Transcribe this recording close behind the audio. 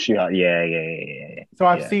Yeah. So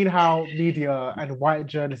I've Yeah. seen how media and white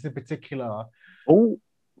journalists in particular Oh, be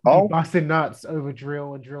oh, busting nuts over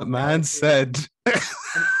drill and drill A man narrative. said, And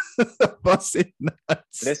busting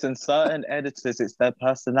nuts. listen, certain editors, it's their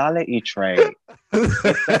personality trait.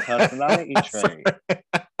 It's their personality trait.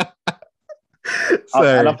 And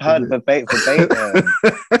Sorry. I've heard verbatim.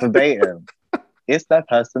 It's their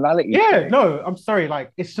personality yeah, trait. no, I'm sorry.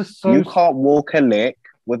 Like, it's just You so. can't walk a lick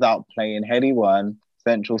without playing Heady One,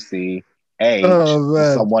 Central C, H, Oh and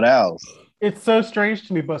man. someone else. It's so strange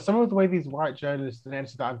to me, but some of the way these white journalists and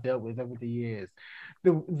editors that I've dealt with over the years,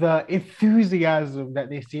 the enthusiasm that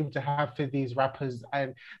they seem to have for these rappers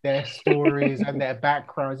and their stories and their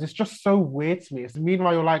backgrounds, it's just so weird to me. It's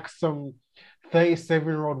meanwhile you're like some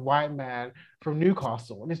 37-year-old white man from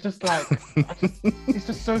Newcastle, and it's just like it's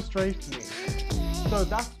just so strange to me. So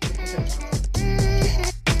that's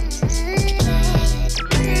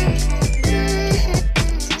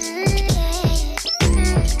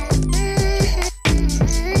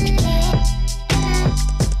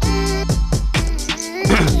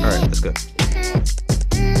All right, let's go.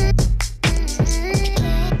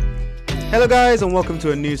 Hello, guys, and welcome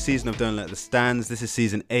to a new season of Don't Let the Stands. This is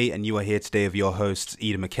season 8, and you are here today with your hosts,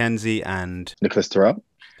 Eden McKenzie and Nicholas Terrell.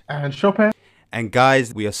 and Chopin. And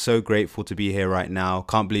guys, we are so grateful to be here right now.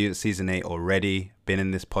 Can't believe it's season 8 already. Been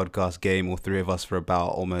in this podcast game, all three of us, for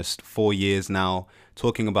about almost 4 years now,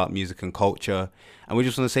 talking about music and culture. And we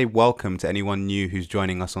just want to say welcome to anyone new who's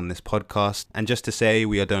joining us on this podcast. And just to say,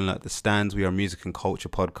 we are Don't Let the Stands. We are a music and culture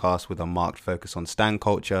podcast with a marked focus on stan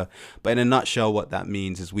culture. But in a nutshell, what that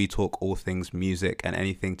means is we talk all things music and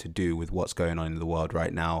anything to do with what's going on in the world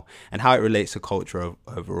right now and how it relates to culture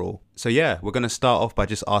overall. So yeah, we're going to start off by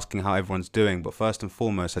just asking how everyone's doing. But first and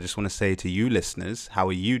foremost, I just want to say to you listeners, how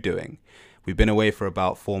are you doing? We've been away for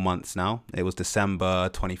about 4 months now. It was December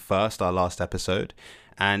 21st, our last episode.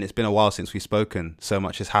 And it's been a while since we've spoken. So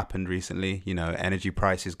much has happened recently. You know, energy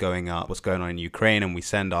prices going up, what's going on in Ukraine. And we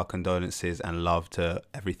send our condolences and love to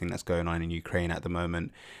everything that's going on in Ukraine at the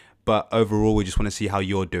moment. But overall, we just want to see how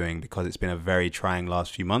you're doing because it's been a very trying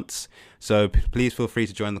last few months. So please feel free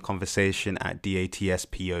to join the conversation at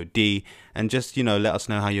DATSPOD and just, you know, let us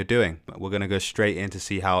know how you're doing. We're going to go straight in to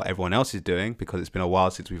see how everyone else is doing because it's been a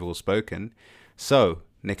while since we've all spoken. So,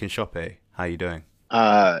 Nick and Shoppe, how are you doing?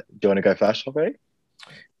 Do you want to go first, Shoppe?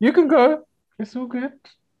 You can go. It's all good.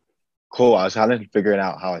 Cool. I was kind of figuring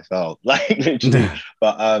out how I felt, like literally.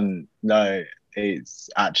 But no, it's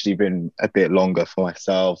actually been a bit longer for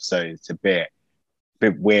myself, so it's a bit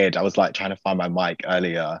weird. I was like trying to find my mic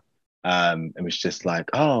earlier. It was just like,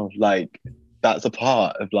 oh, like that's a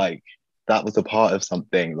part of like that was a part of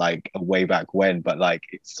something like way back when, but like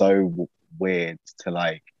it's so weird to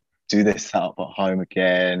like do this setup at home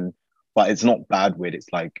again. But it's not bad weird,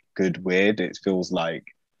 it's like good weird. It feels like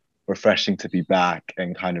refreshing to be back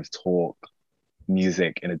and kind of talk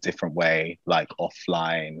music in a different way, like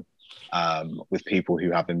offline, with people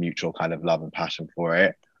who have a mutual kind of love and passion for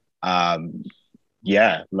it.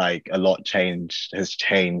 Yeah, like a lot has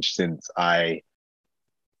changed since I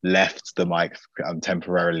left the mic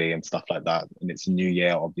temporarily and stuff like that. And it's a new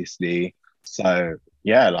year, obviously. So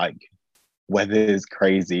yeah, like weather's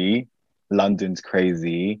crazy, London's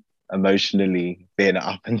crazy, emotionally being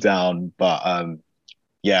up and down, but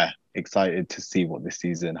yeah, excited to see what this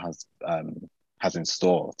season has in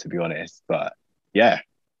store, to be honest. But yeah,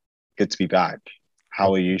 good to be back.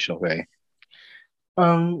 How are you, Shoppe?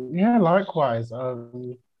 Yeah, likewise.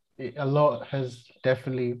 A lot has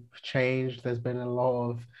definitely changed. There's been a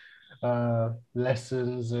lot of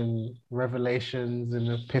lessons and revelations and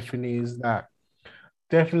epiphanies that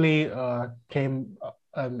definitely came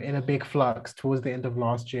in a big flux towards the end of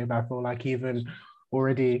last year. But I feel like even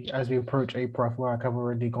already as we approach April of work, I've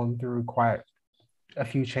already gone through quite a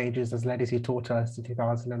few changes as Legacy taught us in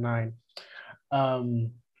 2009.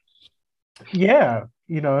 Yeah,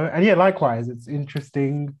 and yeah, likewise, it's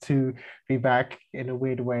interesting to be back in a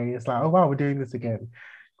weird way. It's like, oh wow, we're doing this again.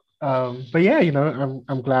 But yeah,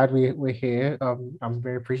 I'm glad we're here. I'm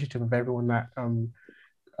very appreciative of everyone that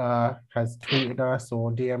has tweeted us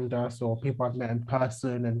or DM'd us or people I've met in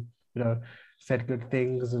person and said good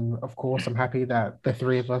things. And of course, I'm happy that the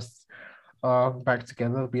three of us are back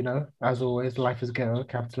together. As always, life is ghetto,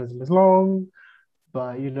 capitalism is long,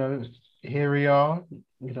 but here we are.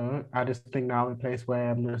 I just think now in a place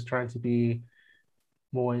where I'm just trying to be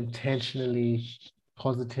more intentionally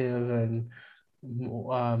positive and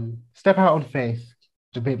step out on faith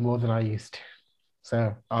a bit more than I used to.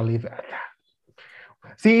 So I'll leave it at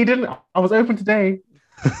that. See, Eden, I was open today.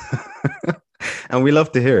 And we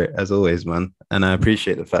love to hear it, as always, man. And I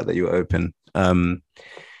appreciate the fact that you're open.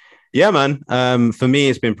 Yeah, man. For me,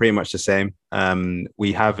 it's been pretty much the same.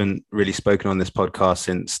 We haven't really spoken on this podcast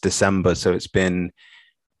since December, so it's been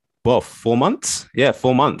 4 months. Yeah,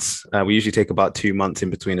 4 months. We usually take about 2 months in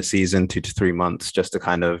between a season, 2 to 3 months, just to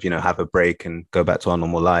kind of have a break and go back to our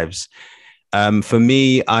normal lives. For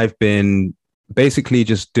me, I've been basically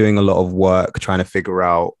just doing a lot of work trying to figure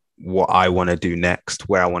out what I want to do next,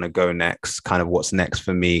 where I want to go next, kind of what's next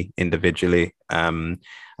for me individually.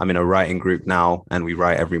 I'm in a writing group now and we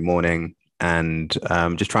write every morning, and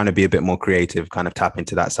just trying to be a bit more creative, kind of tap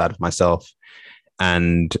into that side of myself.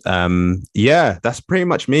 And yeah, that's pretty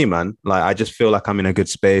much me, man. Like, I just feel like I'm in a good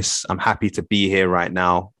space. I'm happy to be here right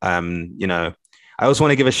now. I also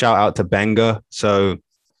want to give a shout out to Benga. So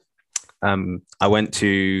I went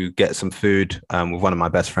to get some food with one of my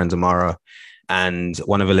best friends, Amara, and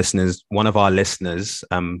one of our listeners,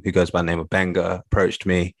 who goes by the name of Benga, approached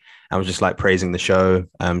me and was just like praising the show,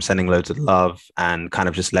 sending loads of love and kind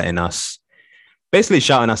of just basically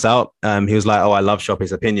shouting us out. He was like, "Oh, I love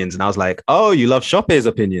Shope's opinions," and I was like, "Oh, you love Shope's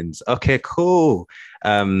opinions? Okay, cool."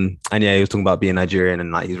 And yeah, he was talking about being Nigerian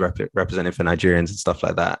and like he's representing for Nigerians and stuff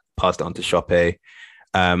like that. Passed it on to Shope.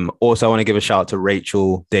 Also, I want to give a shout out to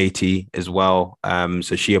Rachel Datey as well.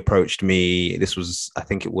 So she approached me. I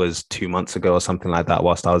think it was 2 months ago or something like that,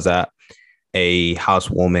 whilst I was at a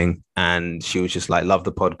housewarming, and she was just like, "Love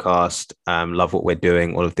the podcast, love what we're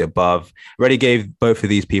doing, all of the above." Already gave both of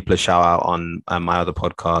these people a shout out on my other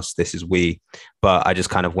podcast, This Is We, but I just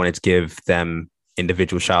kind of wanted to give them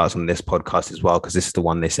individual shout outs on this podcast as well, because this is the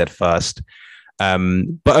one they said first.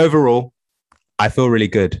 But overall, I feel really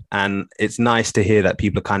good. And it's nice to hear that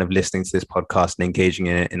people are kind of listening to this podcast and engaging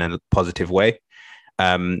in it in a positive way.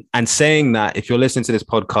 And saying that, if you're listening to this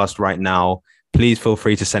podcast right now, please feel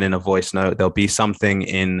free to send in a voice note. There'll be something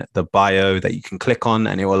in the bio that you can click on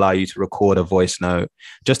and it will allow you to record a voice note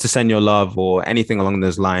just to send your love or anything along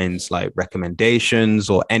those lines, like recommendations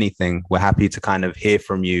or anything. We're happy to kind of hear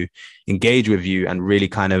from you, engage with you, and really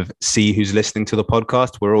kind of see who's listening to the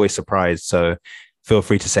podcast. We're always surprised. So feel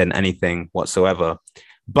free to send anything whatsoever.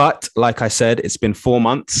 But like I said, it's been 4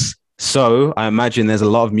 months. So I imagine there's a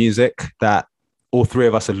lot of music that all three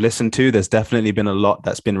of us have listened to. There's definitely been a lot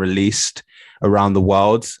that's been released around the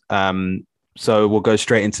world. So we'll go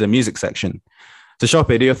straight into the music section. So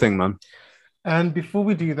Shope, do your thing, man. And before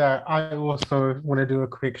we do that, I also want to do a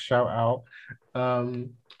quick shout out.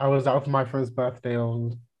 I was out for my friend's birthday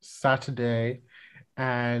on Saturday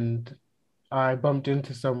and I bumped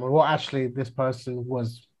into someone. Well, actually, this person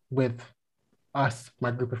was with us,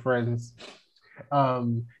 my group of friends.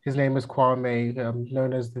 His name is Kwame,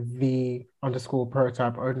 known as the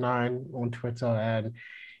V_prototype09 on Twitter, and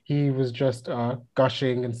he was just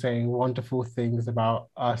gushing and saying wonderful things about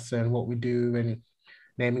us and what we do, and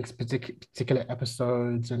naming particular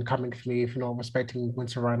episodes and coming for me if you're not respecting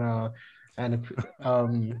Winter Runner, and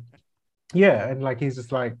yeah, and like he's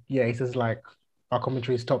just like, yeah, he says like our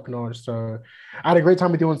commentary is top notch. So I had a great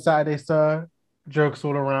time with you on Saturday, sir. Jokes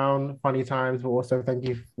all around, funny times, but also thank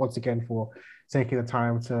you once again for taking the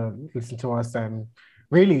time to listen to us and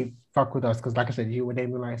really fuck with us, because like I said, you were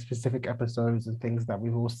naming like specific episodes and things that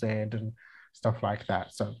we've all said and stuff like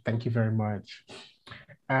that. So thank you very much.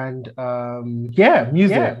 And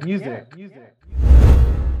music.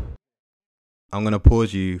 I'm going to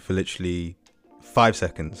pause you for literally 5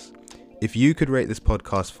 seconds. If you could rate this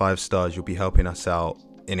podcast 5 stars, you'll be helping us out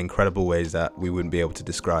in incredible ways that we wouldn't be able to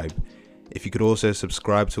describe. If you could also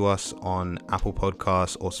subscribe to us on Apple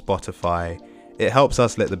Podcasts or Spotify, it helps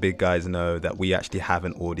us let the big guys know that we actually have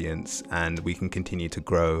an audience and we can continue to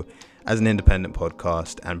grow as an independent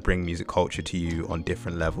podcast and bring music culture to you on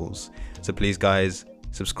different levels. So please, guys,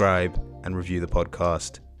 subscribe and review the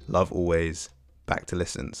podcast. Love always. Back to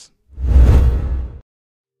listens.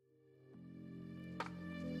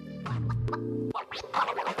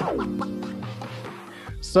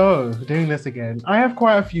 So doing this again, I have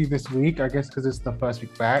quite a few this week, I guess, because it's the first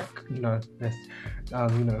week back. Let's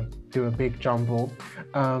do a big jumble.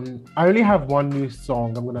 I only have one new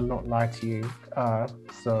song. I'm gonna not lie to you.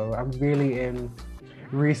 So I'm really in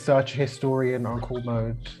research historian uncle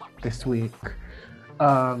mode this week,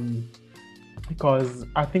 because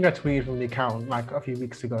I think I tweeted from the account like a few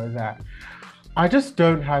weeks ago that I just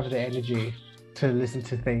don't have the energy to listen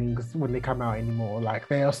to things when they come out anymore. Like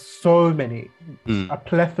there are so many, a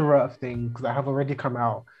plethora of things that have already come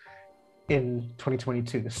out in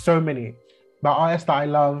 2022. There's so many, but artists that I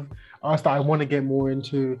love, artists that I want to get more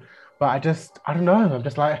into, but I don't know. I'm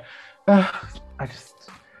just like, I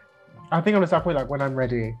think I'm just that point, like when I'm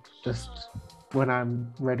ready,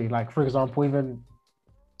 like for example, even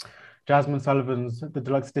Jasmine Sullivan's, the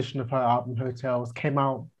deluxe edition of her album Hotels came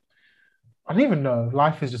out I don't even know.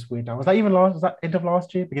 Life is just weird now. Was that end of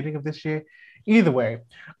last year, beginning of this year? Either way,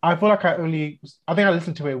 I feel like I think I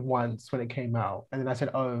listened to it once when it came out, and then I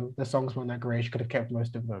said, "Oh, the songs weren't that great. You could have kept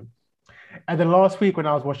most of them." And then last week when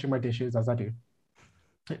I was washing my dishes, as I do,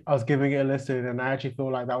 I was giving it a listen, and I actually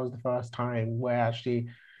feel like that was the first time where I actually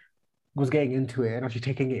was getting into it and actually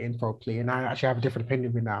taking it in properly. And I actually have a different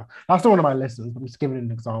opinion of it now. That's not one of my lessons, but I'm just giving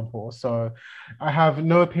an example. So I have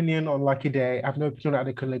no opinion on Lucky Day. I have no opinion on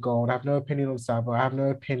Adekunle Gold. I have no opinion on Saba. I have no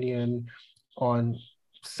opinion on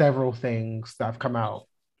several things that have come out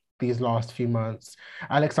these last few months.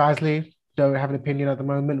 Alex Isley, don't have an opinion at the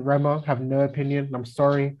moment. Rema, have no opinion. I'm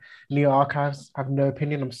sorry. Neo Archives, have no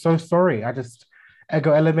opinion. I'm so sorry.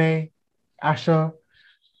 Ego Eleme, Asher,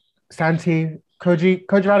 Santi, Koji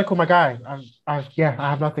Radical, my guy. I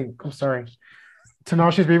have nothing. I'm sorry.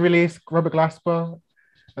 Tinashe's re-release, Robert Glasper.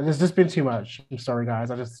 And there's just been too much. I'm sorry, guys.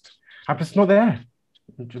 I'm just not there.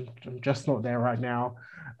 I'm just not there right now.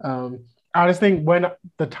 I just think when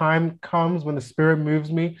the time comes, when the spirit moves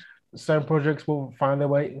me, certain projects will find their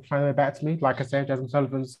way back to me. Like I said, Jasmine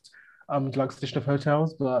Sullivan's deluxe edition of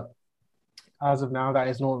Hotels, but as of now, that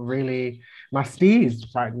is not really my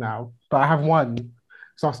steez right now. But I have one,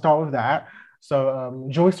 so I'll start with that. So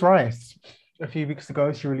Joyce Rice, a few weeks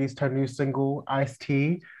ago, she released her new single "Iced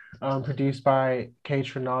Tea," produced by K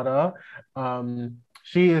Trinada.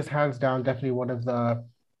 She is hands down definitely one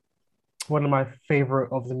of my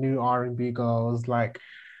favorite of the new R&B girls. Like,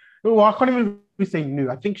 well, I can't even be saying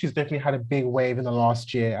new. I think she's definitely had a big wave in the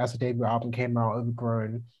last year as the debut album came out,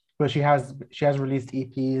 Overgrown. But she has released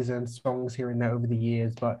EPs and songs here and there over the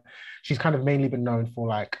years. But she's kind of mainly been known for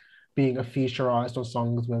like being a feature artist on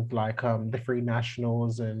songs with like the Free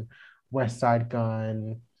Nationals and West Side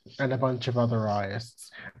Gun and a bunch of other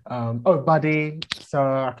artists. Buddy, so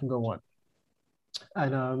I can go on.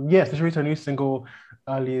 And yes, she released a new single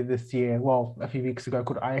earlier this year, well, a few weeks ago,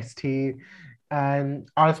 called Iced Tea. And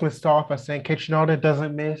I just want to start off by saying Kitchenada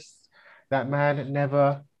doesn't miss. That man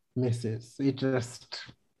never misses.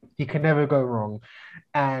 He can never go wrong.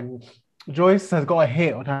 And Joyce has got a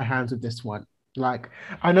hit on her hands with this one. Like,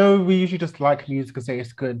 I know we usually just like music and say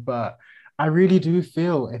it's good, but I really do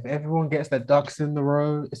feel if everyone gets their ducks in the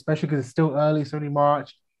row, especially because it's still early, it's only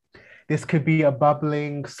March, this could be a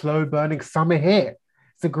bubbling, slow burning summer hit.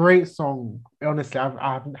 It's a great song. Honestly,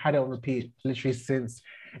 I've had it on repeat literally since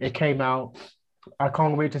it came out. I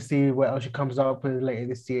can't wait to see what else she comes up with later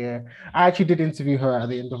this year. I actually did interview her at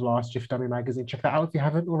the end of last year for Dummy Magazine. Check that out if you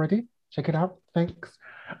haven't already. Check it out. Thanks.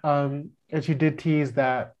 And she did tease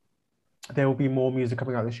that there will be more music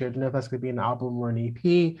coming out this year. I don't know if that's going to be an album or an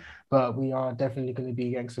EP, but we are definitely going to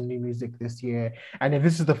be getting some new music this year. And if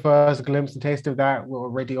this is the first glimpse and taste of that, we're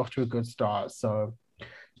already off to a good start. So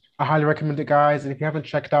I highly recommend it, guys. And if you haven't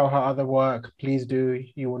checked out her other work, please do.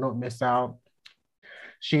 You will not miss out.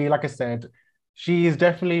 She, like I said, she is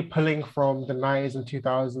definitely pulling from the 90s and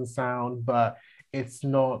 2000s sound, but it's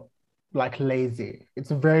not like lazy.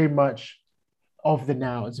 It's very much of the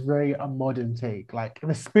now. It's very a modern take. Like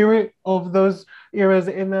the spirit of those eras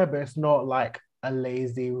are in there, but it's not like a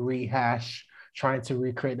lazy rehash trying to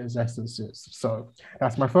recreate those essences. So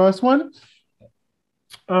that's my first one.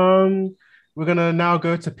 We're gonna now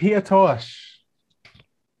go to Peter Tosh.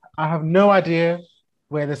 I have no idea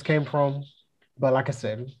where this came from, but like I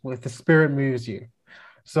said, with the spirit moves you.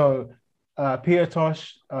 So Peter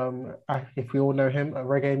Tosh, if we all know him, a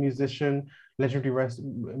reggae musician, legendary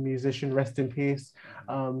musician, rest in peace,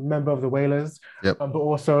 member of the Wailers, yep. But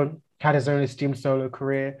also had his own esteemed solo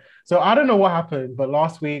career. So I don't know what happened, but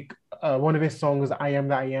last week, one of his songs, I Am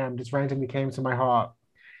That I Am, just randomly came to my heart.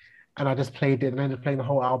 And I just played it and ended up playing the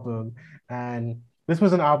whole album. And this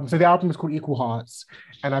was an album. So the album is called Equal Hearts.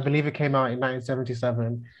 And I believe it came out in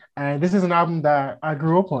 1977. And this is an album that I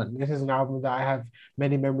grew up on. This is an album that I have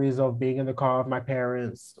many memories of being in the car with my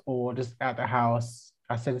parents or just at the house.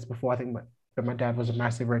 I said this before, I think my dad was a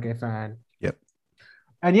massive reggae fan. Yep.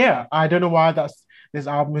 And yeah, I don't know why this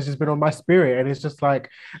album has just been on my spirit. And it's just like,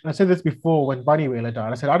 I said this before when Bunny Wailer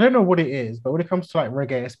died. I said, I don't know what it is, but when it comes to like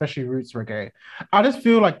reggae, especially roots reggae, I just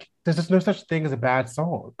feel like there's just no such thing as a bad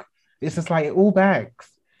song. It's just like it all bangs.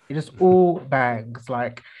 It just all bangs.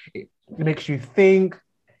 Like it makes you think,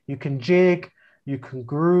 you can jig, you can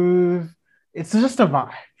groove. It's just a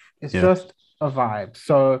vibe. It's just a vibe.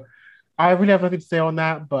 So I really have nothing to say on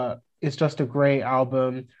that, but it's just a great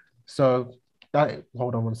album. So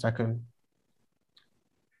hold on one second.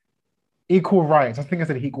 Equal Rights. I think I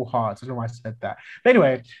said Equal Hearts. I don't know why I said that. But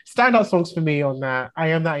anyway, standout songs for me on that. I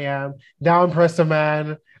Am That I Am, Down Presser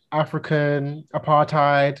Man, African,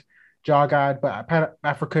 Apartheid, Jargad, but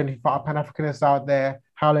African, Pan-Africanists out there.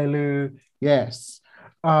 Hallelujah. Yes.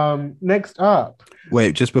 Next up.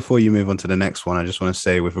 Wait, just before you move on to the next one, I just want to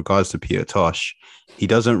say with regards to Peter Tosh, he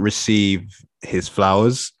doesn't receive his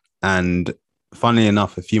flowers. And funnily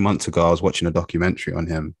enough, a few months ago, I was watching a documentary on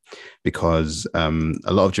him because a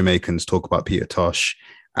lot of Jamaicans talk about Peter Tosh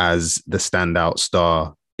as the standout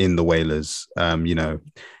star in the Wailers.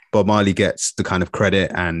 Bob Marley gets the kind of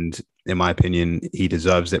credit, and in my opinion, he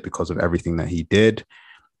deserves it because of everything that he did.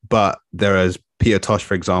 But there is Peter Tosh,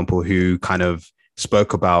 for example, who kind of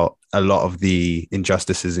spoke about a lot of the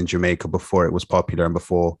injustices in Jamaica before it was popular and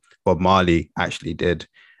before Bob Marley actually did.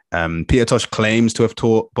 Peter Tosh claims to have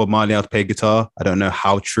taught Bob Marley how to play guitar. I don't know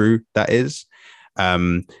how true that is,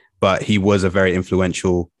 but he was a very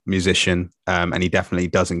influential musician, and he definitely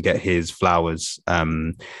doesn't get his flowers.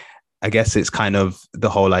 I guess it's kind of the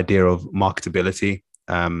whole idea of marketability,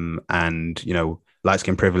 and light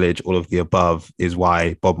skin privilege, all of the above, is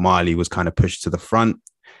why Bob Marley was kind of pushed to the front.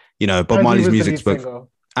 Bob Marley's music spoke,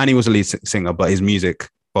 and he was a lead singer, but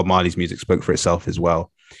Bob Marley's music spoke for itself as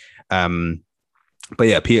well. But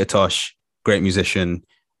yeah, Peter Tosh, great musician.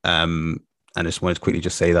 And I just wanted to quickly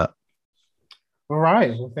just say that. All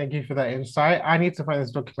right. Well, thank you for that insight. I need to find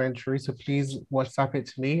this documentary, so please WhatsApp it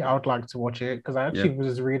to me. I would like to watch it because I actually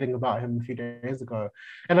was reading about him a few days ago.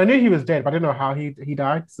 And I knew he was dead, but I didn't know how he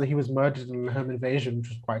died. So he was murdered in a home invasion, which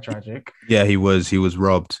was quite tragic. Yeah, he was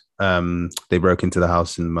robbed. They broke into the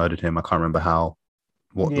house and murdered him. I can't remember how,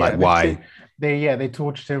 why. They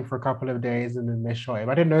tortured him for a couple of days and then they shot him.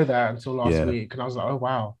 I didn't know that until last week. And I was like, oh,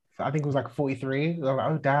 wow. I think it was like 43. I was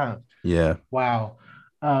like, oh, damn. Yeah. Wow.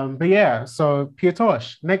 But yeah, so Peter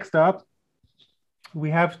Tosh. Next up,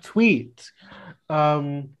 we have Tweet.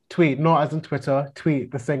 Tweet, not as in Twitter,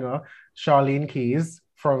 Tweet, the singer, Charlene Keys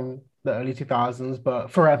from the early 2000s,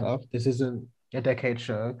 but forever. This isn't a decade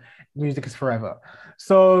show. Music is forever.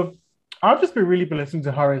 So I've just been listening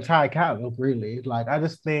to her entire catalog, really. Like, I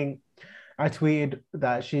just think I tweeted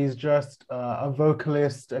that she's just a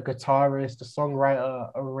vocalist, a guitarist, a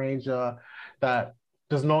songwriter, arranger that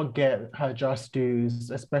does not get her just dues,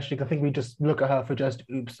 especially I think we just look at her for just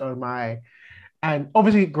Oops, Oh My. And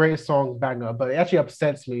obviously, great song, banger, but it actually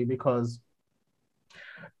upsets me because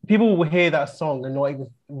people will hear that song and not even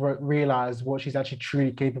realize what she's actually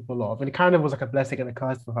truly capable of. And it kind of was like a blessing and a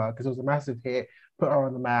curse for her because it was a massive hit, put her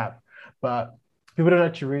on the map. But people don't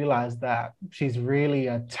actually realize that she's really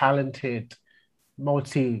a talented,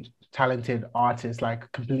 multi-talented artist,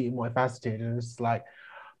 like completely multifaceted. And it's like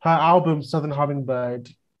her album, Southern Hummingbird,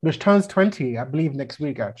 which turns 20, I believe, next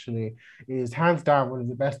week, actually, is hands down one of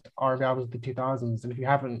the best R&B albums of the 2000s. And if you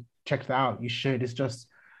haven't checked that out, you should. It's just,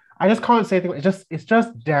 I just can't say anything. It's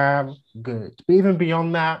just damn good. But even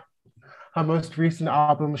beyond that, her most recent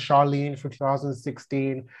album, Charlene from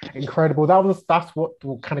 2016, incredible. That's what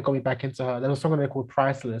kind of got me back into her. There was a song on there called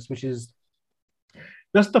Priceless, which is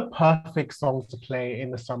just the perfect song to play in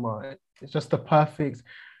the summer. It's just the perfect,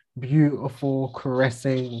 beautiful,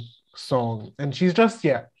 caressing song. And she's just,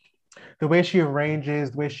 the way she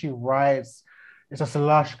arranges, the way she writes, it's just a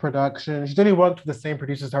lush production. She's only worked with the same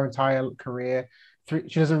producers her entire career.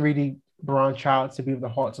 She doesn't really branch out to be the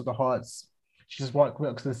hots of the hots. She just works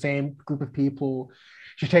with the same group of people.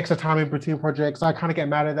 She takes her time in between projects. I kind of get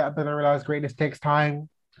mad at that, but then I realize greatness takes time.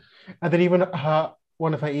 And then even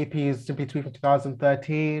one of her EPs, Simply Tweet from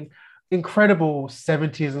 2013, incredible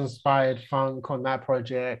 70s inspired funk on that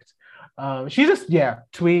project. She just,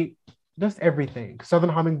 Tweet, just everything. Southern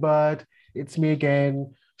Hummingbird, It's Me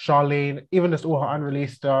Again, Charlene, even just all her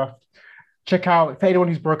unreleased stuff. Check out, for anyone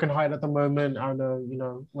who's brokenhearted at the moment, I don't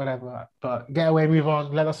know, whatever, but get away, move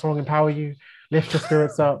on, let that song empower you, lift your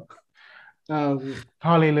spirits up.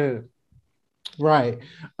 Hallelujah. Right.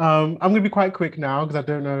 I'm going to be quite quick now because I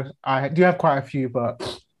don't know, I do have quite a few, but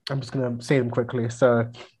I'm just going to say them quickly. So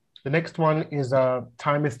the next one is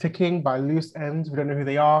Time is Ticking by Loose Ends. We don't know who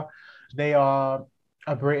they are. They are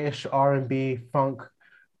a British R&B funk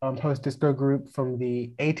post-disco group from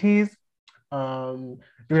the 80s.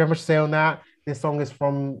 Do we have much to say on that? This song is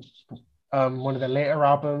from one of their later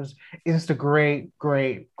albums. It's just a great,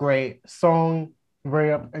 great, great song.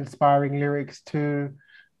 Very inspiring lyrics too.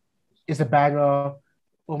 It's a banger.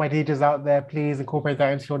 All my DJs out there, please incorporate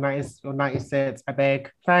that into your 90 sets. I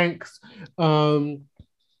beg. Thanks.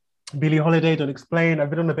 Billie Holiday, Don't Explain. I've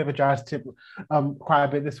been on a bit of a jazz tip quite a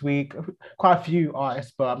bit this week. Quite a few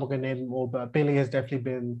artists, but I'm not going to name them all. But Billie has definitely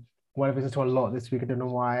been one I've listened to a lot this week. I don't know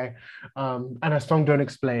why. And her song Don't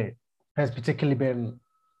Explain has particularly been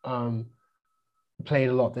played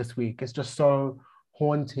a lot this week. It's just so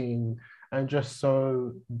haunting and just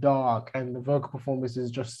so dark. And the vocal performance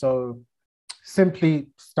is just so simply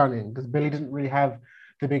stunning because Billie didn't really have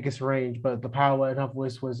the biggest range, but the power in her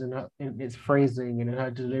voice was in its phrasing and in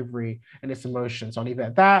her delivery and its emotion. So I'll leave it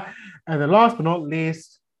at that. And then last but not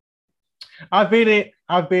least, I've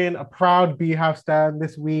been a proud Beehive stan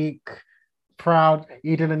this week. Proud.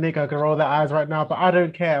 Eden and Nick, I can roll their eyes right now, but I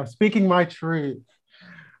don't care. I'm speaking my truth.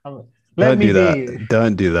 Let me be.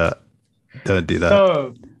 Don't do that. Don't do that.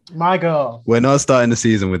 So, my girl. We're not starting the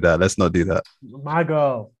season with that. Let's not do that. My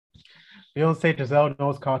girl. Beyonce Giselle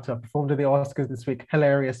Knowles Carter performed at the Oscars this week.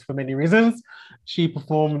 Hilarious for many reasons. She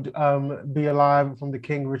performed Be Alive from the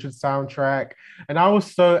King Richard soundtrack. And I was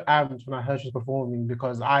so amped when I heard she was performing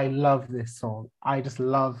because I love this song. I just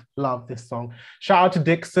love this song. Shout out to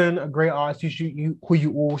Dixon, a great artist who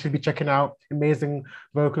you all should be checking out. Amazing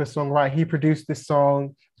vocalist, songwriter. He produced this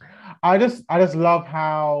song. I just love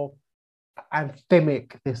how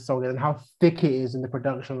anthemic this song is and how thick it is in the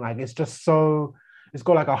production. Like, it's just so... It's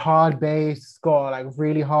got like a hard bass, it's got like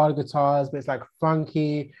really hard guitars, but it's like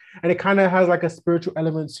funky. And it kind of has like a spiritual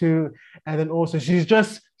element too. And then also she's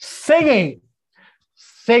just singing.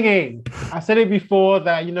 I said it before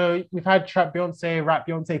that, you know, we've had trap Beyonce, rap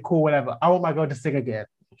Beyonce, cool, whatever. I want my girl to sing again.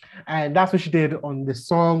 And that's what she did on this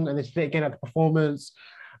song. And then she did it again at the performance.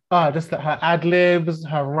 Just her ad-libs,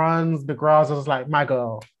 her runs, the growls. I was like, my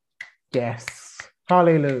girl, yes.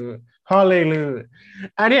 Hallelujah.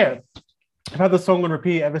 And yeah, I've had the song on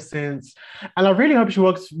repeat ever since, and I really hope she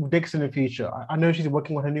works with Dixon in the future. I know she's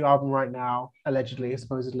working on her new album right now, allegedly,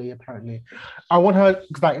 supposedly, apparently. I want her,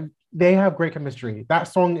 because like, they have great chemistry. That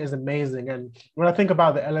song is amazing, and when I think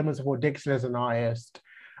about the elements of what Dixon is an artist,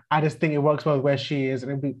 I just think it works well with where she is,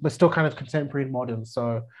 but still kind of contemporary and modern.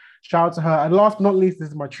 So shout out to her. And last but not least, this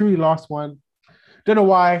is my truly last one. Don't know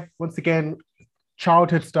why. Once again,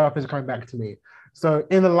 childhood stuff is coming back to me. So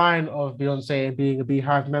in the line of Beyonce being a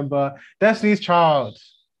Beehive member, Destiny's Child.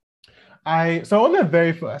 So on their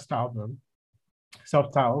very first album,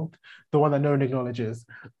 self-titled, the one that no one acknowledges,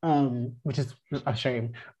 which is a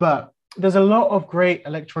shame. But there's a lot of great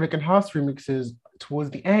electronic and house remixes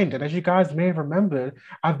towards the end. And as you guys may have remembered,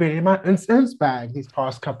 I've been in my instance bag these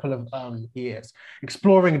past couple of years,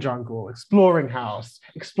 exploring jungle, exploring house,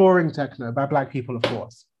 exploring techno by Black people, of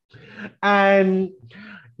course. And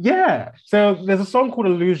yeah, so there's a song called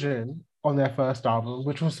Illusion on their first album,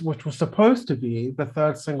 which was supposed to be the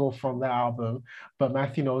third single from their album, but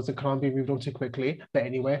Matthew Knowles and Columbia moved on too quickly. But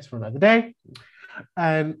anyway, it's for another day.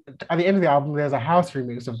 And at the end of the album, there's a house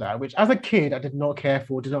remix of that, which as a kid, I did not care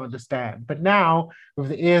for, did not understand. But now, with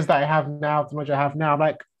the ears that I have now, the much I have now,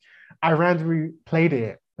 like, I randomly played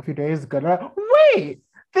it a few days ago. And I'm like, wait,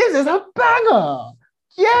 this is a banger.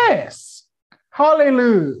 Yes.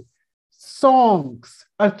 Hallelujah. Songs,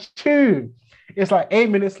 a tune. It's like 8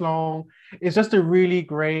 minutes long. It's just a really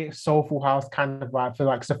great soulful house kind of vibe for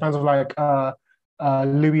like, so fans of like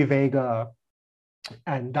Louis Vega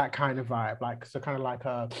and that kind of vibe. Like, so kind of like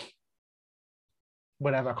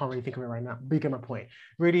whatever, I can't really think of it right now. But you get my point.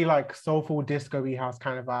 Really like soulful disco-y house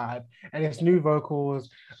kind of vibe. And it's new vocals.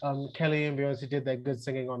 Kelly and Beyonce did their good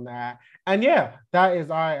singing on that. And yeah, that is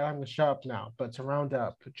I'm gonna shut up now. But to round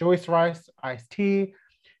up, Joyce Rice, Ice-T,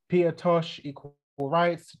 Peter Tosh, Equal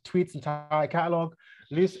Rights, Tweets entire catalog,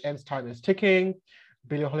 Loose Ends Time is Ticking,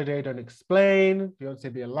 Billie Holiday Don't Explain,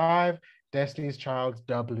 Beyonce Be Alive, Destiny's Child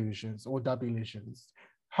Dublutions or Dublutions.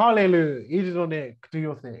 Hallelujah. Edith or Nick, do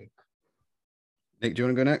your thing. Nick, do you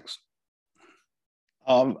want to go next?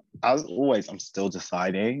 As always, I'm still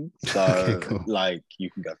deciding. So okay, cool. Like,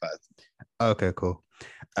 you can go first. Okay, cool.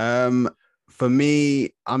 For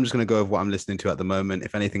me, I'm just going to go with what I'm listening to at the moment.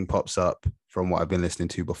 If anything pops up from what I've been listening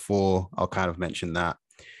to before, I'll kind of mention that.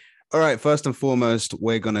 All right, first and foremost,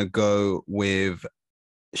 we're going to go with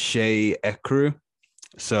Shay Ekru.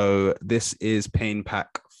 So this is Pain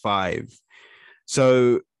Pack 5.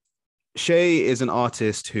 So Shay is an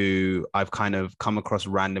artist who I've kind of come across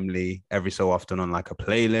randomly every so often on like a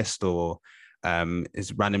playlist or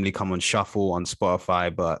is randomly come on shuffle on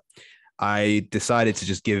Spotify. But I decided to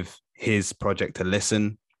just give his project a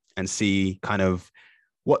listen and see kind of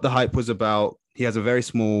what the hype was about. He has a very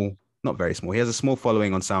small, not very small, he has a small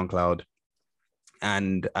following on SoundCloud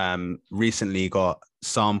and recently got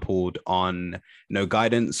sampled on No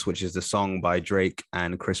Guidance, which is the song by Drake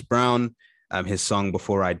and Chris Brown. His song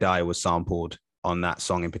Before I Die was sampled on that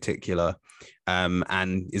song in particular,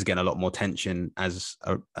 and is getting a lot more attention as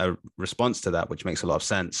a response to that, which makes a lot of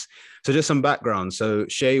sense. So just some background. So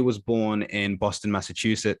Shay was born in Boston,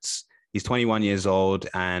 Massachusetts. He's 21 years old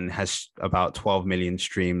and has about 12 million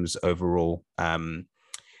streams overall. And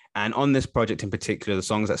on this project in particular, the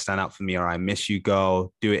songs that stand out for me are I Miss You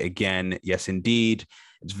Girl, Do It Again, Yes Indeed.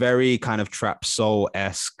 It's very kind of trap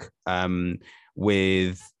soul-esque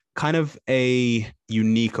with kind of a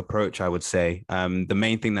unique approach, I would say. The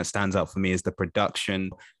main thing that stands out for me is the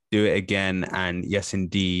production. Do It Again and Yes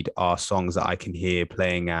Indeed are songs that I can hear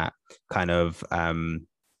playing at kind of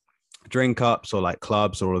drink ups or like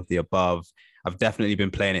clubs or all of the above. I've definitely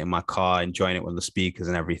been playing it in my car, enjoying it with the speakers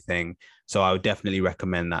and everything. So I would definitely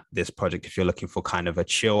recommend that this project if you're looking for kind of a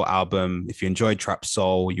chill album. If you enjoy trap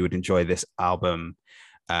soul, you would enjoy this album.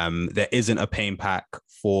 There isn't a Pain Pack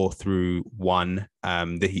 4 through 1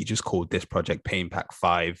 that he just called this project Pain Pack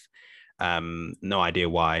 5. No idea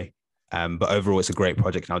why. But overall, it's a great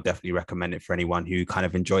project, and I'll definitely recommend it for anyone who kind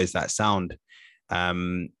of enjoys that sound.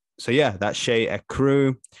 So yeah, that's Shay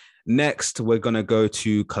Ekru. Next, we're going to go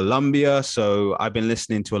to Colombia. So I've been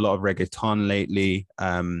listening to a lot of reggaeton lately.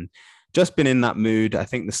 Just been in that mood. I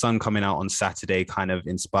think the sun coming out on Saturday kind of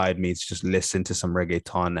inspired me to just listen to some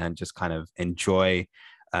reggaeton and just kind of enjoy.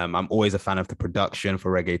 I'm always a fan of the production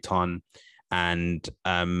for reggaeton, and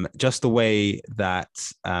just the way that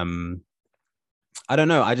I don't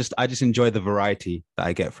know. I just enjoy the variety that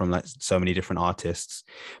I get from like so many different artists.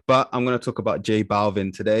 But I'm going to talk about J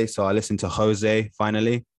Balvin today. So I listened to Jose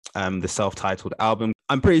finally, the self-titled album.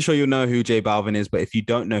 I'm pretty sure you'll know who J Balvin is, but if you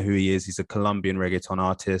don't know who he is, he's a Colombian reggaeton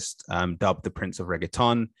artist, dubbed the Prince of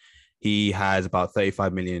Reggaeton. He has about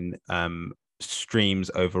 35 million streams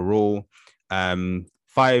overall.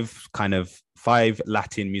 Five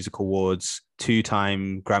Latin Music Awards,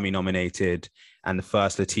 2-time Grammy nominated, and the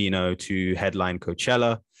first Latino to headline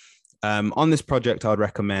Coachella. On this project, I would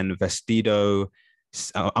recommend Vestido.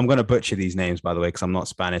 I'm going to butcher these names, by the way, because I'm not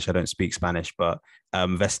Spanish. I don't speak Spanish, but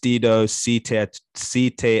Vestido, Si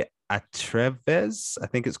Te Atreves, I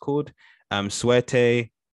think it's called, Suerte,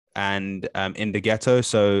 and In the Ghetto.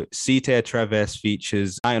 So Si Te Atreves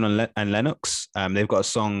features Zion and Lennox. They've got a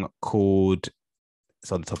song called,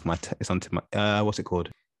 it's on the top of my, what's it called?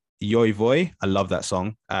 Yoy Voy. I love that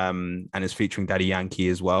song. And it's featuring Daddy Yankee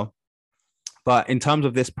as well. But in terms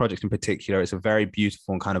of this project in particular, it's a very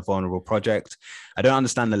beautiful and kind of vulnerable project. I don't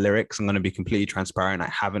understand the lyrics. I'm going to be completely transparent. I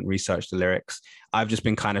haven't researched the lyrics. I've just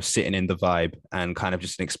been kind of sitting in the vibe and kind of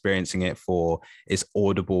just experiencing it for its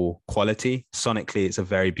audible quality. Sonically, it's a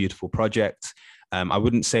very beautiful project. I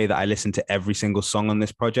wouldn't say that I listened to every single song on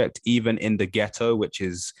this project. Even In the Ghetto, which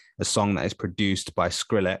is a song that is produced by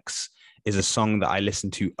Skrillex, is a song that I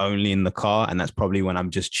listen to only in the car. And that's probably when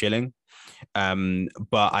I'm just chilling.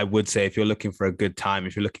 But I would say if you're looking for a good time,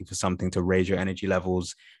 if you're looking for something to raise your energy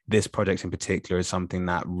levels, this project in particular is something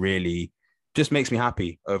that really just makes me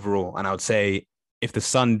happy overall. And I would say if the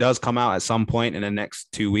sun does come out at some point in the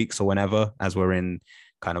next 2 weeks or whenever, as we're in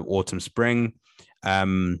kind of autumn, spring,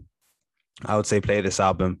 I would say play this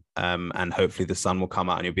album, and hopefully the sun will come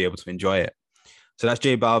out and you'll be able to enjoy it. So that's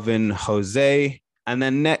J Balvin, Jose. And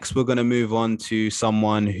then next we're going to move on to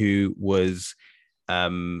someone who was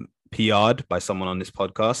PR'd by someone on this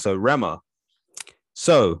podcast. So Rema.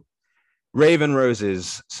 So Raven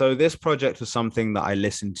Roses. So this project was something that I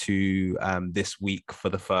listened to this week for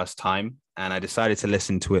the first time. And I decided to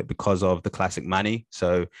listen to it because of the classic Manny.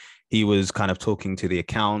 So he was kind of talking to the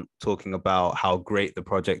account, talking about how great the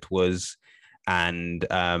project was. And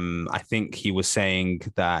I think he was saying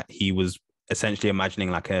that he was essentially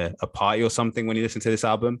imagining like a party or something when he listened to this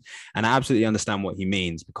album. And I absolutely understand what he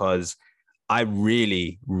means, because I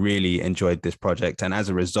really, really enjoyed this project. And as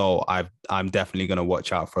a result, I'm definitely going to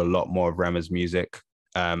watch out for a lot more of Rema's music.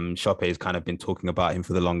 Shoppe has kind of been talking about him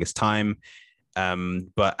for the longest time.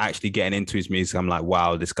 But actually getting into his music, I'm like,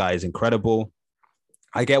 wow, this guy is incredible.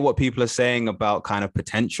 I get what people are saying about kind of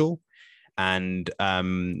potential and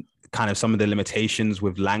kind of some of the limitations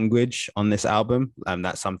with language on this album.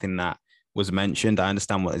 That's something that was mentioned. I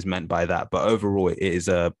understand what is meant by that, but overall it is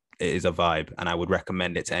a vibe, and I would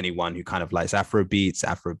recommend it to anyone who kind of likes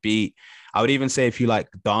Afrobeat. I would even say if you like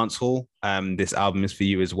dancehall, this album is for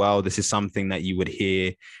you as well. This is something that you would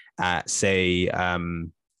hear at, say,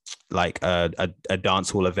 like a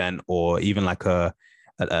dancehall event, or even like a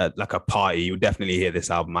party. You would definitely hear this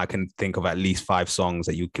album. I can think of at least 5 songs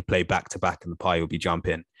that you could play back to back and the party will be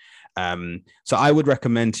jumping. So I would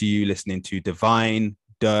recommend to you listening to Divine,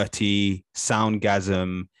 Dirty,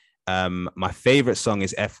 Soundgasm. My favorite song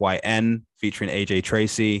is FYN featuring AJ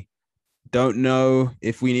Tracy. Don't know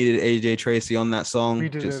if we needed AJ Tracy on that song. We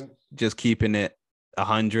didn't. Just keeping it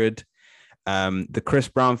 100. The Chris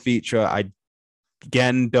Brown feature, I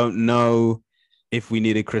again don't know if we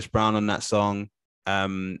needed Chris Brown on that song.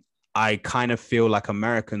 I kind of feel like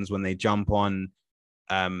Americans, when they jump on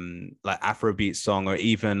like Afrobeat song, or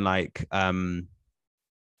even like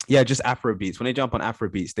just Afrobeats, when they jump on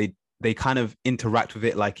Afrobeats, they kind of interact with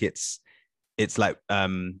it like it's like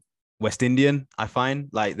West Indian. I find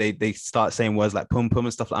like they start saying words like pum pum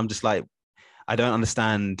and stuff. I'm just like, I don't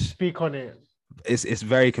understand. Speak on it. It's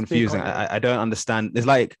very confusing. I don't understand. It's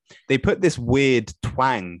like they put this weird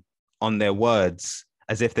twang on their words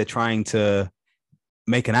as if they're trying to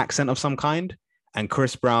make an accent of some kind. And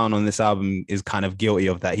Chris Brown on this album is kind of guilty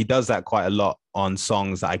of that. He does that quite a lot on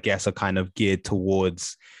songs that I guess are kind of geared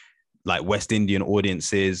towards like West Indian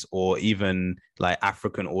audiences or even like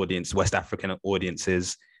West African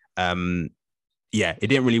audiences. Yeah, it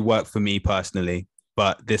didn't really work for me personally,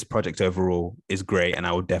 but this project overall is great and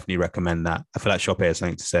I would definitely recommend that. I feel like Chope has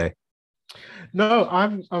something to say. No,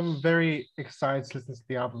 I'm very excited to listen to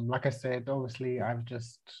the album. Like I said, obviously I've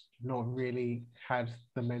just not really had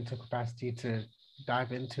the mental capacity to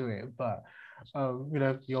dive into it, but you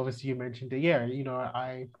know, you mentioned it. Yeah, you know,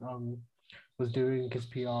 I was doing his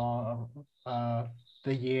PR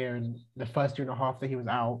the year and the first year and a half that he was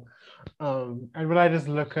out, and when I just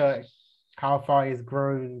look at how far he's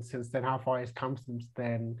grown since then, how far he's come since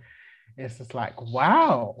then, it's just like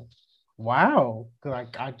wow.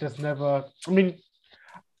 Like I just never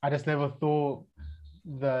thought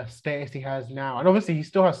the status he has now, and obviously he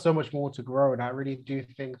still has so much more to grow, and I really do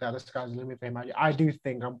think that the sky's the limit for him. I do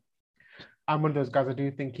think I'm one of those guys. I do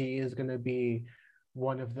think he is going to be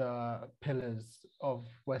one of the pillars of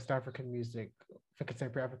West African music, for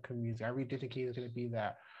contemporary African music. I really do think he is going to be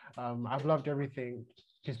that. I've loved everything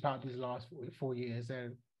he's put out these last 4 years,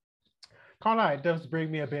 and can't lie, it does bring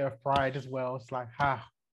me a bit of pride as well. It's like, I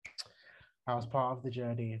was part of the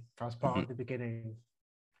journey. I was part of the beginning.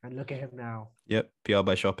 And look at him now. Yep, PR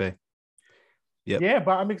by Chope. Yep. Yeah,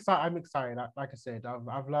 but I'm excited. Like I said,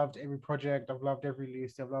 I've loved every project. I've loved every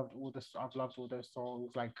release. I've loved all those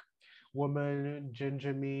songs like Woman,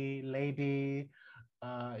 Ginger Me, Lady.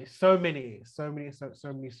 So many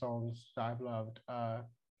songs that I've loved.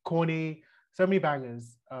 Corny, so many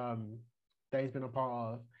bangers that he's been a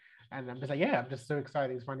part of. And I'm just like, yeah, I'm just so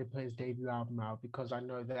excited he's finally put his debut album out, because I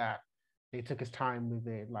know that they took his time with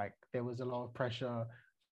it. Like there was a lot of pressure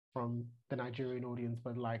from the Nigerian audience,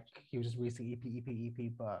 but like he was just releasing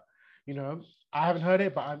EP. But you know, I haven't heard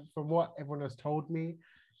it, but from what everyone has told me,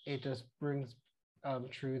 it just brings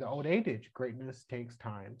true the old adage: greatness takes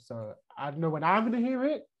time. So I don't know when I'm going to hear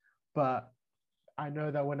it, but I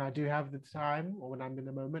know that when I do have the time or when I'm in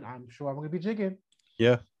the moment, I'm sure I'm going to be jigging.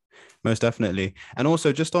 Yeah, most definitely. And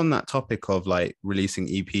also just on that topic of like releasing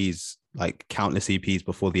EPs, like countless EPs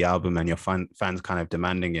before the album and your fans kind of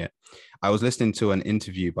demanding it. I was listening to an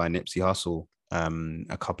interview by Nipsey Hussle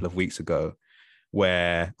a couple of weeks ago,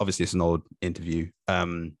 where obviously it's an old interview.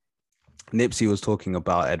 Nipsey was talking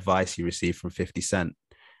about advice he received from 50 Cent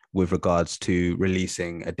with regards to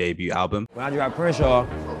releasing a debut album. When I dropped Crenshaw,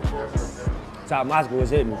 Top Moscow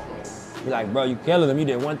was hitting me. He's like, bro, you killing him. You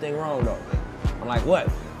did one thing wrong though. I'm like, what?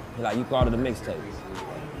 He's like, you called it a mixtape.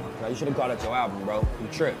 Like, you should have called it your album, bro. You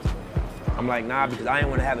tripped. I'm like, nah, because I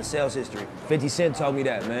didn't want to have a sales history. 50 Cent told me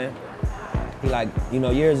that, man. He like, you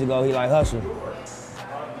know, years ago, he like hustle.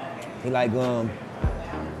 He like,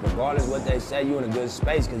 regardless what they say, you in a good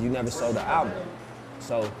space because you never sold the album.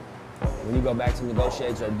 So when you go back to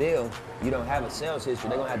negotiate your deal, you don't have a sales history.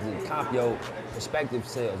 They're gonna have to comp your prospective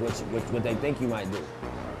sales, what they think you might do.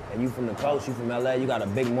 And you from the coast, you from LA, you got a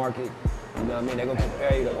big market. You know what I mean? They're gonna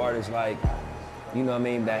compare you to artists like, you know what I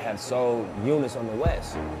mean, that have sold units on the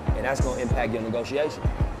West. And that's gonna impact your negotiation.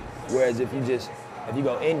 Whereas if you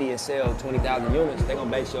go indie and sell 20,000 units, they're gonna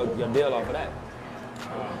base your deal off of that.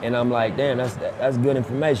 And I'm like, damn, that's good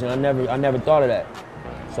information. I never thought of that.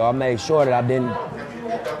 So I made sure that I didn't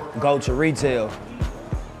go to retail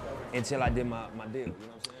until I did my deal. You know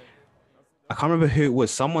what I'm saying? I can't remember who it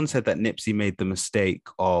was. Someone said that Nipsey made the mistake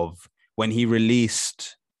of when he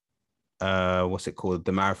released, what's it called?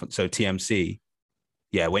 The Marathon, so TMC.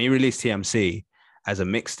 Yeah, when he released TMC as a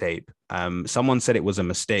mixtape, someone said it was a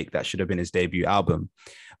mistake. That should have been his debut album.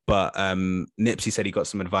 But Nipsey said he got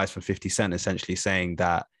some advice from 50 Cent, essentially saying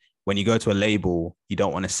that when you go to a label, you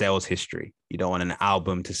don't want a sales history. You don't want an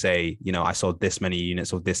album to say, you know, I sold this many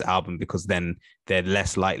units of this album, because then they're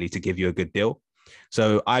less likely to give you a good deal.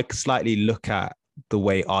 So I slightly look at the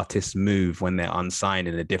way artists move when they're unsigned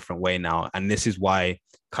in a different way now. And this is why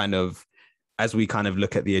kind of, as we kind of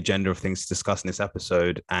look at the agenda of things to discuss in this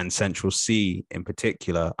episode, and Central C in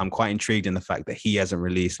particular, I'm quite intrigued in the fact that he hasn't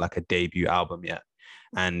released like a debut album yet.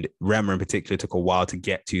 And Rema in particular took a while to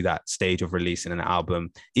get to that stage of releasing an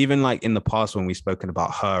album. Even like in the past when we've spoken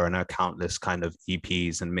about her and her countless kind of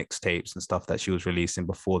EPs and mixtapes and stuff that she was releasing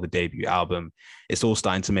before the debut album, it's all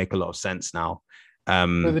starting to make a lot of sense now.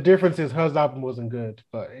 So the difference is her album wasn't good,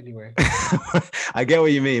 but anyway. I get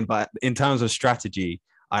what you mean, but in terms of strategy,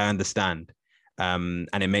 I understand. And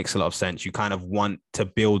it makes a lot of sense. You kind of want to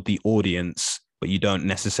build the audience, but you don't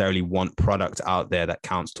necessarily want product out there that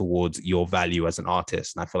counts towards your value as an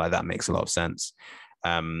artist. And I feel like that makes a lot of sense.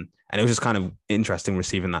 And it was just kind of interesting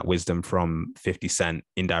receiving that wisdom from 50 Cent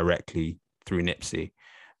indirectly through Nipsey.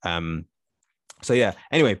 So yeah,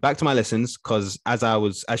 anyway, back to my listens, because as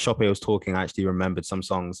Shoppe was talking, I actually remembered some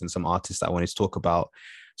songs and some artists that I wanted to talk about.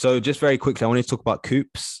 So just very quickly, I wanted to talk about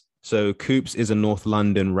Coops. So Coops is a North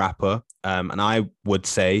London rapper. And I would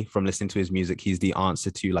say from listening to his music, he's the answer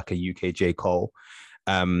to like a UK J. Cole.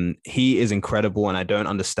 He is incredible, and I don't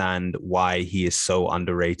understand why he is so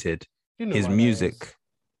underrated. You know His why that music, is.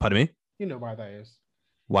 pardon me? You know why that is.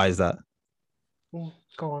 Why is that? Go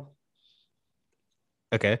on.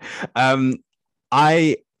 Okay.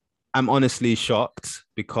 I am honestly shocked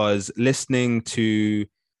because listening to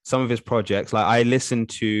some of his projects, like I listen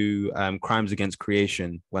to Crimes Against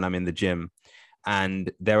Creation when I'm in the gym,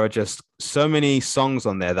 and there are just so many songs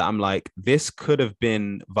on there that I'm like, this could have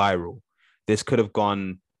been viral. This could have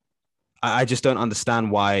gone. I just don't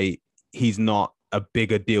understand why he's not a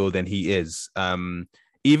bigger deal than he is.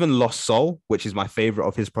 Even Lost Soul, which is my favorite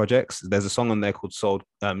of his projects, there's a song on there called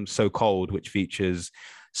So Cold, which features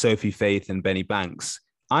Sophie Faith and Benny Banks.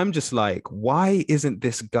 I'm just like, why isn't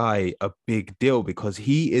this guy a big deal? Because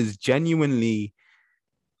he is genuinely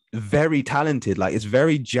very talented. Like, it's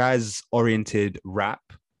very jazz oriented rap.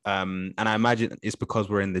 And I imagine it's because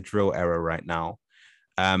we're in the drill era right now.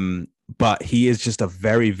 But he is just a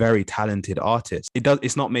very, very talented artist.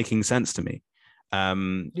 It's not making sense to me.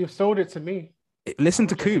 You've sold it to me. Listen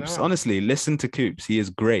to Coops, honestly. Listen to Coops. He is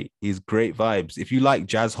great. He's great vibes. If you like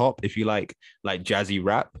jazz hop, if you like jazzy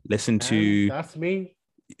rap, listen to. That's me.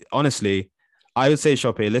 Honestly, I would say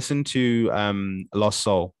Shoppe, listen to Lost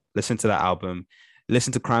Soul. Listen to that album.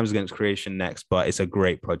 Listen to Crimes Against Creation next, but it's a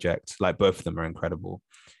great project. Like, both of them are incredible.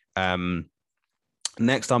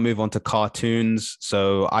 Next, I'll move on to Cartoons.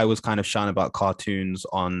 So I was kind of shouting about Cartoons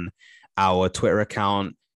on our Twitter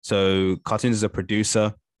account. So Cartoons is a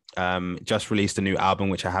producer. Just released a new album,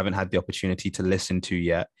 which I haven't had the opportunity to listen to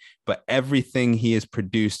yet. But everything he has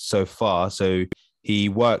produced so far, so he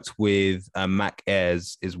worked with Mac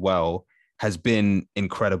Ayres as well, has been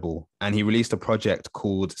incredible. And he released a project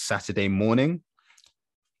called Saturday Morning.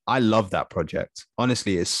 I love that project.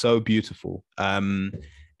 Honestly, it's so beautiful.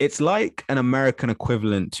 It's like an American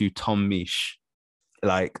equivalent to Tom Misch.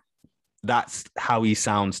 Like, that's how he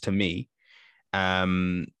sounds to me.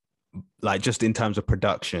 Like, just in terms of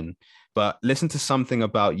production. But listen to Something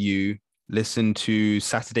About You. Listen to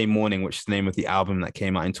Saturday Morning, which is the name of the album that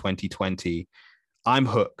came out in 2020. I'm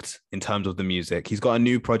hooked in terms of the music. He's got a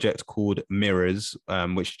new project called Mirrors,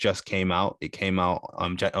 which just came out. It came out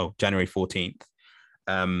on January 14th.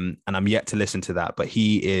 And I'm yet to listen to that, but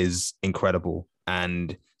he is incredible.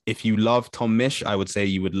 And if you love Tom Misch, I would say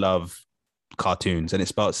you would love Cartoons, and it's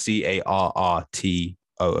spelled Carrtoons.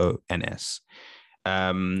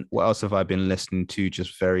 What else have I been listening to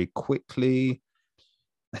just very quickly?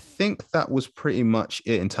 I think that was pretty much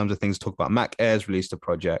it in terms of things to talk about. Mac Ayres released a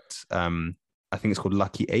project. I think it's called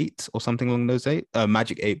Lucky 8 or something along those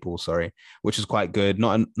Magic 8 Ball, sorry, which is quite good.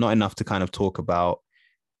 Not enough to kind of talk about.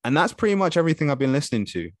 And that's pretty much everything I've been listening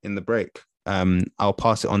to in the break. I'll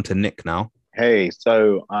pass it on to Nick now. Hey,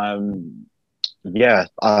 so yeah,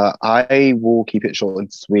 I will keep it short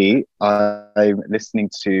and sweet. I've been listening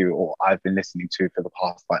to for the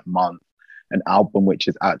past month, an album which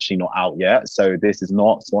is actually not out yet. So this is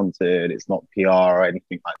not sponsored, it's not PR or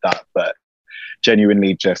anything like that, but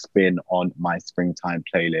genuinely just been on my springtime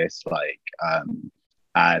playlist,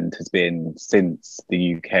 and has been since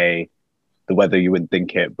the UK. The weather, you wouldn't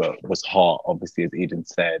think it, but was hot. Obviously, as Eden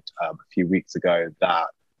said a few weeks ago, that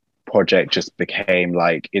project just became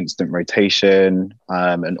like instant rotation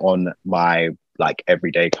and on my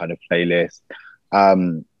everyday kind of playlist.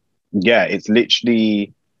 Yeah, it's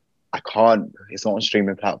literally, it's not on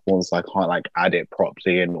streaming platforms, so I can't add it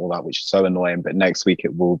properly and all that, which is so annoying, but next week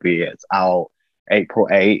it will be. It's out April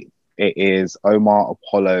 8th. It is Omar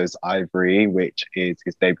Apollo's Ivory, which is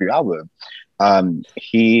his debut album.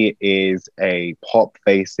 He is a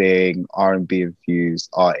pop-facing, R&B infused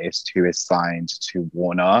artist who is signed to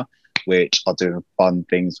Warner, which are doing fun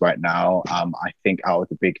things right now. I think out of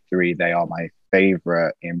the big three, they are my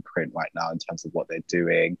favorite imprint right now in terms of what they're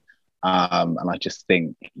doing. And I just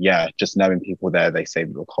think, yeah, just knowing people there, they say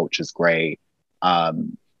that the culture's great.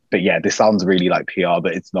 But yeah, this sounds really like PR,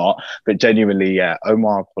 but it's not. But genuinely, yeah,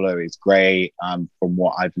 Omar Apollo is great. From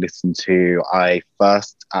what I've listened to, I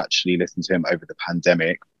first actually listened to him over the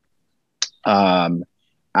pandemic.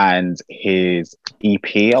 And his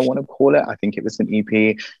EP, I want to call it, I think it was an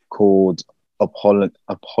EP called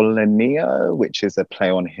Apollonia, which is a play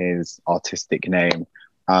on his artistic name.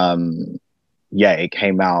 Yeah, it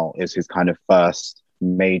came out as his kind of first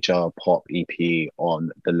major pop EP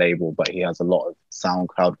on the label, but he has a lot of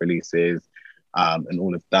SoundCloud releases and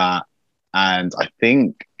all of that. And I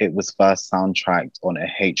think it was first soundtracked on a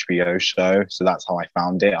HBO show. So that's how I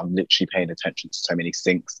found it. I'm literally paying attention to so many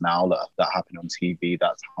syncs now that happen on TV.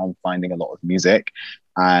 That's how I'm finding a lot of music.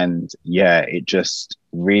 And yeah, it just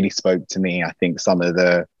really spoke to me. I think some of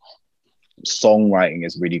the songwriting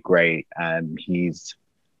is really great. And he's,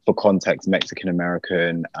 for context, Mexican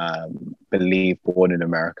American, believe born in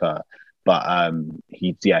America. But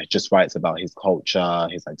he just writes about his culture,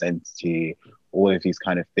 his identity, all of these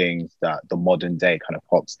kind of things that the modern day kind of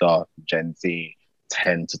pop star Gen Z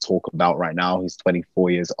tend to talk about right now. He's 24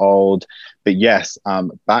 years old. But yes,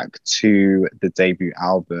 back to the debut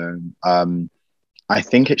album. I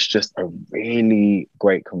think it's just a really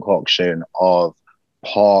great concoction of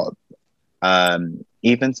pop,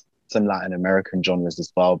 even some Latin American genres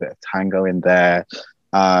as well, a bit of tango in there.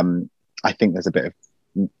 I think there's a bit of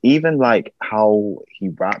even like how he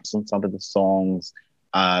raps on some of the songs,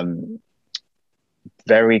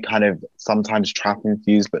 very kind of sometimes trap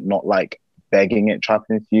infused, but not like begging it trap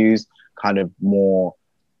infused, kind of more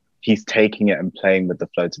he's taking it and playing with the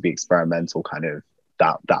flow to be experimental, kind of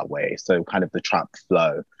that way. So kind of the trap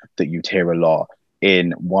flow that you'd hear a lot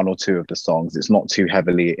in one or two of the songs. It's not too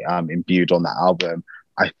heavily imbued on that album.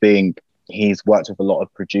 I think he's worked with a lot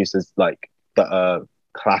of producers like that are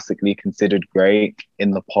classically considered great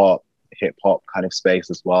in the pop, hip hop kind of space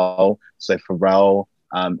as well. So Pharrell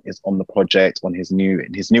is on the project on his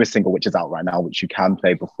newest single, which is out right now, which you can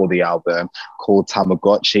play before the album, called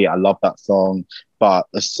Tamagotchi. I love that song. But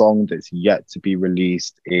the song that's yet to be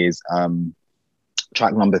released is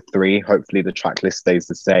track number 3. Hopefully the track list stays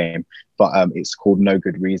the same, but it's called No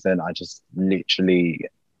Good Reason. I just literally,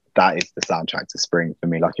 that is the soundtrack to spring for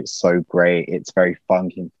me. Like, it's so great. It's very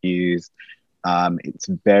funk infused. It's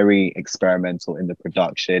very experimental in the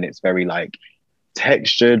production. It's very like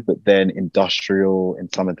textured, but then industrial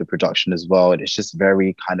in some of the production as well. And it's just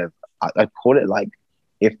very kind of, I call it like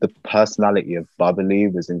if the personality of Bubbly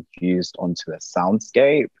was infused onto a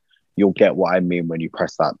soundscape. You'll get what I mean when you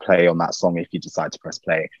press that play on that song, if you decide to press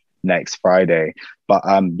play next Friday. But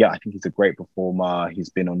yeah, I think he's a great performer. He's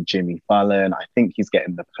been on Jimmy Fallon. I think he's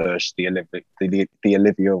getting the push, the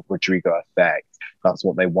Olivia Rodrigo effect. That's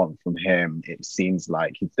what they want from him. It seems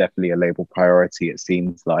like he's definitely a label priority, it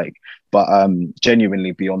seems like. But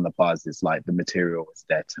genuinely, beyond the buzz, it's like the material is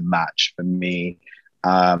there to match for me.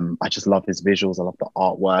 I just love his visuals. I love the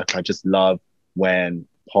artwork. I just love when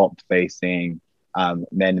pop-facing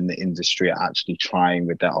men in the industry are actually trying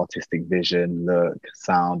with their artistic vision, look,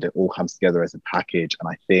 sound. It all comes together as a package. And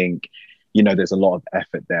I think, you know, there's a lot of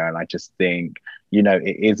effort there. And I just think, you know,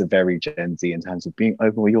 it is a very Gen Z in terms of being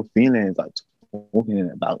open with your feelings, like talking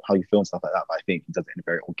about how you feel and stuff like that. But I think he does it in a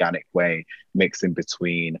very organic way, mixing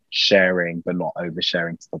between sharing but not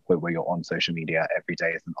oversharing to the point where you're on social media every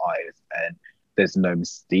day as an artist and there's no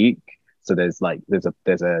mystique. So there's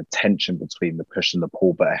a tension between the push and the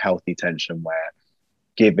pull, but a healthy tension where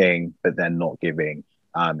giving but then not giving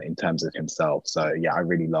in terms of himself. So yeah, I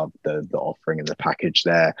really love the offering and the package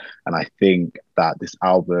there. And I think that this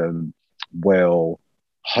album will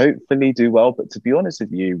hopefully do well. But to be honest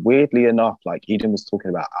with you, weirdly enough, like Eden was talking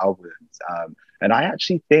about albums, and I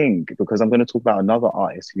actually think, because I'm going to talk about another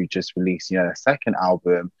artist who just released, you know, a second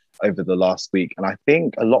album over the last week, and I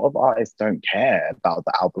think a lot of artists don't care about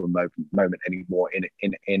the album moment anymore.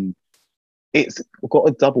 In it's got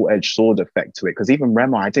a double-edged sword effect to it, because even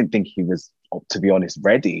Rema, I didn't think he was, to be honest,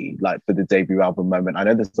 ready like for the debut album moment. I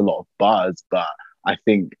know there's a lot of buzz, but I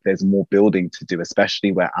think there's more building to do,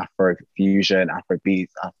 especially where Afro fusion, Afro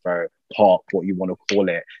beats, Afro pop, what you want to call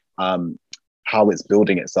it, how it's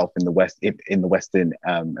building itself in the West, in the Western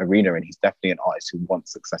arena. And he's definitely an artist who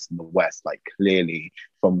wants success in the West, like clearly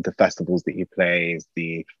from the festivals that he plays,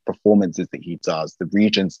 the performances that he does, the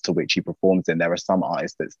regions to which he performs in. There are some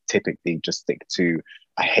artists that typically just stick to,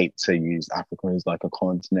 I hate to use Africa as like a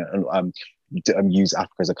continent, use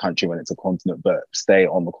Africa as a country when it's a continent, but stay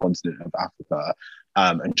on the continent of Africa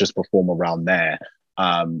and just perform around there.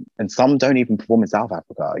 And some don't even perform in South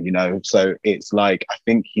Africa, you know? So it's like, I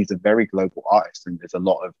think he's a very global artist and there's a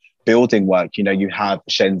lot of building work. You know, you have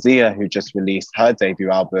Shenzia, who just released her debut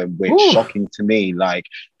album, which shocking to me, like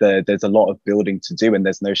there's a lot of building to do, and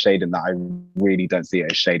there's no shade in that. I really don't see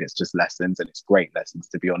it as shade. It's just lessons, and it's great lessons,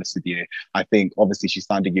 to be honest with you. I think obviously she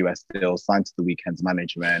signed a US deal, signed to the Weeknd's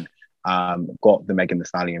management, got the Megan Thee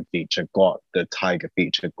Stallion feature, got the Tiger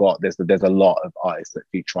feature, there's a lot of artists that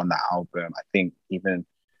feature on that album. I think even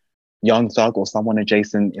Young Thug or someone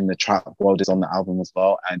adjacent in the trap world is on the album as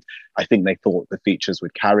well. And I think they thought the features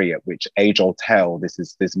would carry it, which age old tale,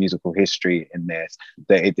 this musical history in this,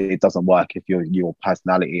 that it doesn't work if your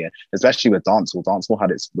personality, especially with dancehall. Dancehall had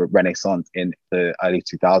its renaissance in the early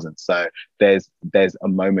 2000s. So there's a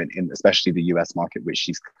moment in especially the US market, which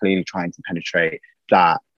she's clearly trying to penetrate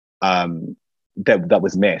that that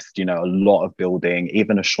was missed. You know, a lot of building,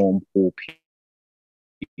 even a Sean Paul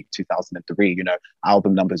 2003, you know,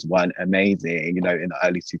 album numbers weren't amazing, you know, in the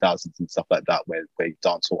early 2000s and stuff like that, where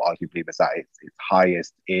dancehall arguably was at its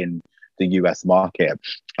highest in the US market.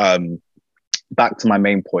 Back to my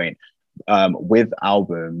main point, with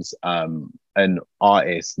albums, an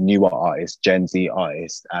artist, newer artist, Gen Z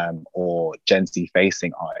artist, or Gen Z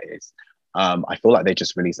facing artists, I feel like they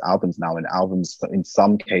just release albums now, and albums in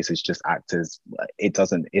some cases just act as it's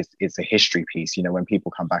a history piece. You know, when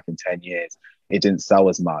people come back in 10 years, it didn't sell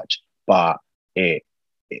as much, but the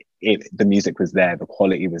music was there, the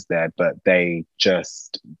quality was there, but they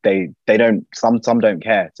don't, some don't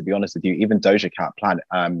care, to be honest with you. Even Doja Cat,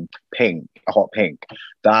 Pink, Hot Pink,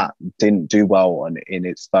 that didn't do well in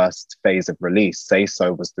its first phase of release. Say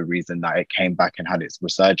So was the reason that it came back and had its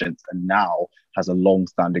resurgence, and now has a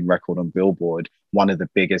long-standing record on Billboard, one of the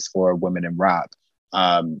biggest for a women in rap.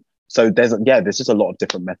 So there's just a lot of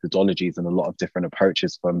different methodologies and a lot of different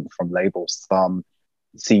approaches from labels. Some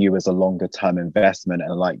see you as a longer term investment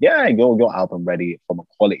and like, yeah, your album ready from a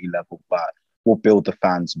quality level, but we'll build the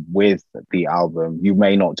fans with the album. You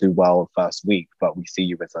may not do well first week, but we see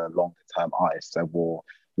you as a longer term artist, so we'll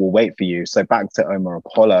wait for you. So back to Omar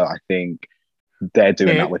Apollo, I think they're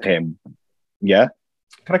doing that with him. Yeah.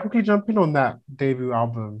 Can I quickly jump in on that debut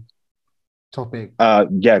album topic?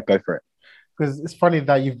 Yeah, go for it. Because it's funny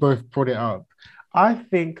that you've both brought it up. I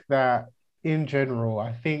think that in general,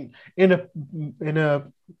 I think in a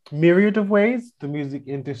myriad of ways, the music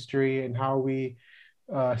industry and how we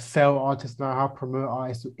sell artists now, how promote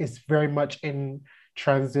artists, is very much in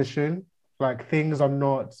transition. Like, things are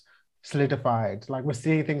not solidified. Like, we're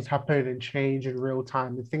seeing things happen and change in real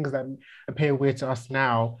time. The things that appear weird to us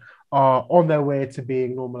now are on their way to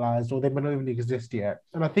being normalized, or they might not even exist yet.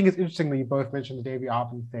 And I think it's interesting that you both mentioned the debut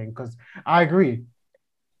album thing, because I agree.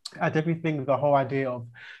 I definitely think the whole idea of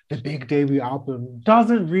the big debut album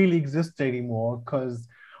doesn't really exist anymore, because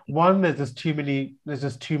one, there's just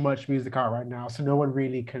too much music out right now, so no one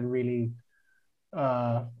really can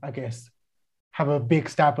I guess, have a big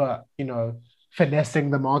stab at, you know, finessing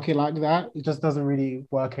the market like that. It just doesn't really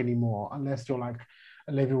work anymore, unless you're like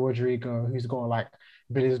Olivia Rodrigo, who's got like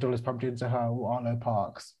billions of dollars pumped into her, or Arlo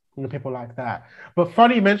Parks, you know, people like that. But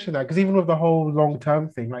funny you mention that, because even with the whole long-term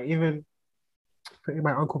thing, like, even putting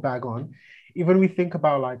my uncle bag on, even we think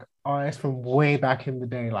about like artists from way back in the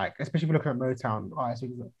day, like especially if you're looking at Motown artists,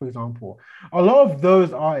 for example, a lot of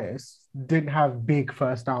those artists didn't have big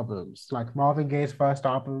first albums. Like Marvin Gaye's first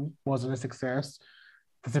album wasn't a success.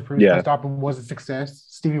 The Supreme's first album was a success.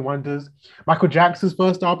 Stevie Wonder's, Michael Jackson's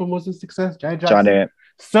first album was a success. Janet.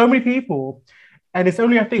 So many people. And it's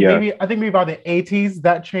only, I think maybe by the 80s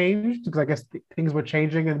that changed, because I guess things were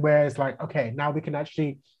changing, and where it's like, okay, now we can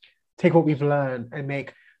actually take what we've learned and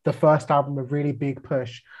make the first album a really big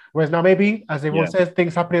push. Whereas now, maybe, as everyone says,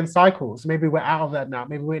 things happen in cycles. Maybe we're out of that now.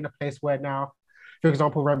 Maybe we're in a place where now, for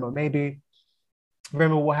example, maybe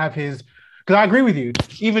Rema will have his, because I agree with you,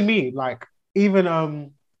 even me, like, even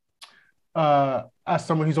as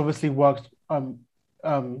someone who's obviously worked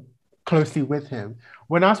closely with him,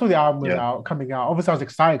 when I saw the album was coming out, obviously I was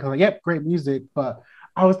excited because, like, yep, great music, but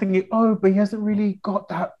I was thinking, oh, but he hasn't really got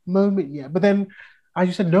that moment yet. But then, as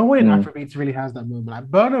you said, no one in Afrobeats really has that moment. Like,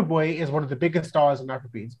 Burna Boy is one of the biggest stars in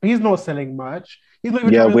Afrobeats, but he's not selling much. He's not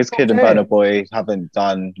even Wizkid and Burna Boy haven't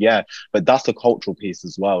done, but that's a cultural piece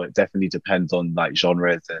as well. It definitely depends on like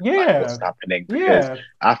genres and like, what's happening. Because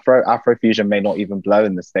Afrofusion may not even blow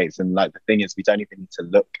in the States, and like the thing is, we don't even need to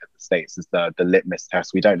look at the States as the litmus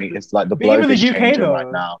test. We don't need. It's like the globe is changing right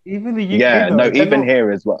now. Even the UK, even here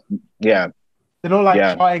as well. Yeah. They're not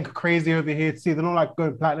like charting crazy over here too. They're not like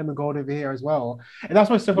going platinum and gold over here as well. And that's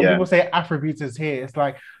why stuff when people say Afrobeats is here, it's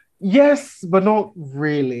like, yes, but not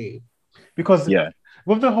really. Because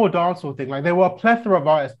with the whole dancehall thing, like, there were a plethora of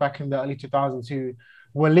artists back in the early 2000s who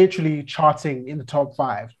were literally charting in the top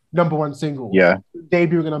 5, number 1 singles.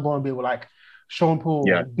 Debuting a number 1 people like Sean Paul,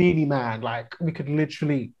 Beanie Man, like, we could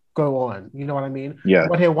literally go on. You know what I mean?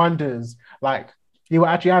 One Hit Wonders, like, you were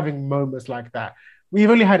actually having moments like that. We've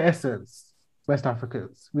only had Essence, West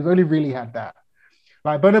Africans. We've only really had that.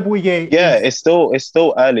 Like Burna Boy, it's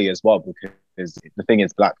still early as well, because the thing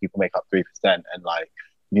is, Black people make up 3%, and like,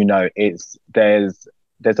 you know, there's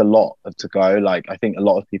there's a lot to go. Like, I think a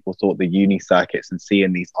lot of people thought the uni circuits and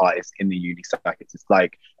seeing these artists in the uni circuits, it's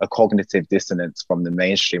like a cognitive dissonance from the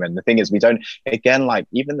mainstream. And the thing is, we don't, again, like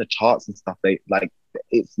even the charts and stuff, they like,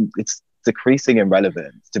 it's decreasing in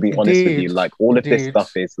relevance, to be honest with you. Like all of this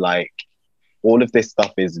stuff is like, all of this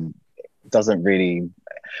stuff is, doesn't really,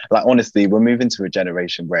 like, honestly, we're moving to a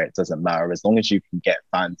generation where it doesn't matter. As long as you can get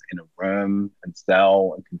fans in a room and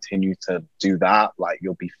sell and continue to do that, like,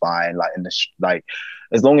 you'll be fine. Like, like,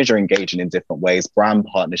 as long as you're engaging in different ways, brand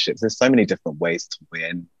partnerships, there's so many different ways to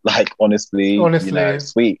win. Like, honestly, you know,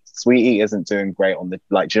 Sweetie isn't doing great on the,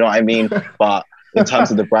 like, do you know what I mean? But in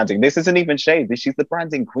terms of the branding, this isn't even shade. She's the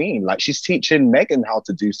branding queen. Like, she's teaching Megan how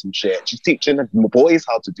to do some shit. She's teaching the boys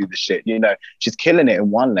how to do the shit. You know, she's killing it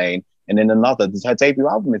in one lane. And in another, her debut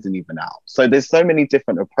album isn't even out. So there's so many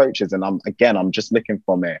different approaches. And I'm just looking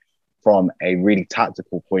from it from a really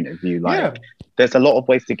tactical point of view. Like, there's a lot of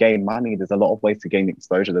ways to gain money. There's a lot of ways to gain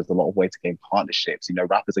exposure. There's a lot of ways to gain partnerships. You know,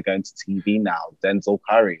 rappers are going to TV now, Denzel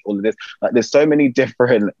Curry, all of this. Like, there's so many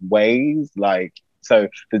different ways. Like, so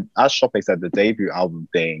as Shoppe said, the debut album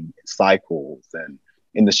thing cycles, and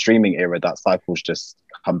in the streaming era, that cycle's just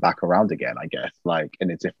come back around again, I guess, like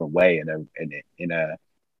in a different way, in a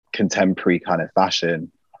contemporary kind of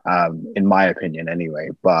fashion, in my opinion anyway.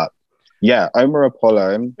 But yeah, Omar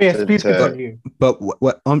Apollo. But with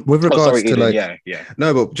regards to like,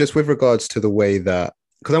 no, but just with regards to the way that,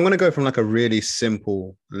 because I'm going to go from like a really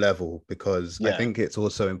simple level, because I think it's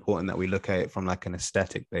also important that we look at it from like an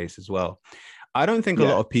aesthetic base as well. I don't think a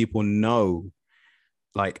lot of people know,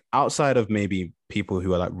 like, outside of maybe people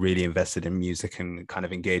who are like really invested in music and kind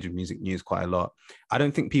of engage with music news quite a lot, I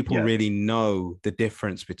don't think people really know the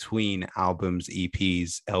difference between albums,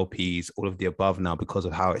 EPs, LPs, all of the above now, because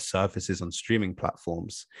of how it surfaces on streaming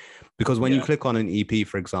platforms. Because when you click on an EP,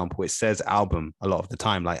 for example, it says album a lot of the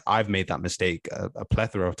time. Like, I've made that mistake a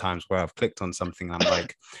plethora of times where I've clicked on something and I'm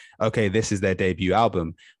like, okay, this is their debut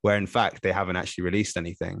album, where in fact they haven't actually released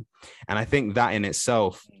anything. And I think that in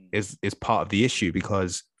itself is part of the issue,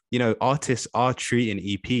 because, you know, artists are treating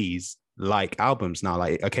EPs like albums now.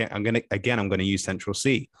 Like, okay, I'm gonna use Central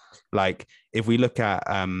C. Like, if we look at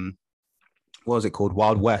what was it called,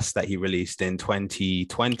 Wild West, that he released in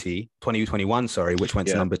 2021, sorry, which went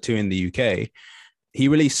to number 2 in the UK. He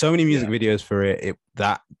released so many music videos for it,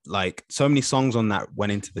 that like so many songs on that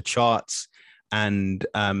went into the charts, and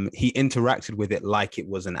he interacted with it like it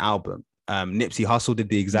was an album. Nipsey Hussle did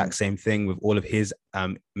the exact same thing with all of his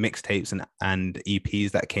mixtapes and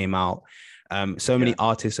EPs that came out. So many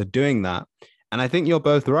artists are doing that. And I think you're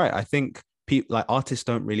both right. I think people, like, artists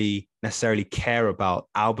don't really necessarily care about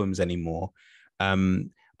albums anymore. But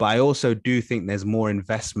I also do think there's more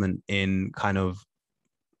investment in kind of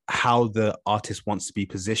how the artist wants to be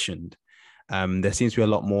positioned. There seems to be a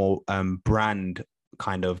lot more brand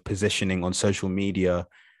kind of positioning on social media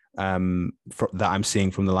that I'm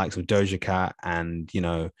seeing from the likes of Doja Cat and, you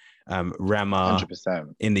know, Rema.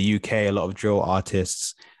 100%. In the UK, a lot of drill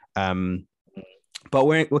artists. But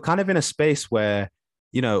we're kind of in a space where,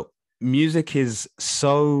 you know, music is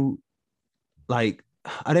so, like,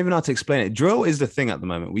 I don't even know how to explain it. Drill is the thing at the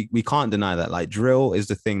moment. We can't deny that. Like, drill is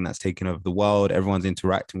the thing that's taken over the world. Everyone's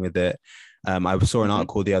interacting with it. I saw an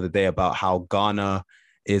article the other day about how Ghana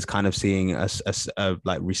is kind of seeing a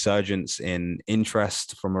like resurgence in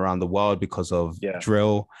interest from around the world because of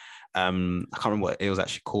drill. I can't remember what it was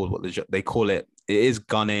actually called. What they call it. It is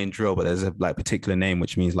Ghanaian drill, but there's a like particular name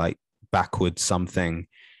which means like backwards something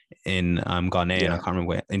in Ghanaian. I can't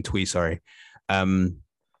remember in Twi. Sorry.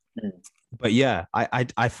 But yeah,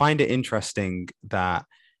 I find it interesting that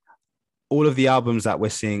all of the albums that we're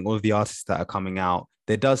seeing, all of the artists that are coming out,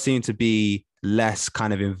 there does seem to be less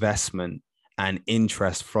kind of investment and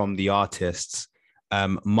interest from the artists.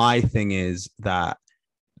 My thing is that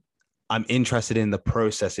I'm interested in the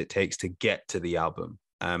process it takes to get to the album,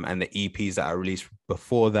 and the EPs that are released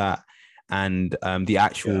before that, and the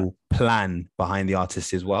actual plan behind the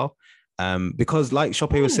artist as well. Because like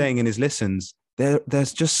Shoppe was saying in his listens,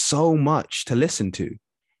 there's just so much to listen to.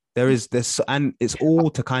 And it's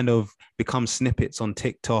all to kind of become snippets on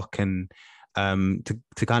TikTok and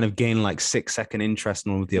to kind of gain like 6-second interest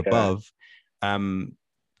in all of the above.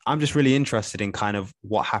 I'm just really interested in kind of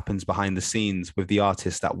what happens behind the scenes with the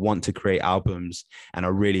artists that want to create albums and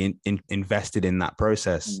are really invested in that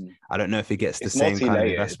process. I don't know if it gets the same kind of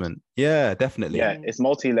investment. Yeah, definitely. Yeah, it's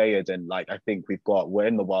multi-layered, and like I think we're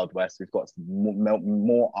in the Wild West. We've got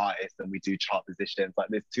more artists than we do chart positions. Like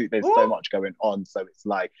there's so much going on. So it's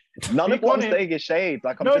like none of what I'm saying is shade.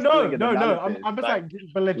 Like I'm just doing an analysis. I'm just like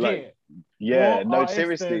but legit. Like,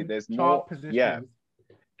 seriously, there's more. Yeah.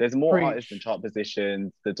 there's more artists than Preach. chart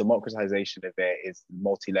positions. The democratization of it is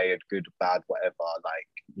multi-layered, good, bad, whatever. Like,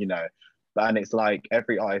 you know, and it's like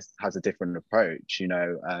every artist has a different approach, you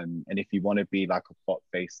know. And if you want to be like a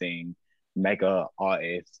pop-facing mega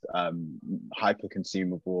artist, hyper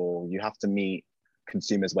consumable, you have to meet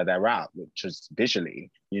consumers where they're at, which is visually,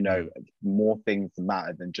 you know. More things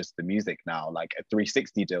matter than just the music now. Like at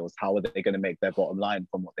 360 deals, how are they going to make their bottom line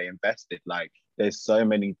from what they invested? Like there's so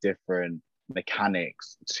many different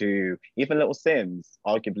mechanics to even Little Sims,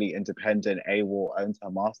 arguably independent, AWOL, owns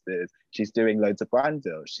her masters. She's doing loads of brand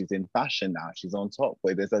deals. She's in fashion now. She's on top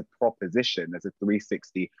where there's a proposition, there's a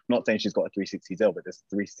 360, I'm not saying she's got a 360 deal, but there's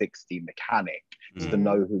 360 mechanic to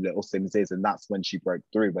know who Little Sims is. And that's when she broke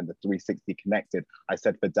through, when the 360 connected. I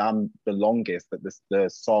said for damn the longest that the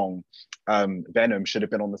song Venom should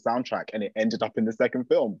have been on the soundtrack, and it ended up in the second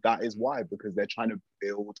film. That is why, because they're trying to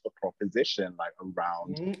build a proposition like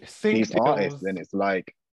around these artists. And it's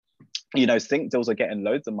like, you know, sync deals are getting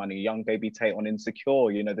loads of money. Young Baby Tate on Insecure,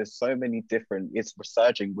 you know, there's so many different, it's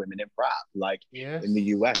resurging women in rap, like in the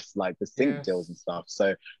US, like the sync deals and stuff.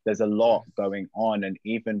 So there's a lot going on. And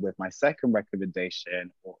even with my second sorry, my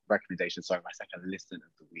second listen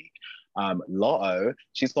of the week, Lotto,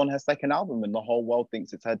 she's on her second album and the whole world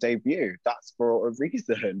thinks it's her debut. That's for a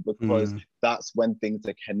reason, because that's when things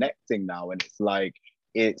are connecting now. And it's like,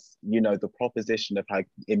 it's, you know, the proposition of how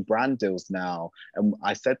in brand deals now, and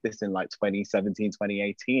I said this in like 2017,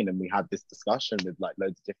 2018, and we had this discussion with like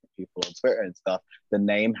loads of different people on Twitter and stuff. The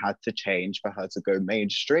name had to change for her to go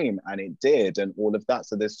mainstream, and it did, and all of that.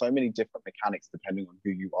 So there's so many different mechanics depending on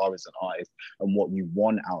who you are as an artist and what you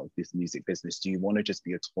want out of this music business. Do you want to just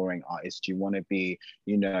be a touring artist? Do you want to be,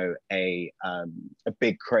 you know, a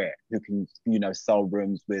big crit who can, you know, sell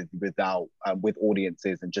rooms with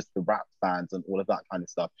audiences and just the rap fans and all of that kind of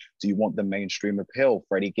stuff? Do you want the mainstream appeal?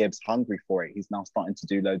 Freddie Gibbs hungry for it. He's now starting to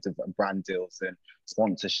do loads of brand deals and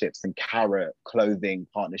sponsorships and Carrot clothing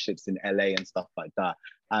partnerships in LA and stuff like that.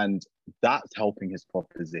 And that's helping his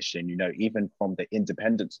proposition, you know, even from the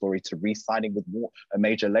independent story to re-signing with a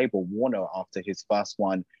major label, Warner, after his first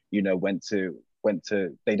one, you know, went to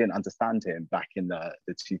they didn't understand him back in the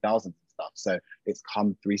 2000s and stuff. So it's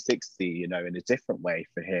come 360, you know, in a different way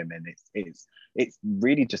for him. And it's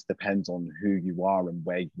really just depends on who you are and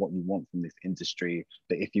what you want from this industry.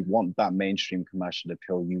 But if you want that mainstream commercial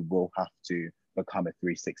appeal, you will have to become a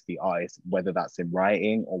 360 artist, whether that's in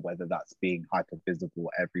writing or whether that's being hyper visible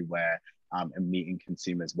everywhere, and meeting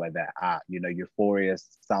consumers where they're at. You know,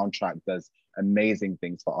 Euphoria's soundtrack does amazing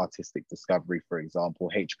things for artistic discovery, for example.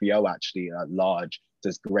 HBO actually at large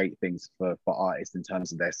does great things for artists in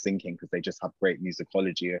terms of their syncing, because they just have great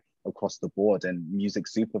musicology across the board, and music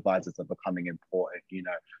supervisors are becoming important, you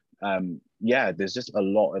know. Yeah, there's just a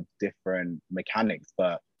lot of different mechanics,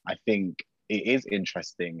 but I think it is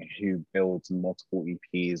interesting who builds multiple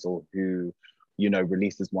EPs, or who, you know,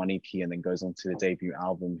 releases one EP and then goes on to a debut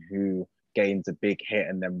album, who gains a big hit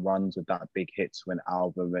and then runs with that big hit to an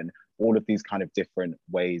album, and all of these kind of different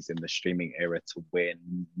ways in the streaming era to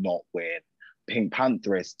win, not win. Pink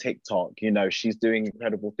Pantheress, TikTok, you know, she's doing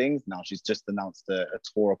incredible things now. She's just announced a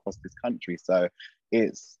tour across this country. So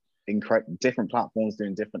it's incredible, different platforms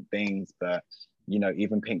doing different things, but you know,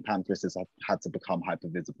 even Pink Pantheress has had to become hyper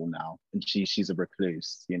visible now, and she's a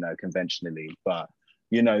recluse, you know, conventionally. But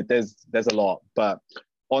you know, there's a lot. But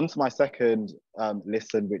on to my second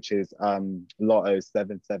listen, which is Lotto's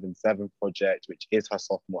 777 project, which is her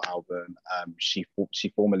sophomore album. She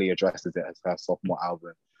formally addresses it as her sophomore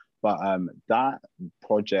album. But that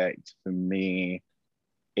project for me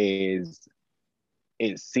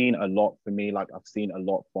it's seen a lot for me. Like I've seen a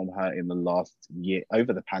lot from her in the last year,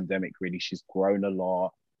 over the pandemic, really. She's grown a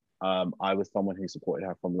lot. I was someone who supported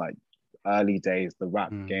her from like early days, the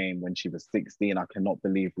rap game, when she was 16. I cannot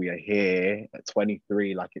believe we are here at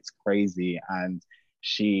 23. Like it's crazy. And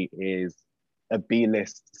she is a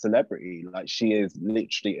B-list celebrity. Like she is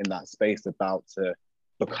literally in that space about to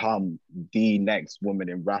become the next woman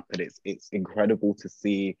in rap. And it's incredible to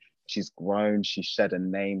see. She's grown, she's shed a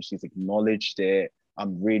name, she's acknowledged it.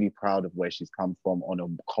 I'm really proud of where she's come from on a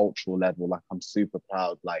cultural level. Like I'm super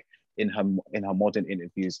proud. Like in her modern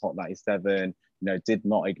interviews, Hot 97, you know, did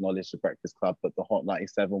not acknowledge the Breakfast Club, but the Hot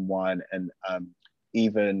 97 one, and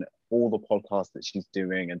even all the podcasts that she's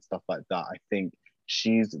doing and stuff like that. I think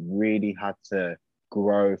she's really had to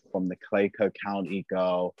grow from the Clayco County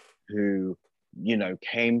girl who, you know,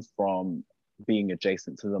 came from being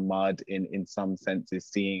adjacent to the mud in some senses,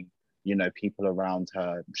 seeing, you know, people around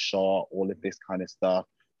her shot, all of this kind of stuff,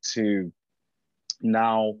 to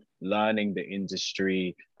now learning the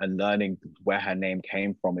industry and learning where her name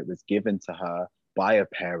came from. It was given to her by a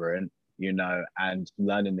parent, you know, and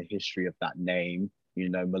learning the history of that name, you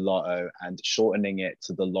know, mulatto, and shortening it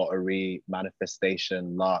to the lottery,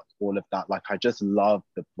 manifestation, luck, all of that. Like, I just love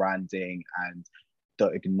the branding and the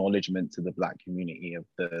acknowledgement to the Black community of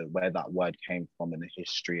the where that word came from and the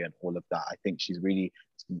history and all of that. I think she's really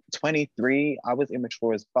 23. I was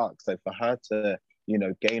immature as fuck. So for her to, you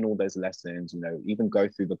know, gain all those lessons, you know, even go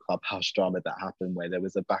through the clubhouse drama that happened where there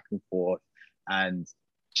was a back and forth, and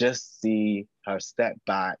just see her step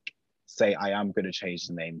back, say, I am going to change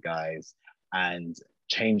the name, guys, and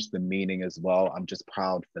change the meaning as well. I'm just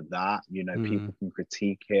proud for that. You know, people can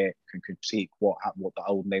critique it, can critique what the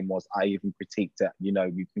old name was. I even critiqued it. You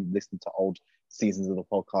know, you can listen to old seasons of the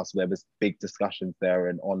podcast where there's big discussions there,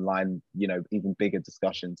 and online, you know, even bigger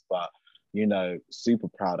discussions. But, you know, super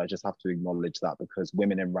proud. I just have to acknowledge that, because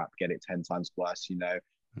women in rap get it 10 times worse. You know,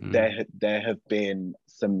 there have been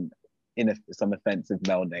some offensive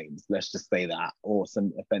male names, let's just say that, or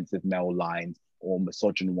some offensive male lines or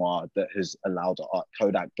misogynoir that has allowed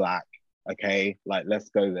Kodak Black, okay, like, let's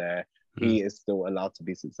go there. He is still allowed to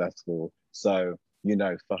be successful. So, you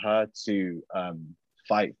know, for her to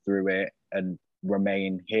fight through it and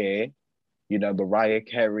remain here, you know, Mariah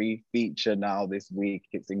Carey feature now this week,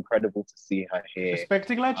 it's incredible to see her here.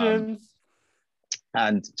 Respecting legends.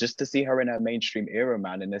 And just to see her in her mainstream era,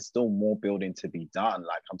 man, and there's still more building to be done.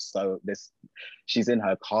 Like, she's in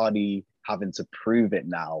her Cardi having to prove it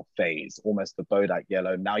now phase, almost the Bodak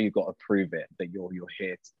Yellow. Now you got to prove it that you're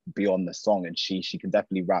here beyond the song, and she can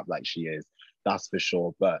definitely rap like she is, that's for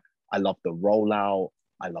sure. But I love the rollout,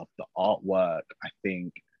 I love the artwork. I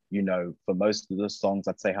think, you know, for most of the songs,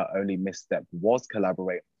 I'd say her only misstep was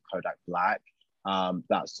collaborating with Kodak Black.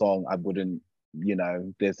 That song, I wouldn't, you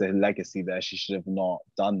know, there's a legacy there. She should have not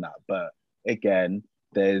done that. But again,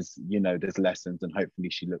 there's lessons, and hopefully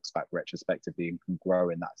she looks back retrospectively and can grow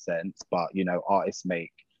in that sense. But, you know,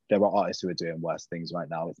 there are artists who are doing worse things right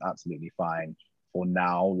now. It's absolutely fine for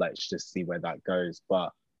now. Let's just see where that goes.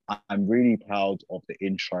 But I'm really proud of the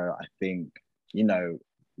intro. I think, you know,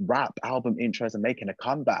 rap album intros are making a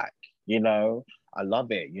comeback. You know, I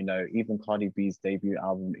love it. You know, even Cardi B's debut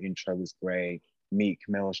album intro was great. Meek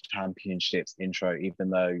Mill's Championships intro, even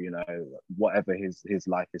though, you know, whatever his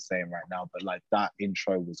life is saying right now, but like, that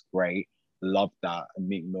intro was great. Love that. And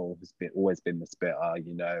Meek Mill has always been the spitter.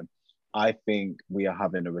 You know, I think we are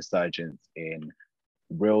having a resurgence in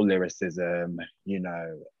real lyricism, you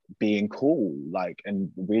know, being cool, like,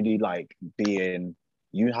 and really like being,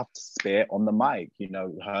 you have to spit on the mic, you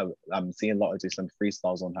know. I'm seeing Lotta do some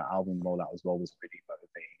freestyles on her album rollout as well, was really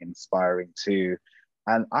motivating, inspiring too.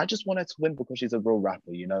 And I just wanted to win because she's a real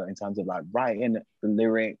rapper, you know, in terms of like writing the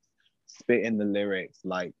lyrics, spitting the lyrics,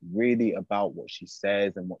 like really about what she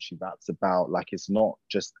says and what she raps about. Like, it's not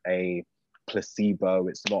just a placebo,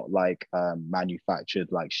 it's not like manufactured.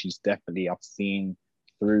 Like, she's definitely, I've seen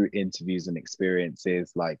through interviews and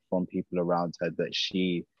experiences, like from people around her, that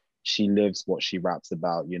she lives what she raps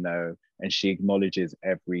about, you know, and she acknowledges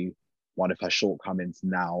every one of her shortcomings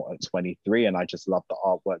now at 23. And I just love the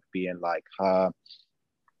artwork being like her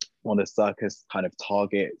on a circus kind of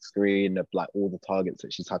target screen of like all the targets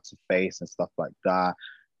that she's had to face and stuff like that.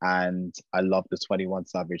 And I love the 21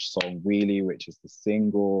 Savage song, Really, which is the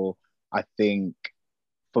single. I think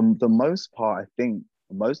for the most part, I think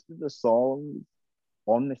most of the songs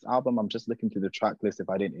on this album, I'm just looking through the track list if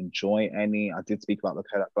I didn't enjoy any. I did speak about the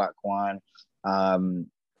Kodak Black one.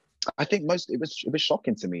 I think it was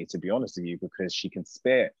shocking to me, to be honest with you, because she can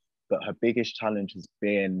spit, but her biggest challenge has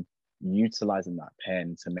been utilizing that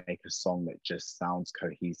pen to make a song that just sounds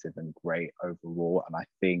cohesive and great overall. And I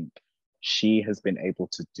think she has been able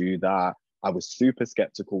to do that. I was super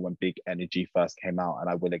skeptical when Big Energy first came out, and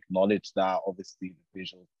I will acknowledge that. Obviously, the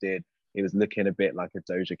visuals did. It was looking a bit like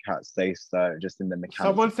a Doja Cat Say So, just in the mechanics.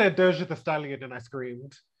 Someone said Doja the Stallion, and I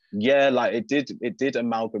screamed. Yeah, like it did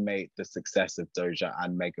amalgamate the success of Doja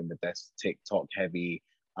and Megan with their TikTok heavy,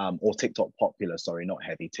 or TikTok popular, sorry, not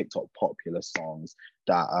heavy, TikTok popular songs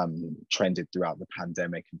that trended throughout the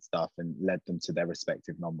pandemic and stuff, and led them to their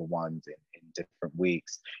respective number ones in different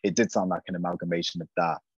weeks. It did sound like an amalgamation of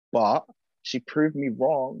that, but she proved me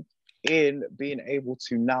wrong in being able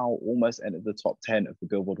to now almost enter the top 10 of the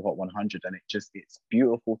Billboard Hot 100. And it's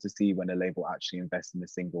beautiful to see when a label actually invests in a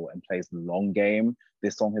single and plays the long game.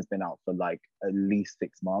 This song has been out for like at least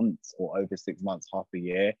 6 months, or over 6 months, half a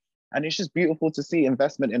year. And it's just beautiful to see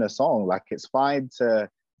investment in a song. Like, it's fine to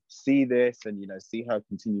see this and, you know, see her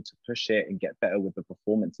continue to push it and get better with the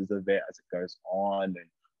performances of it as it goes on, and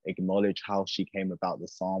acknowledge how she came about the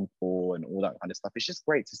sample and all that kind of stuff. It's just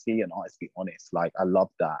great to see an artist be honest. Like, I love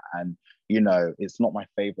that. And, you know, it's not my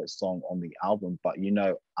favorite song on the album, but, you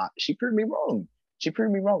know, she proved me wrong. she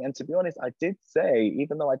proved me wrong. And to be honest, I did say,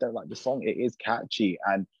 even though I don't like the song, it is catchy.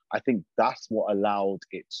 And I think that's what allowed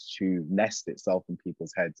it to nest itself in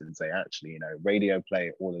people's heads and say, actually, you know, radio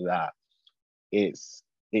play, all of that. It's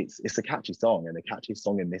a catchy song, and a catchy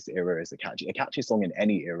song in this era is a catchy song in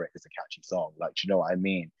any era is a catchy song. Like, do you know what I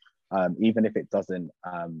mean? Even if it doesn't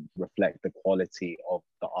reflect the quality of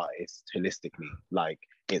the artist holistically, like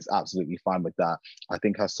it's absolutely fine with that. I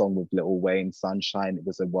think her song with Lil Wayne, Sunshine, it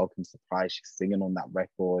was a welcome surprise. She's singing on that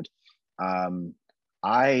record.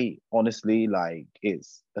 I honestly, like,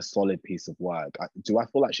 it's a solid piece of work. Do I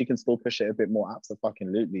feel like she can still push it a bit more?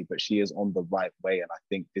 Absolutely, but she is on the right way, and I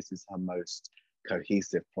think this is her most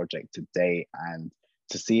cohesive project to date. And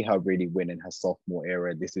to see her really win in her sophomore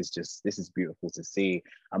era, this is beautiful to see.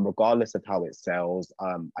 And regardless of how it sells,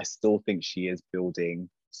 I still think she is building.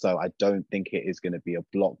 So I don't think it is going to be a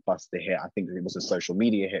blockbuster hit. I think it was a social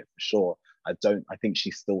media hit for sure. I think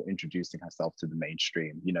she's still introducing herself to the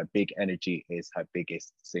mainstream. You know, Big Energy is her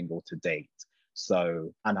biggest single to date.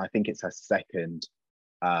 So, and I think it's her second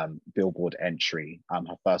Billboard entry. Her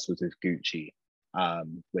first was with Gucci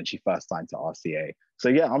when she first signed to RCA. So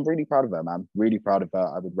yeah, I'm really proud of her, man. Really proud of her.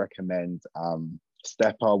 I would recommend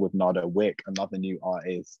Stepper with Nardo Wick, another new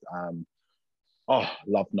artist.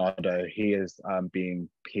 Love Nardo. He is being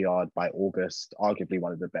PR'd by August, arguably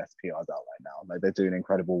one of the best PRs out right now. Like, they're doing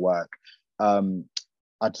incredible work.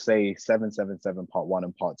 I'd say 777 Part 1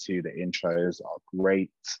 and Part 2, the intros are great.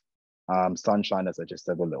 Sunshine, as I just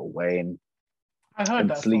said, with Lil Wayne. I heard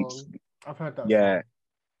that song. I've heard that song. Yeah.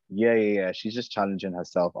 She's just challenging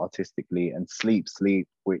herself artistically. And Sleep,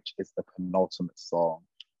 which is the penultimate song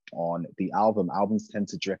on the album. Albums tend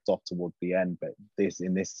to drift off towards the end, but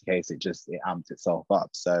in this case, it amped itself up.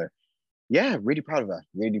 So yeah, really proud of her.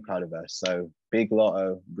 So Big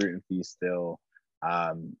Lotto, rooting for you still.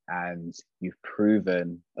 And you've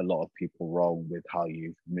proven a lot of people wrong with how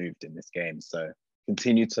you've moved in this game. So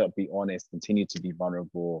continue to be honest, continue to be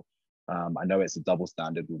vulnerable. I know it's a double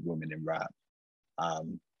standard with women in rap,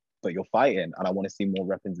 but you're fighting, and I want to see more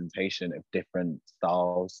representation of different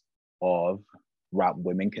styles of rap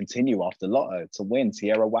women continue after Lotto to win.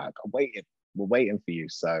 Tierra Whack, we're waiting for you,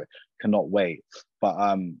 so cannot wait.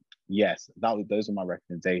 But yes, those are my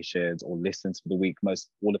recommendations or listens for the week.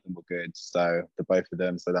 All of them were good, so the both of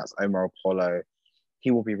them. So that's Omar Apollo.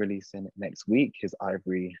 He will be releasing next week his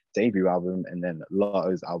Ivory debut album, and then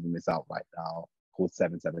Lotto's album is out right now called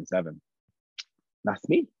 777. That's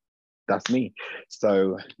me.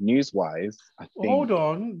 So news-wise, I think... Hold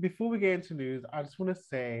on, before we get into news, I just want to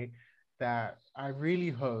say that I really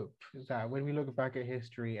hope that when we look back at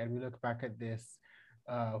history and we look back at this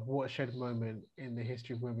watershed moment in the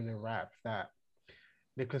history of women in rap, that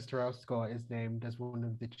Nicholas Terrell Scott is named as one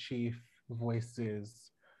of the chief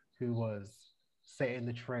voices who was setting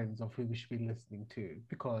the trends of who we should be listening to.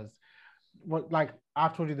 Because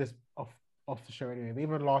I've told you this off the show anyway, but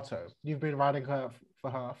even Lotto, you've been writing for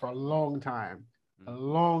her for a long time,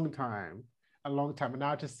 and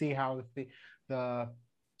now to see how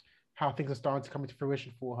how things are starting to come into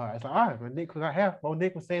fruition for her. It's like, when Nick was here,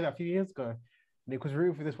 Nick was saying that a few years ago. Nick was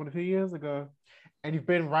rooting for this one a few years ago, and you've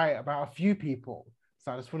been right about a few people.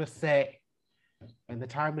 So I just want to say, when the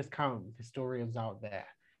time has come, historians out there,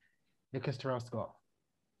 Nicholas Terrell Scott,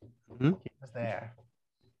 he was there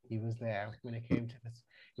when it came to this.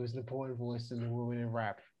 He was an important voice in the women in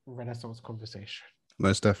rap Renaissance conversation.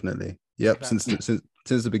 Most definitely. Yep. Exactly.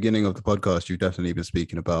 Since the beginning of the podcast, you've definitely been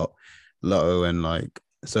speaking about Lotto and like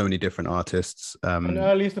so many different artists. An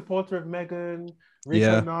early supporter of Megan,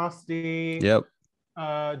 Rico Nasty. Yep.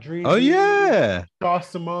 Dreamy. Oh yeah. Dar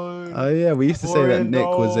Simone. Oh yeah. We used to say that Nick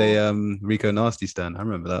was a Rico Nasty stan. I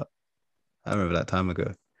remember that time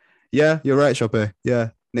ago. Yeah, you're right, Chope. Yeah.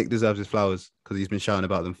 Nick deserves his flowers because he's been shouting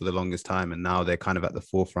about them for the longest time, and now they're kind of at the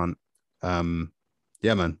forefront.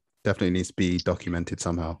 Yeah, man, definitely needs to be documented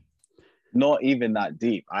somehow. Not even that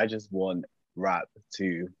deep. I just want rap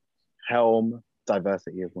to helm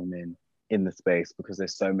diversity of women in the space, because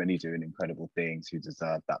there's so many doing incredible things who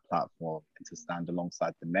deserve that platform and to stand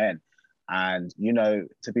alongside the men. And, you know,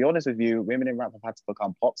 to be honest with you, women in rap have had to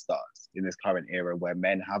become pop stars in this current era where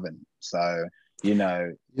men haven't. So, you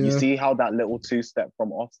know, you see how that little two-step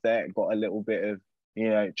from Offset got a little bit of, you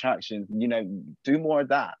know, traction. You know, do more of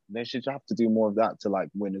that. They should have to do more of that to like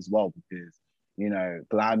win as well, because, you know,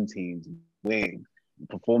 glam teams, wig,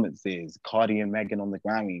 performances, Cardi and Megan on the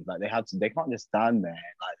Grammys, like they can't just stand there,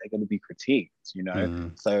 like they're going to be critiqued, you know.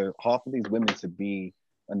 So half of these women to be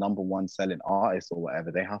a number one selling artist or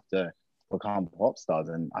whatever, they have to become pop stars,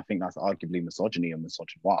 and I think that's arguably misogyny and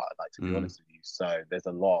misogynoir, like, to be honest with you. So there's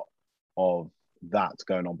a lot of that's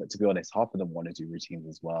going on. But to be honest, half of them want to do routines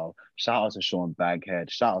as well. Shout out to Sean Baghead,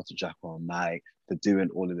 shout out to Jacko and Mike for doing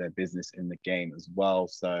all of their business in the game as well.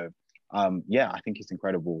 So yeah, I think it's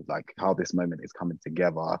incredible like how this moment is coming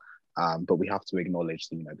together. But we have to acknowledge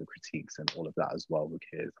the critiques and all of that as well,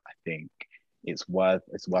 because I think it's worth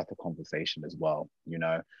a conversation as well,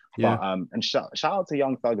 Yeah. But and shout out to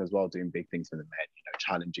Young Thug as well, doing big things for the men,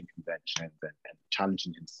 challenging conventions and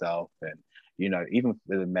challenging himself, and even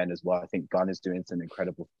for the men as well. I think Gunn is doing some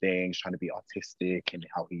incredible things, trying to be artistic in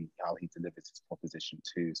how he delivers his proposition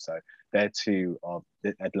too. So they're two of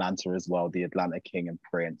Atlanta as well, the Atlanta King and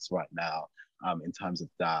Prince right now. In terms of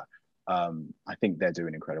that, I think they're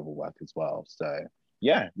doing incredible work as well. So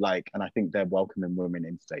yeah, and I think they're welcoming women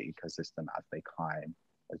into the ecosystem as they climb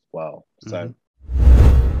as well. So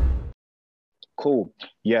cool.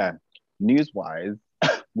 Yeah. News-wise,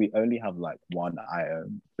 we only have like one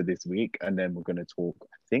item for this week, and then we're going to talk,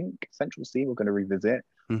 I think, Central C, we're going to revisit.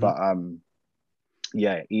 But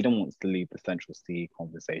yeah, Eden wants to lead the Central C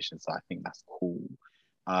conversation, so I think that's cool.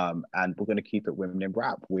 And we're going to keep it women in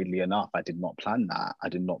rap. Weirdly enough, I did not plan that. I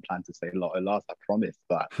did not plan to say Lotto last, I promise.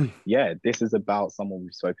 But yeah, this is about someone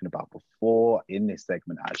we've spoken about before in this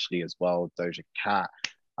segment actually as well, Doja Cat.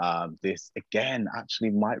 This again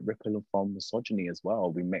actually might ripple from misogyny as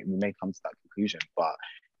well. We may come to that conclusion, but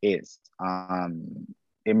it's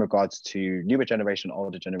in regards to newer generation,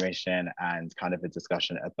 older generation, and kind of a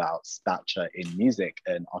discussion about stature in music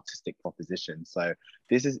and artistic proposition. So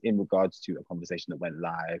this is in regards to a conversation that went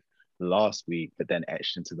live last week, but then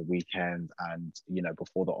etched into the weekend. And,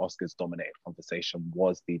 before the Oscars, dominated conversation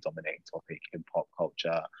was the dominating topic in pop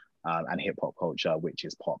culture and hip hop culture, which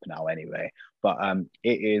is pop now anyway. But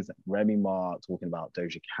it is Remy Ma talking about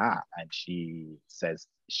Doja Cat, and she says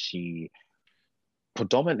she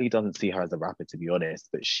predominantly doesn't see her as a rapper, to be honest,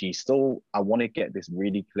 but she still, I want to get this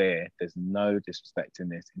really clear. There's no disrespect in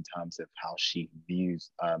this in terms of how she views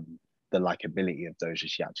the likability of Doja.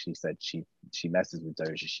 She actually said she messes with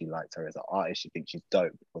Doja. She likes her as an artist. She thinks she's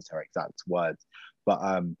dope, was her exact words.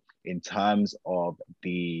 But in terms of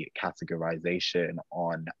the categorization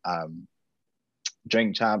on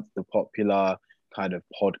Drink Champs, the popular kind of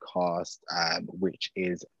podcast, which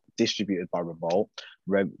is distributed by Revolt,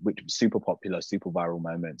 which was super popular, super viral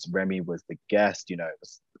moments. Remy was the guest, it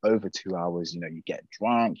was over 2 hours, you get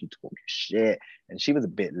drunk, you talk shit, and she was a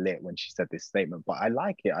bit lit when she said this statement, but I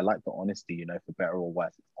like it. I like the honesty, for better or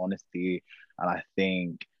worse, it's honesty. And I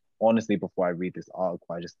think, honestly, before I read this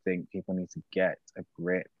article, I just think people need to get a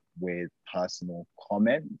grip with personal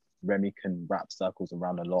comments. Remy can wrap circles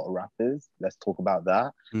around a lot of rappers. Let's talk about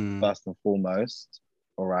that first and foremost.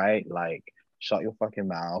 All right, shut your fucking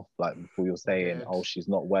mouth, before you're saying, oh, she's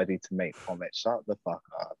not worthy to make comments. Shut the fuck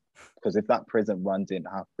up. Because if that prison run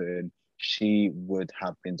didn't happen, she would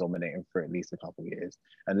have been dominating for at least a couple of years.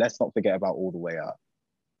 And let's not forget about All the Way Up.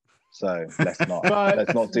 So let's not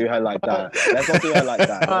do her like that. Let's not do her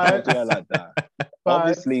like that.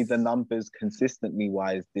 Obviously, the numbers consistently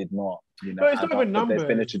wise did not, no, it's not even numbers. There's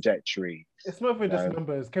been a trajectory. It's not even just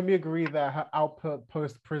numbers. Can we agree that her output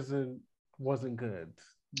post prison wasn't good?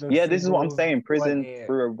 This is what I'm saying. Prison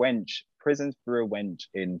threw a wench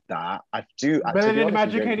in that. I do. Better than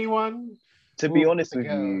Magic Anyone? To be honest with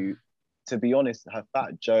you, her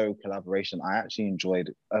Fat Joe collaboration, I actually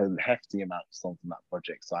enjoyed a hefty amount of songs from that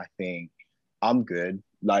project. So I think I'm good,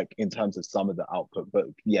 in terms of some of the output. But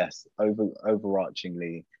yes,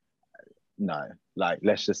 overarchingly, no.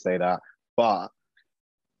 Let's just say that. But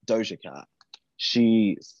Doja Cat,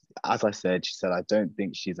 as I said, she said, I don't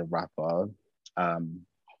think she's a rapper.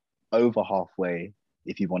 Over halfway,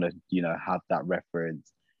 if you want to, have that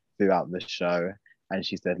reference throughout the show. And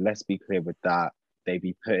she said, let's be clear with that. They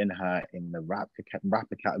be putting her in the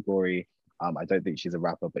rapper category. I don't think she's a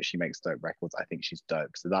rapper, but she makes dope records. I think she's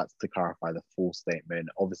dope. So that's to clarify the full statement.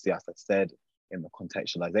 Obviously, as I said, in the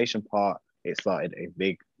contextualization part, it started a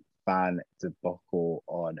big fan debacle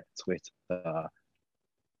on Twitter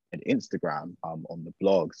and Instagram, on the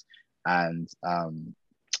blogs. And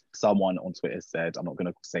someone on Twitter said, I'm not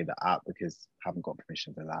going to say the app because I haven't got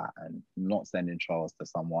permission for that, and I'm not sending trolls to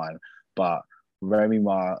someone, but Remy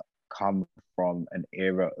Ma come from an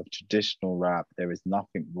era of traditional rap. There is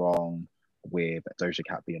nothing wrong with Doja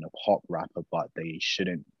Cat being a pop rapper, but they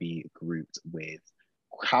shouldn't be grouped with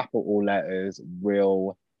capital letters,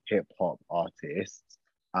 real hip hop artists.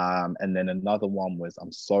 And then another one was,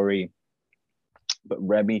 I'm sorry, but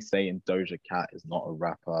Remy saying Doja Cat is not a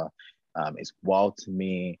rapper is wild to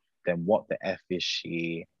me. Then what the F is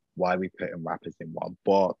she? Why are we putting rappers in one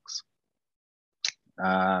box?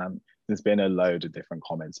 There's been a load of different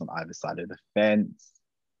comments on either side of the fence.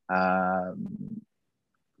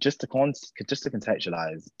 just to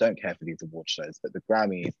contextualize, don't care for these award shows, but the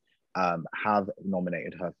Grammys have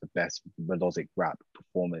nominated her for Best Melodic Rap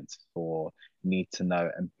Performance for Need to Know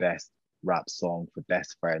and Best Rap Song for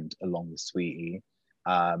Best Friend along with Sweetie.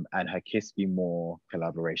 And her Kiss Me More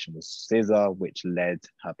collaboration with SZA, which led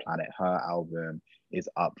her Planet Her album, is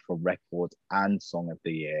up for Record and Song of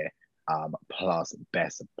the Year, plus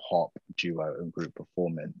Best Pop Duo and Group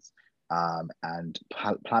Performance. And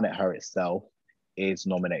Planet Her itself is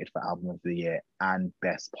nominated for Album of the Year and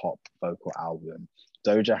Best Pop Vocal Album.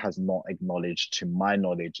 Doja has not acknowledged, to my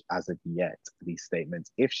knowledge, as of yet, these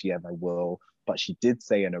statements, if she ever will, but she did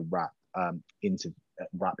say in a an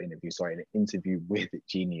interview with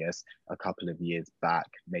Genius a couple of years back,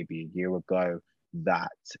 maybe a year ago,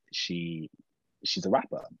 that she's a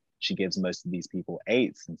rapper. She gives most of these people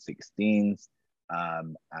 8s and 16s,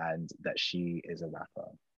 and that she is a rapper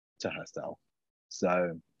to herself.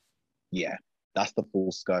 So yeah, that's the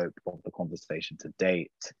full scope of the conversation to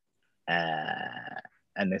date.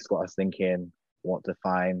 And it's got us thinking, what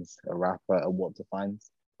defines a rapper and what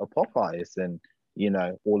defines a pop artist? And, you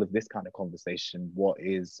know, all of this kind of conversation, what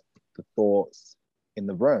is the thoughts in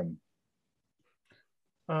the room?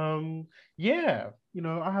 Yeah, you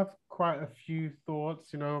know, I have quite a few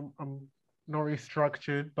thoughts. You know, I'm not really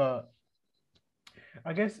structured, but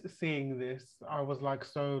I guess seeing this, I was like,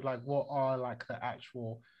 so like, what are like the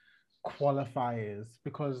actual qualifiers?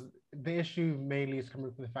 Because the issue mainly is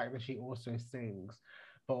coming from the fact that she also sings,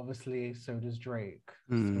 but obviously so does Drake,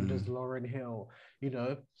 so does Lauryn Hill. You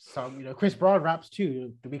know, Chris Brown raps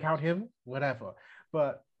too. Do we count him? Whatever.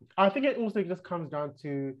 But I think it also just comes down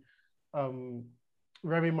to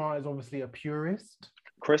Remy Ma is obviously a purist.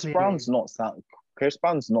 Chris Brown's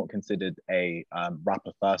not considered a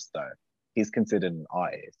rapper first though. He's considered an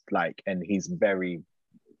artist, like, and he's very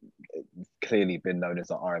clearly been known as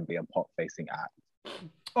an R&B and pop facing act.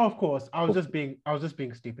 Oh, of course, I was just being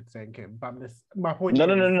stupid saying him, but my point. No.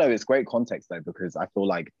 It's great context though, because I feel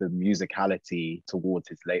like the musicality towards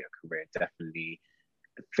his later career definitely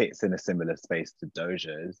fits in a similar space to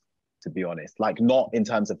Doja's. To be honest, like not in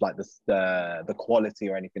terms of like the quality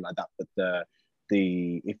or anything like that, but the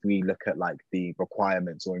if we look at like the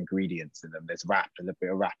requirements or ingredients in them, there's rap and a bit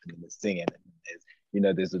of rapping and there's singing,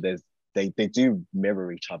 and there's they do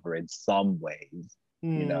mirror each other in some ways,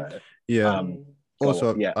 you know. Yeah.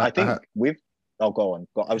 Also, yeah, I think go on.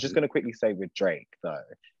 I was just going to quickly say with Drake though,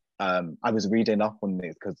 I was reading up on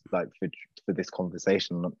this because like for this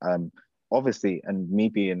conversation, obviously, and me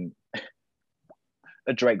being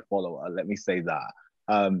a Drake follower, let me say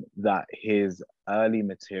that his early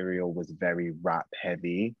material was very rap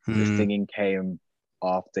heavy. The singing came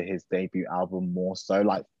after his debut album, more so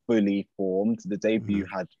like fully formed. The debut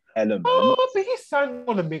had elements. Oh, but he sang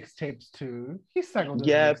on the mixtapes too. He sang on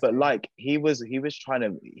the but like he was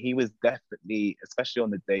definitely, especially on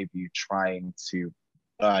the debut, trying to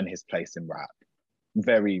earn his place in rap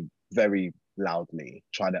very, very loudly,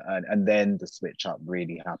 trying to earn. And then the switch up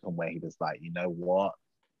really happened where he was like, you know what?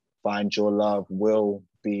 Find Your Love will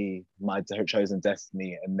be my chosen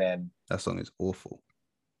destiny. And then that song is awful.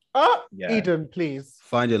 Yeah. Eden, please.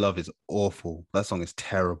 Find Your Love is awful. That song is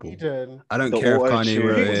terrible. Eden. I don't care if Kanye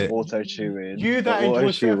wrote it. Auto-tune. You that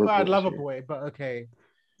enjoy Certified Lover Boy, but okay.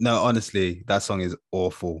 No, honestly, that song is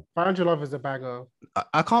awful. Find Your Love is a banger.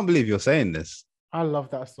 I can't believe you're saying this. I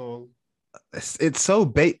love that song. It's so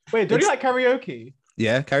bait. Wait, don't you like karaoke?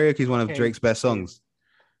 Yeah, karaoke is one of Drake's best songs.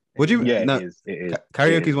 Would you? Yeah, no, it is.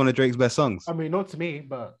 Karaoke is one of Drake's best songs. I mean, not to me,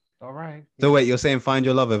 but all right. So wait, you're saying Find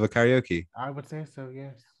Your Love over karaoke? I would say so,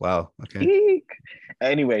 yes. Wow. Okay.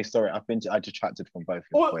 Anyway, sorry, I detracted from both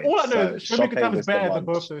your points. All I know is Show Me a Good Time is better than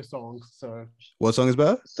both those songs. So what song is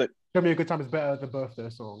better? So Show Me a Good Time is better than both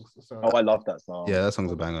those songs. So I love that song. Yeah, that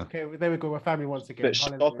song's a banger. Okay, there we go. We're family once again. But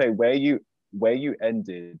Shope, where you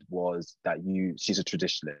ended was that she's a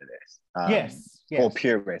traditionalist. Yes. Or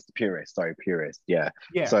purist. Yeah.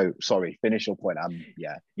 So sorry, finish your point.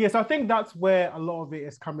 Yes, I think that's where a lot of it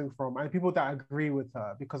is coming from, and people that agree with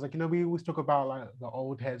her, because like, you know, we always talk about like the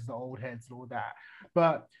old heads and all that.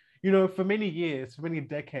 But you know, for many years, for many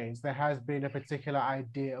decades, there has been a particular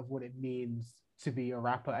idea of what it means to be a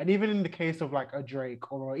rapper. And even in the case of like a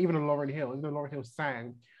Drake or even a Lauryn Hill, even though Lauryn Hill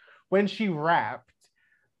sang, when she rapped,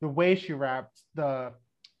 the way she rapped, the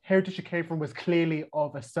heritage she came from was clearly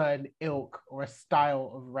of a certain ilk or a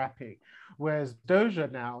style of rapping. Whereas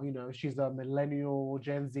Doja now, you know, she's a millennial,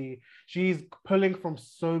 Gen Z. She's pulling from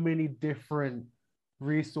so many different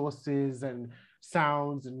resources and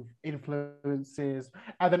sounds and influences.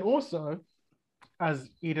 And then also, as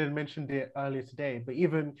Eden mentioned it earlier today, but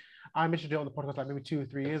even I mentioned it on the podcast like maybe 2 or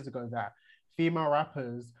 3 years ago, that female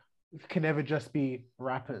rappers can never just be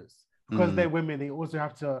rappers because they're women. They also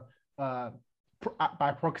have to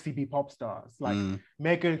by proxy be pop stars. Like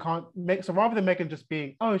Megan can't make, so rather than Megan just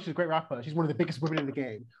being, oh, she's a great rapper, she's one of the biggest women in the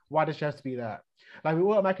game, why does she have to be that? Like, we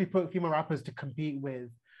automatically put female rappers to compete with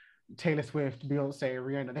Taylor Swift, Beyonce,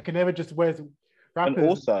 Rihanna. They can never just, whereas rappers, and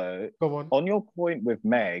also go on your point with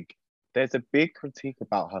Meg, there's a big critique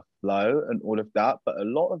about her flow and all of that, but a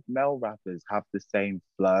lot of male rappers have the same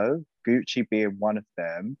flow, Gucci being one of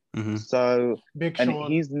them. So, Big and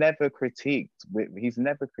Sean. he's never critiqued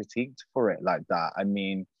for it like that. I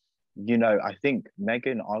mean, you know, I think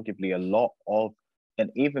Megan arguably a lot of,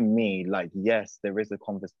 and even me, like, yes, there is a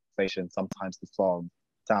conversation. Sometimes the songs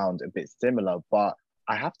sound a bit similar, but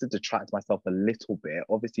I have to detract myself a little bit.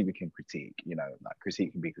 Obviously, we can critique, you know, like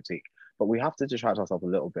critique can be critique, but we have to detract ourselves a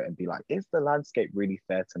little bit and be like, is the landscape really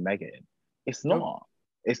fair to Megan? It's not. Nope.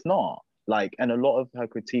 It's not. Like, and a lot of her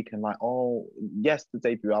critique and like, oh, yes, the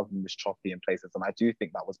debut album was choppy in places. And I do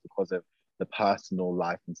think that was because of the personal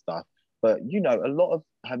life and stuff. But, you know, a lot of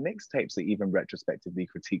her mixtapes are even retrospectively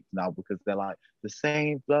critiqued now because they're like, the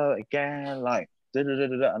same flow again, like,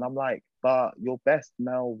 da-da-da-da-da. And I'm like, but your best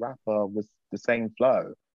male rapper was the same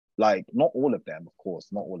flow. Like, not all of them, of course,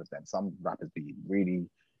 not all of them. Some rappers be really,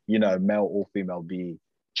 you know, male or female, be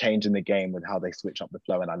changing the game with how they switch up the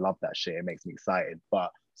flow. And I love that shit. It makes me excited.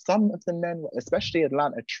 But some of the men, especially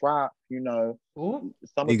Atlanta Trap, you know,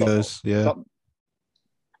 some of the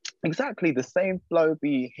exactly the same flow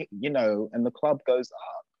be, you know, and the club goes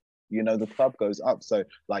up. You know, the club goes up. So,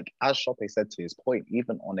 like, as Shoppe said to his point,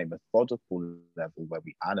 even on a methodical level where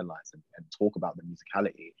we analyze and talk about the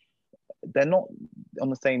musicality, they're not on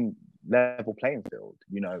the same level playing field.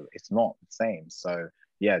 You know, it's not the same. So,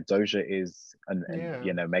 yeah, Doja is, and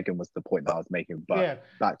you know, Megan was the point that I was making. But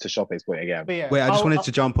back to Shoppe's point again. Wait, I just wanted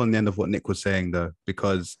to jump on the end of what Nick was saying, though,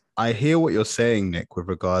 because I hear what you're saying, Nick, with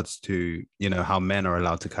regards to, you know, how men are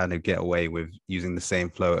allowed to kind of get away with using the same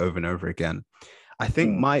flow over and over again. I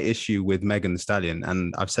think my issue with Megan Thee Stallion,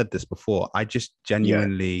 and I've said this before, I just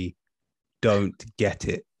genuinely don't get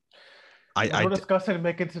it. We're not discussing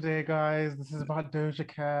Megan today, guys. This is about Doja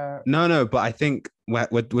Cat. No, but I think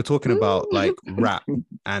we're talking about like rap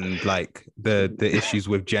and like the issues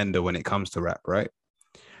with gender when it comes to rap, right?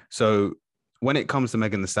 So when it comes to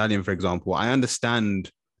Megan Thee Stallion, for example, I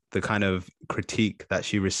understand the kind of critique that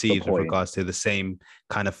she receives with regards to the same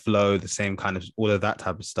kind of flow, the same kind of all of that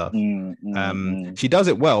type of stuff. She does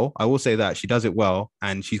it well. I will say that she does it well,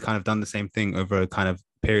 and she's kind of done the same thing over a kind of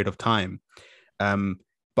period of time.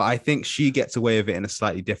 But I think she gets away with it in a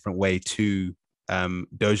slightly different way to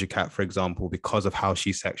Doja Cat, for example, because of how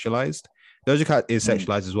she's sexualized. Doja Cat is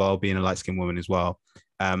sexualized as well, being a light-skinned woman as well.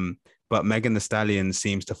 But Megan Thee Stallion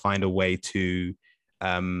seems to find a way to,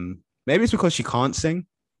 maybe it's because she can't sing.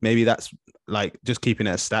 Maybe that's like just keeping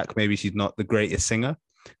it a stack. Maybe she's not the greatest singer,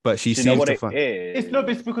 but she seems to find. It's not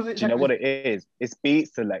because it's. Do you know what it is? It's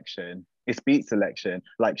beat selection. It's beat selection.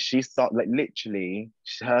 Like like literally,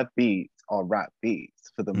 her beats are rap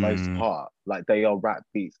beats for the most part. Like they are rap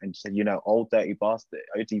beats, and you know, Old Dirty Bastard,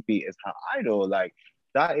 ODB is her idol. Like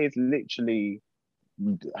that is literally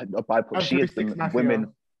a byproduct. She is the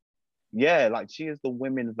women. Yeah, like she is the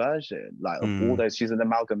women version, like of all those. She's an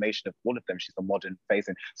amalgamation of all of them. She's a modern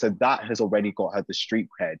facing. So that has already got her the street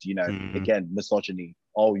cred, you know, again, misogyny.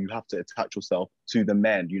 Oh, you have to attach yourself to the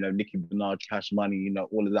men, you know, Nicki Minaj, Cash Money, you know,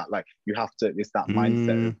 all of that. Like you have to, it's that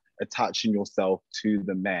mindset of attaching yourself to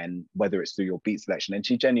the men, whether it's through your beat selection. And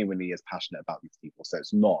she genuinely is passionate about these people. So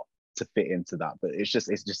it's not to fit into that, but it's just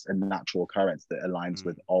a natural occurrence that aligns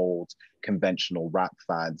with old conventional rap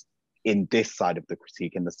fads in this side of the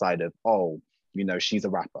critique, in the side of, oh, you know, she's a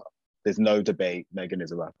rapper. There's no debate, Megan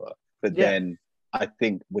is a rapper. But then I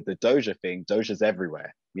think with the Doja thing, Doja's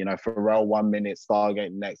everywhere. You know, Pharrell 1 minute,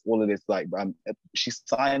 Stargate next, all of this, like, she's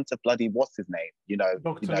signed to bloody, what's his name? You know,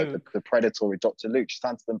 the predatory Dr. Luke. She's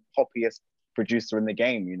signed to the poppiest producer in the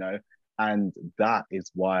game, you know? And that is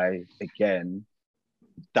why, again,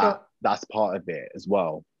 that's part of it as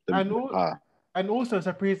well. And also it's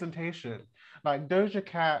a presentation. Like Doja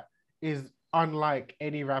Cat is unlike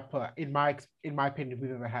any rapper in my opinion we've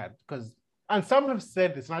ever had, because, and some have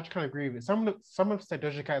said this and I just kind of agree with it, some have said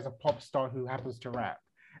Doja Cat is a pop star who happens to rap,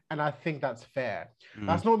 and I think that's fair.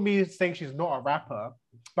 That's not me saying she's not a rapper,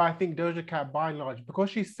 but I think Doja Cat by and large, because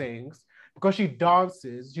she sings, because she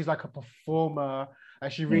dances, she's like a performer,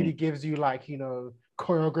 and she really gives you like, you know,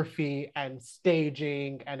 choreography and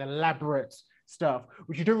staging and elaborate stuff,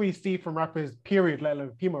 which you don't really see from rappers, period, let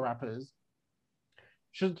alone female rappers.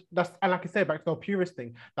 And like I said, back to the purist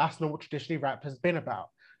thing, that's not what traditionally rap has been about.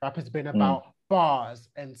 Rap has been about bars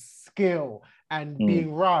and skill and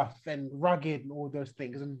being rough and rugged and all those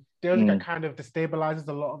things. And Doja Cat kind of destabilizes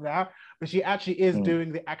a lot of that, but she actually is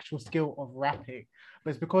doing the actual skill of rapping.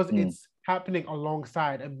 But it's because it's happening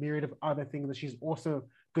alongside a myriad of other things that she's also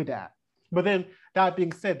good at. But then that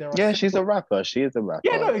being said, there are she's a rapper. She is a rapper.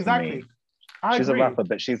 Yeah, no, exactly. She's a rapper,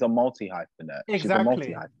 but she's a multi-hyphenate. Exactly. She's a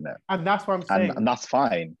multi-hyphenate. And that's what I'm saying. And that's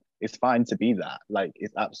fine. It's fine to be that. Like,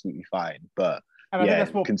 it's absolutely fine. But and I think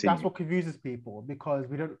that's what confuses people, because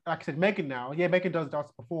we don't, like I said, Megan now, Megan does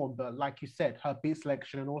perform, but like you said, her beat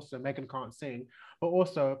selection, and also Megan can't sing, but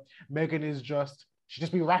also Megan is she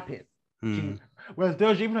just be rapping. Whereas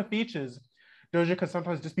Doja, even her features, Doja can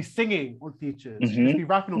sometimes just be singing on features, just be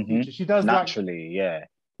rapping on features. She does naturally, yeah.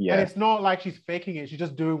 And it's not like she's faking it. She's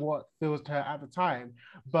just doing what feels to her at the time.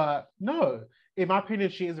 But no, in my opinion,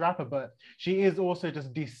 she is a rapper, but she is also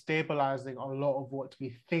just destabilizing a lot of what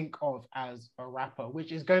we think of as a rapper,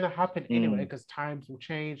 which is going to happen anyway, because times will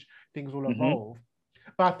change, things will evolve.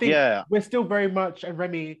 But I think we're still very much, and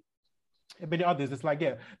Remy and many others, it's like,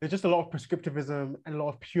 there's just a lot of prescriptivism and a lot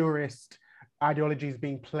of purist ideologies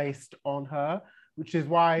being placed on her, which is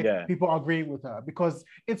why people are agreeing with her. Because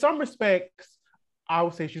in some respects, I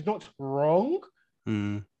would say she's not wrong,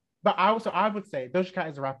 but I would say Doja Cat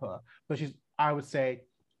is a rapper, but I would say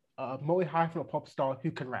a multi-hyphenate pop star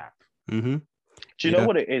who can rap. Do you know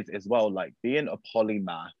what it is as well? Like, being a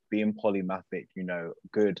polymath, being polymathic,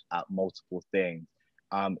 good at multiple things.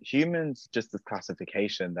 Humans, just as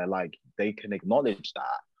classification, they can acknowledge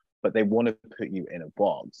that, but they want to put you in a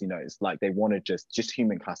box. It's like they want to just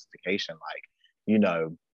human classification,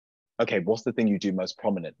 okay, what's the thing you do most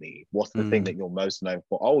prominently? What's the thing that you're most known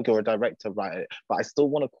for? Oh, you're a director, right? But I still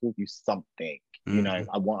want to call you something.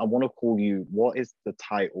 I want to call you, what is the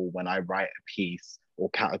title when I write a piece or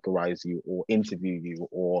categorize you or interview you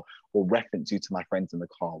or reference you to my friends in the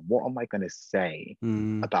car? What am I going to say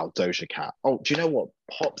about Doja Cat? Oh, do you know what?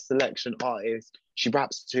 Pop selection artist, she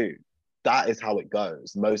raps too. That is how it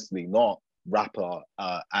goes, mostly, not rapper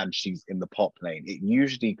and she's in the pop lane. It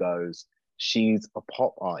usually goes, she's a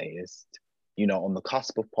pop artist, on the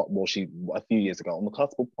cusp of pop. Well, she, a few years ago, on the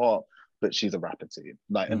cusp of pop, but she's a rapper too,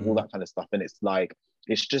 and all that kind of stuff. And it's like,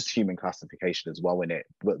 it's just human classification as well in it,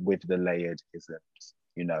 but with the layered isms,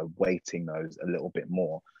 weighting those a little bit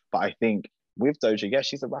more. But I think with Doja,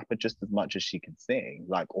 she's a rapper just as much as she can sing,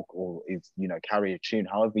 or is, carry a tune,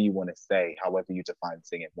 however you want to say, however you define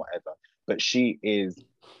singing, whatever. But she is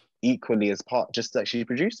equally as part, just like she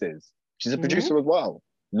produces. She's a producer as well.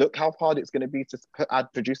 Look how hard it's going to be to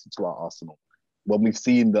add producer to our arsenal. When we've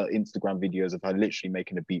seen the Instagram videos of her literally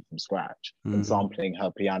making a beat from scratch and sampling her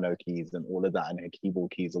piano keys and all of that and her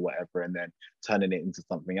keyboard keys or whatever, and then turning it into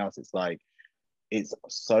something else. It's like, it's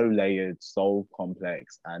so layered, so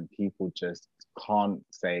complex, and people just can't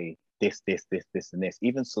say this, and this.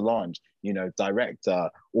 Even Solange, director,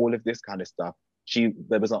 all of this kind of stuff.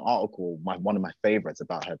 There was an article, one of my favorites,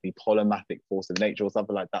 about her, the polymathic force of nature or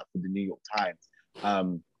something like that, for the New York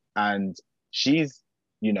Times. And she's,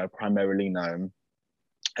 primarily known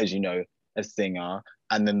as, a singer,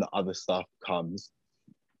 and then the other stuff comes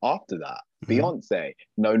after that. Beyonce,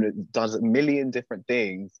 does a million different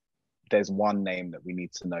things. There's one name that we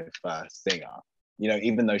need to know first, singer.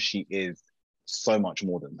 Even though she is so much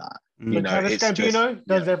more than that. Childish Gambino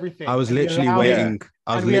does everything. I was literally waiting.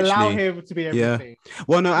 We allow him to be everything.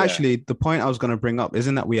 Well, no, actually, the point I was going to bring up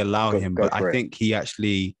isn't that we allow him, but I think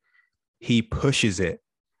he pushes it.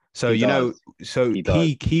 So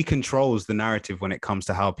he controls the narrative when it comes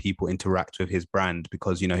to how people interact with his brand,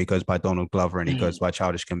 because he goes by Donald Glover and he goes by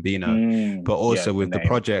Childish Gambino, but also with the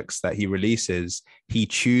projects that he releases, he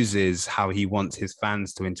chooses how he wants his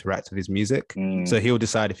fans to interact with his music. So he'll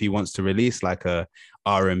decide if he wants to release like a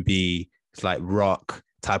R&B, like rock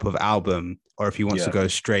type of album, or if he wants to go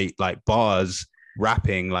straight like bars,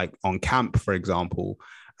 rapping, like on Camp, for example.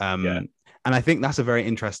 And I think that's a very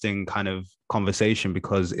interesting kind of conversation,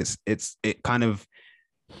 because it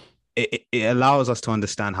allows us to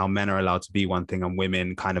understand how men are allowed to be one thing and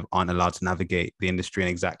women kind of aren't allowed to navigate the industry in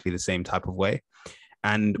exactly the same type of way.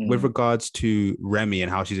 And with regards to Remy and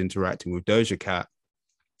how she's interacting with Doja Cat,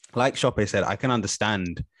 like Shoppe said, I can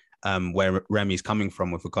understand where Remy's coming from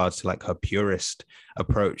with regards to like her purist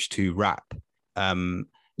approach to rap.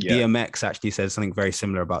 DMX actually said something very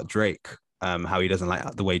similar about Drake. How he doesn't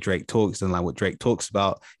like the way Drake talks, doesn't like what Drake talks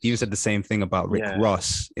about. He even said the same thing about Rick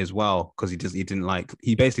Ross as well, because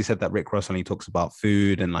he basically said that Rick Ross only talks about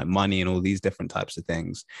food and like money and all these different types of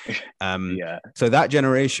things. So that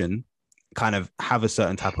generation kind of have a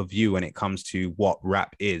certain type of view when it comes to what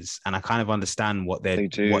rap is, and I kind of understand what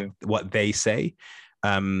they say.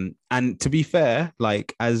 And to be fair,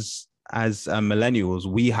 like as as millennials,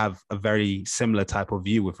 we have a very similar type of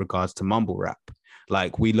view with regards to mumble rap.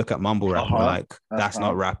 Like we look at mumble rap and we're like, that's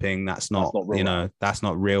not rapping, that's not you know, that's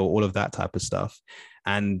not real, all of that type of stuff.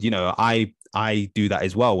 And, you know, I do that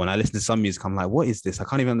as well. When I listen to some music, I'm like, what is this? I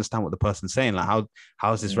can't even understand what the person's saying. Like,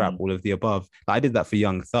 how is this rap? All of the above. Like, I did that for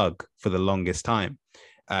Young Thug for the longest time.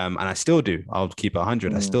 And I still do. I'll keep it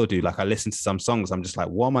 100. I still do. Like, I listen to some songs. I'm just like,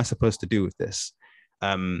 what am I supposed to do with this?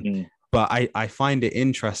 But I find it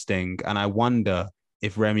interesting. And I wonder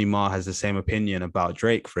if Remy Ma has the same opinion about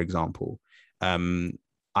Drake, for example.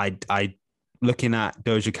 I looking at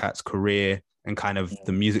Doja Cat's career and kind of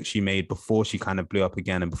the music she made before she kind of blew up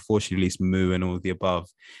again and before she released Moo and all of the above,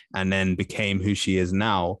 and then became who she is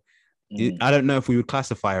now. I don't know if we would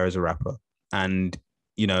classify her as a rapper. And,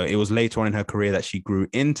 you know, it was later on in her career that she grew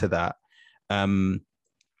into that.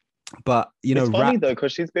 But, you know, it's funny though,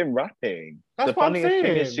 because she's been rapping. That's the what I'm funniest thing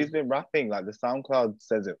saying. is she's been rapping. Like the SoundCloud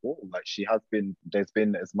says it all. Like there's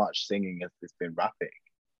been as much singing as there's been rapping.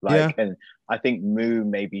 Like, and I think Moo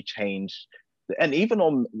maybe changed, and even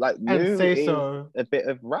on like Moo is a bit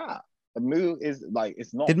of rap. Moo is like,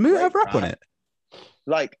 it's not. Did Moo have rap on it?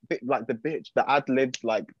 Like the bitch, the ad libs,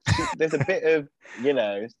 like there's a bit of, you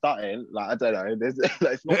know, starting, like, I don't know, there's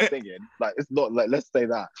like, it's not singing, like it's not like, let's say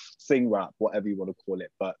that, sing rap, whatever you want to call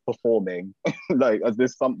it, but performing, like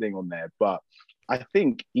there's something on there. But I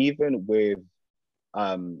think even with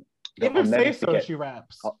even Say So, she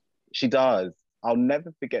raps. She does. I'll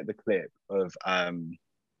never forget the clip of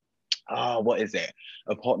what is it?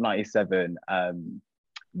 Of Hot 97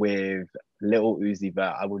 with Little Uzi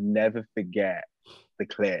Vert. I will never forget the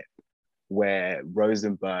clip where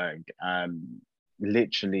Rosenberg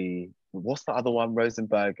literally, what's the other one?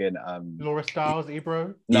 Rosenberg and Laura Styles,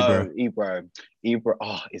 Ebro? No, Ebro.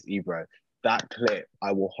 Oh, it's Ebro. That clip,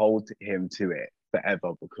 I will hold him to it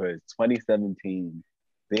forever, because 2017,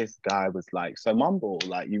 this guy was like, so Mumble,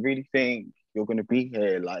 like, you really think you're gonna be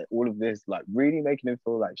here? Like, all of this, like, really making him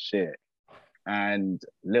feel like shit. And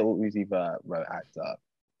Little Uzi Vert wrote Act Up.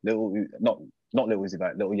 Not Little Uzi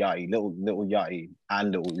Vert, Little Yachty, Little Yachty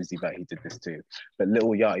and Little Uzi Vert, he did this too. But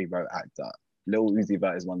Little Yachty wrote Act Up. Little Uzi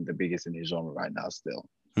Vert is one of the biggest in his genre right now still.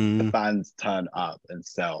 The fans turn up and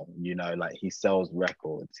sell, you know, like he sells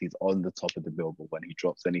records. He's on the top of the Billboard when he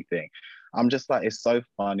drops anything. I'm just like, it's so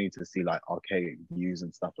funny to see like archaic views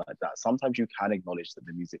and stuff like that. Sometimes you can acknowledge that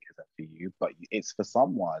the music isn't for you, but it's for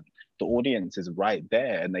someone. The audience is right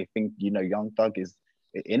there and they think, you know, Young Thug is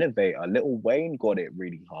an innovator. Lil Wayne got it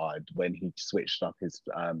really hard when he switched up his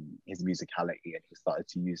musicality and he started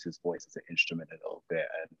to use his voice as an instrument a little bit.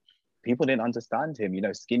 And people didn't understand him, you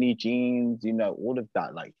know, skinny jeans, you know, all of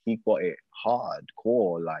that. Like, he got it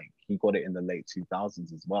hardcore. Like, he got it in the late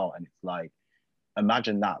 2000s as well. And it's like,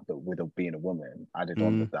 imagine that, but with being a woman added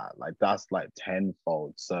on with that. Like, that's like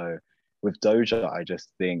tenfold. So with Doja, I just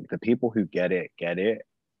think the people who get it.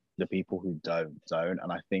 The people who don't.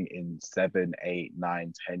 And I think in 7, 8,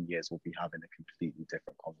 9, 10 years, we'll be having a completely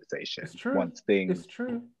different conversation. It's true. Once things, it's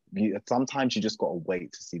true. Sometimes you just got to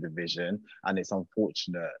wait to see the vision. And it's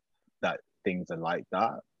unfortunate that things are like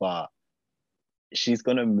that, but she's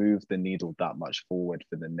going to move the needle that much forward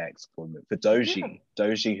for the next woman. For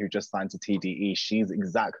Doji, who just signed to TDE, she's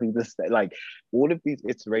exactly the same. Like, all of these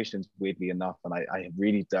iterations, weirdly enough, and I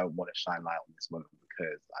really don't want to shine light on this woman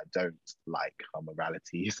because I don't like her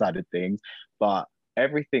morality side of things, but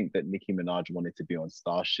everything that Nicki Minaj wanted to be on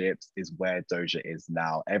Starships is where Doja is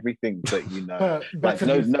now. Everything that, you know, like,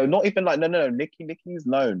 not even like, no, Nicki's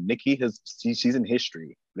known. She's in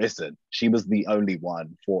history. Listen, she was the only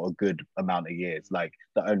one for a good amount of years, like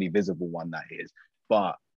the only visible one that is.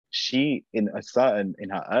 But she, in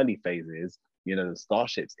her early phases, you know, the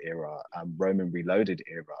Starships era, Roman Reloaded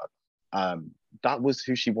era, that was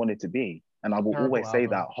who she wanted to be. And I will always say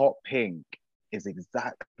that Hot Pink is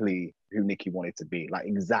exactly who Nicki wanted to be, like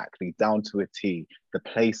exactly down to a T. The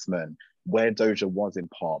placement, where Doja was in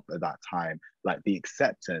pop at that time, like the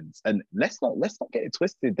acceptance. And let's not get it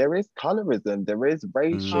twisted. There is colorism, there is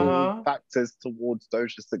racial factors towards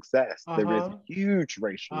Doja's success. There is huge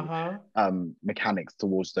racial mechanics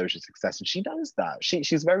towards Doja's success, and she knows that.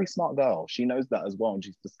 She's a very smart girl. She knows that as well, and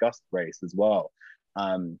she's discussed race as well.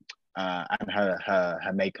 And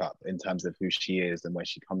her makeup in terms of who she is and where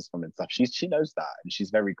she comes from and stuff. She knows that, and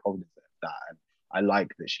she's very cognizant of that. And I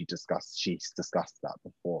like that she's discussed that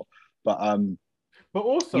before. But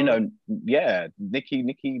also, you know, yeah,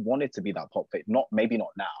 Nicki wanted to be that pop face. Maybe not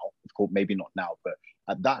now, of course, maybe not now, but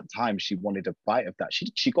at that time she wanted a bite of that.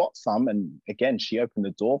 She got some, and again, she opened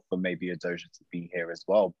the door for maybe a Doja to be here as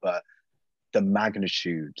well. But the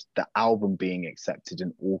magnitude, the album being accepted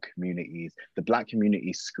in all communities, the Black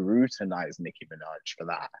community scrutinized Nicki Minaj for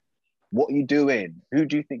that. What are you doing? Who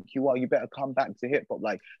do you think you are? You better come back to hip hop.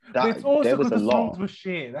 Like But that. it's also There was because a the songs lot. were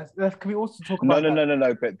shit. That's can we also talk No, about no, that? no, no,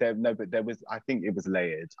 no. But there was. I think it was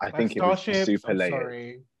layered. I Like think it was Starships, super I'm layered.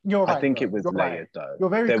 sorry. You're I right, think though. it was You're layered right. though. You're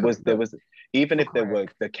very There correct. was even You're if there were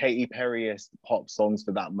correct. the Katy Perryest pop songs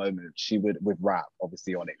for that moment, she would with rap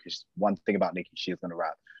obviously on it. Because one thing about Nicki, she is gonna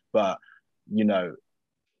rap, but you know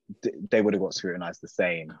they would have got scrutinized the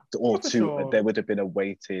same, or For two. sure. There would have been a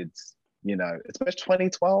weighted, especially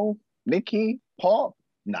 2012 Nicki pop.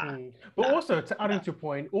 Nah, But nah, also, to add nah. into your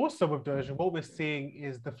point, also with Doja, what we're seeing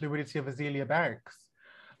is the fluidity of Azealia Banks.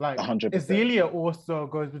 Like 100%. Azealia also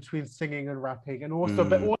goes between singing and rapping, and also,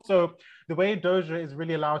 but also the way Doja is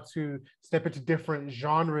really allowed to step into different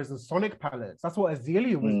genres and sonic palettes. That's what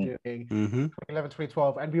Azealia was doing 2011,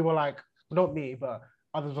 2012. And we were like, not me, but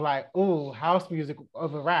others were like, oh, house music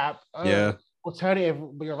over rap. Oh, Yeah. alternative,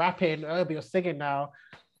 but you're rapping, but you're singing now.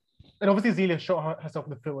 And obviously Zelia shot herself in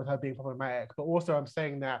the foot with her being problematic, but also I'm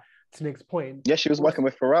saying that to Nick's point. Yeah, she was working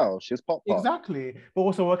with Pharrell. She was pop. Exactly, but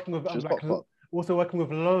also working with She was like pop. also working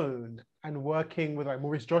with Lone and working with like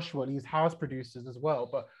Maurice Joshua, these house producers as well,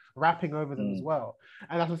 but rapping over them as well.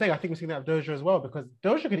 And that's what I'm saying. I think we're seeing that with Doja as well, because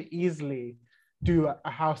Doja could easily do a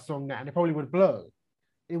house song now, and it probably would blow.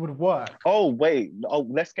 It would work. Oh wait,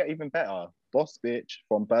 let's get even better. Boss Bitch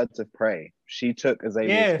from Birds of Prey. She took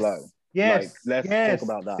Azalea's flow. Yes. Let's talk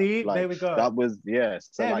about that. See, there we go. That was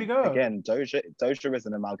So there we go. Again, Doja is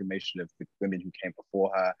an amalgamation of the women who came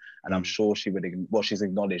before her, and I'm sure she would. Well, she's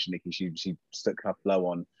acknowledged Nicki. She stuck her flow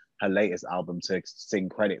on her latest album to sing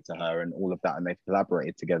credit to her and all of that, and they've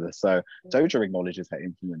collaborated together. So Doja acknowledges her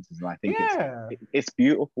influences, and I think it's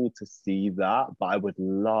beautiful to see that. But I would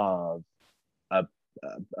love a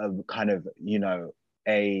kind of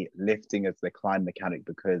a lifting of the climb mechanic,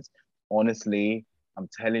 because honestly, I'm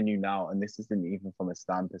telling you now, and this isn't even from a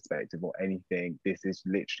stand perspective or anything, this is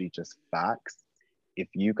literally just facts. If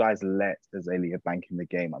you guys let Azealia Bank in the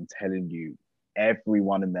game, I'm telling you,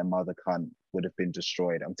 everyone in their mother cunt would have been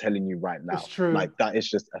destroyed. I'm telling you right now. It's true. Like, that is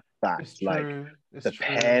just a fact. It's like true. It's the true.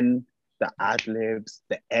 pen, the ad-libs,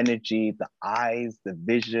 the energy, the eyes, the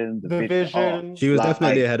vision, the vision. She was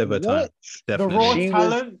definitely ahead of her time. Definitely. The raw She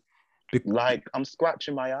talent. Like, I'm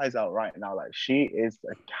scratching my eyes out right now. Like, she is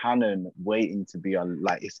a cannon waiting to be on.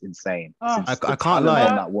 Like, it's insane. I can't lie.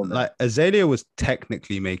 On that woman. Like, Azalea was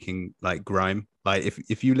technically making like grime. Like,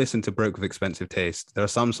 if you listen to Broke with Expensive Taste, there are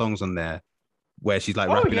some songs on there where she's like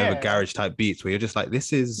rapping over garage type beats, where you're just like,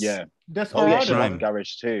 this is Desperado. She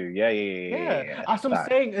garage too. Yeah. As I'm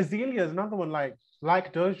saying, Azealia is another one like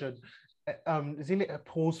Doja. Azealia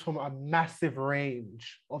pulls from a massive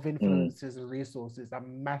range of influences and resources, a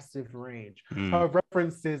massive range. Her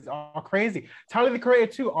references are crazy. Tyler the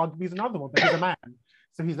Creator too, arguably, is another one, but he's a man,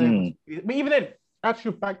 so he's able to, but even then,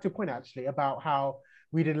 actually, back to your point actually about how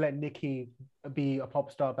we didn't let Nicki be a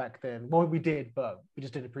pop star back then. Well, we did, but we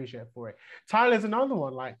just didn't appreciate it for it. Tyler's another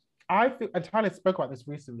one. Like, I feel, and Tyler spoke about this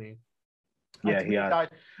recently. I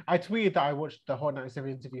tweeted that I watched the Hot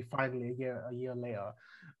 97 interview finally a year later.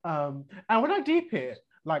 And when I deep it,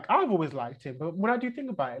 like, I've always liked him, but when I do think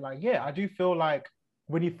about it, like, yeah, I do feel like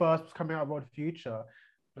when he first was coming out of Road Future,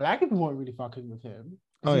 black people weren't really fucking with him.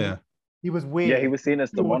 Oh, yeah. He was weird. Yeah, he was seen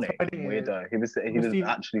as demonic. Weirdo. He was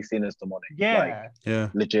actually seen as demonic. Yeah.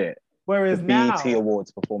 Like, legit. Whereas the now, BET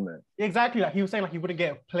Awards performance. Exactly. Like, he was saying, like, he wouldn't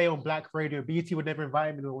get a play on black radio. BET would never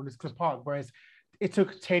invite him to Oniscus Park. Whereas it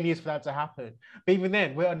took 10 years for that to happen. But even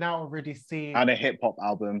then, we are now already seeing... And a hip-hop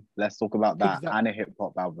album. Let's talk about that. And a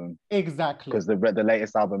hip-hop album. Exactly. Because the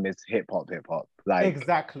latest album is hip-hop. Like,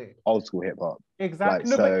 exactly. Old school hip-hop.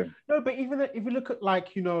 Exactly. Like, but even then, if you look at, like,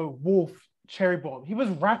 Wolf, Cherry Bomb, he was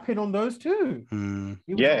rapping on those too.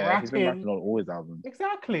 He's been rapping on all his albums.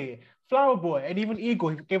 Exactly. Flower Boy, and even Eagle,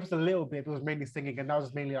 he gave us a little bit, but it was mainly singing, and that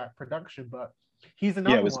was mainly like production, but he's another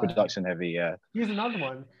one. Yeah, it was production heavy, yeah. He's another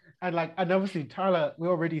one. And obviously Tyler, we're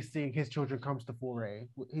already seeing his children comes to foray.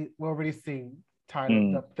 We're already seeing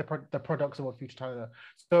Tyler, the products of what future Tyler.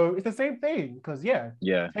 So it's the same thing, because 10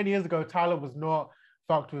 years ago, Tyler was not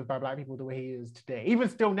fucked with by black people the way he is today. Even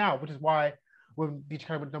still now, which is why when DJ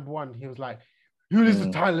Khaled went #1, he was like, who listens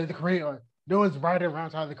to Tyler the Creator? No one's riding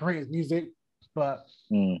around Tyler the Creator's music, but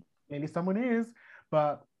maybe someone is.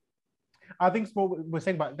 But I think it's what we're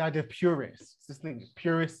saying about the idea of purists. This thing,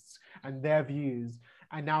 purists and their views.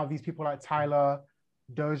 And now these people like Tyler,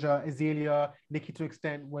 Doja, Azealia, Nicki to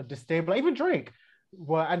extent were destabilized. Even Drake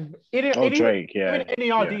were, and Drake, even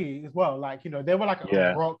NERD as well. Like, they were like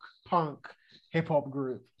a rock, punk, hip hop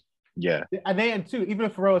group. Yeah. And too, even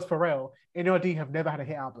if Pharrell is Pharrell, NERD have never had a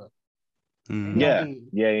hit album. Yeah.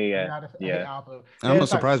 Hit album. I'm not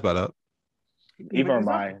surprised by that. Either am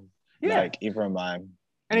I. Like, either am I.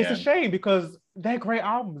 And it's a shame because they're great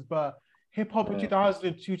albums, but hip hop in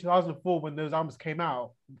 2002, 2004, when those albums came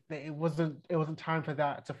out, it wasn't time for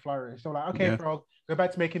that to flourish. So like, okay, Frog, go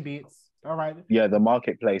back to making beats. All right. Yeah, the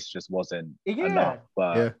marketplace just wasn't enough.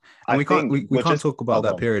 But and we can't talk about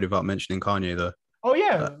that period without mentioning Kanye though. Oh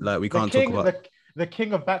yeah, like we can't talk about the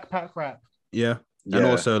king of backpack rap. Yeah, and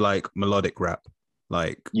also like melodic rap.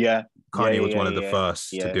 Like Kanye was one of the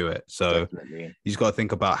first to do it. So you just got to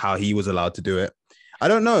think about how he was allowed to do it. I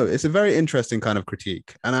don't know. It's a very interesting kind of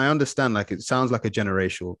critique. And I understand like it sounds like a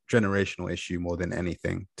generational issue more than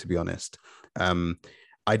anything, to be honest.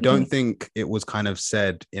 I don't think it was kind of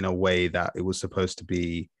said in a way that it was supposed to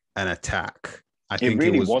be an attack. I think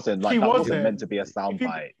it wasn't. Like, that wasn't meant to be a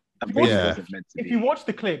soundbite. If you watch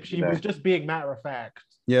the clip, she was just being matter of fact.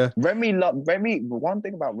 Yeah. Remy, one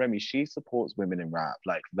thing about Remy, she supports women in rap.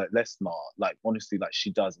 Like let's not, like, honestly, like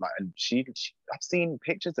she does, like, and she I've seen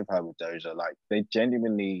pictures of her with Doja, like they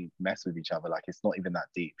genuinely mess with each other. Like it's not even that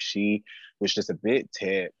deep. She was just a bit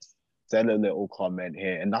tips, said a little comment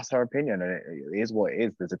here, and that's her opinion. And it is what it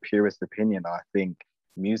is. There's a purist opinion. I think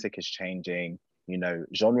music is changing. You know,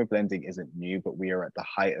 genre blending isn't new, but we are at the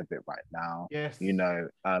height of it right now. Yes. You know,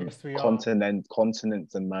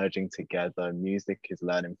 continents are merging together. Music is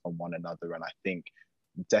learning from one another, and I think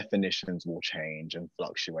definitions will change and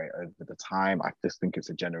fluctuate over the time. I just think it's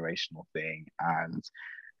a generational thing, and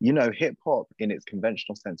you know, hip hop in its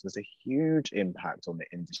conventional sense was a huge impact on the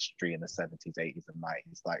industry in the 70s, 80s, and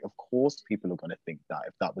 90s. Like, of course, people are going to think that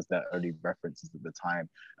if that was their only references at the time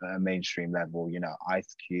at a mainstream level. You know,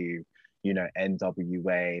 Ice Cube, you know,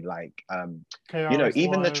 NWA, like you know,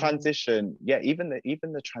 even the transition, even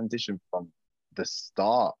the transition from the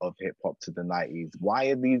start of hip hop to the 90s. Why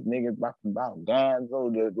are these niggas rapping about guns?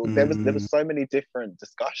 There was so many different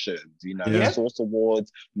discussions, you know, the Source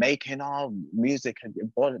Awards, making our music and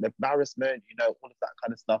embarrassment, you know, all of that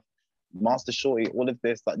kind of stuff. Master Shorty, all of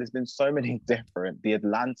this, like there's been so many different, the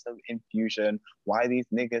Atlanta infusion, why these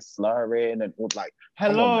niggas slurring and all, like,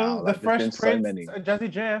 hello, the Fresh Prince,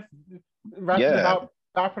 Jazzy Jeff rapping about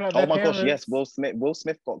oh my gosh, yes, Will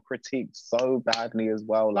Smith got critiqued so badly as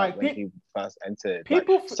well, like when he first entered.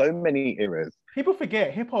 So many eras. People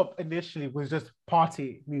forget hip-hop initially was just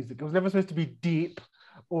party music. It was never supposed to be deep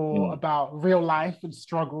or about real life and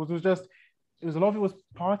struggles. It was a lot of it was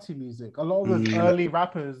party music. A lot of those early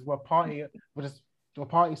rappers were party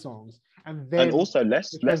songs. And also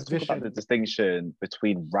let's talk about the distinction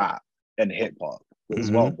between rap and hip-hop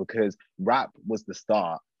as well, because rap was the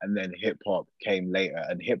start and then hip-hop came later,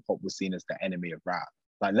 and hip-hop was seen as the enemy of rap.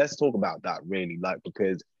 Like, let's talk about that really, like,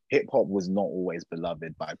 because hip-hop was not always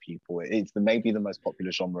beloved by people. It's maybe the most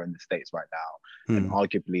popular genre in the States right now, and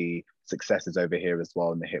arguably success is over here as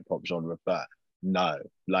well in the hip-hop genre, but no,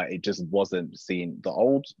 like, it just wasn't seen. The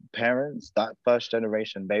old parents, that first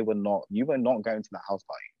generation, you were not going to the house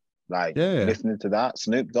party. Like, listening to that,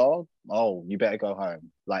 Snoop Dogg, oh, you better go home.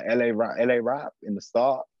 Like, LA rap in the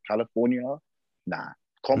start, California, nah.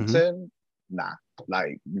 Compton, nah.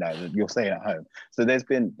 Like, no, you're staying at home. So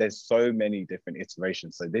there's so many different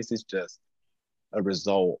iterations. So this is just a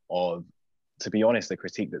result of, to be honest, the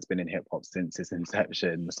critique that's been in hip hop since its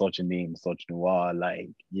inception, misogynoir,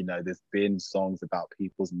 like, you know, there's been songs about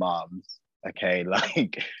people's moms, okay?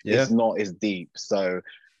 Like, it's not as deep. So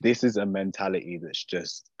this is a mentality that's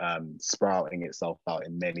just sprouting itself out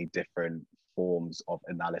in many different forms of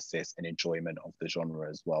analysis and enjoyment of the genre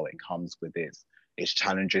as well. It comes with its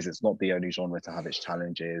challenges. It's not the only genre to have its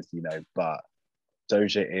challenges, you know, but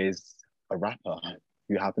Doja is a rapper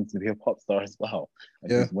who happens to be a pop star as well,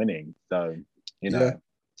 and who's winning. So, you know,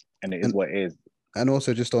 and it is what it is. And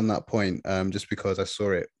also, just on that point, just because I saw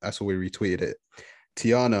we retweeted it.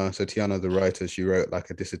 Tiana, the writer, she wrote like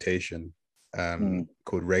a dissertation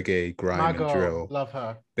called Reggae, Grime, and Drill. Love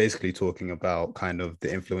her. Basically talking about kind of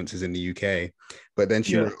the influences in the UK. But then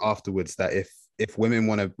she wrote afterwards that if women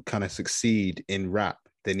want to kind of succeed in rap,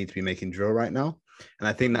 they need to be making drill right now. And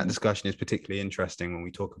I think that discussion is particularly interesting when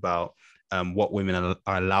we talk about what women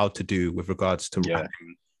are allowed to do with regards to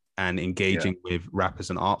rapping and engaging with rap as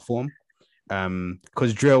an art form.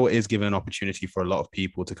 Because drill is given an opportunity for a lot of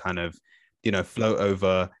people to kind of, you know, float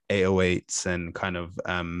over 808s and kind of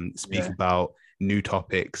speak about new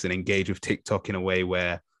topics and engage with TikTok in a way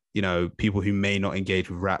where, you know, people who may not engage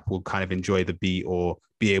with rap will kind of enjoy the beat or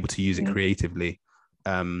be able to use it creatively.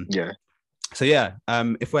 So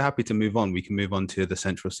if we're happy to move on, we can move on to the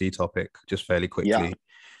Central C topic just fairly quickly.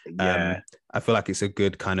 I feel like it's a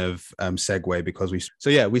good kind of segue because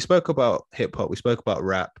we spoke about hip hop, we spoke about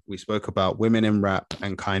rap, we spoke about women in rap,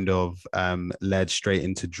 and kind of led straight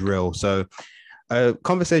into drill. So a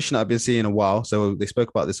conversation that I've been seeing a while. So they spoke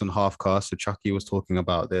about this on Halfcast. So Chucky was talking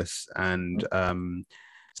about this, and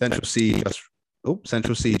Central C just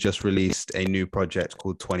Central C just released a new project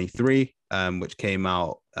called 23, which came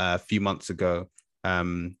out a few months ago.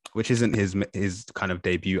 Which isn't his kind of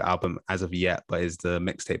debut album as of yet, but is the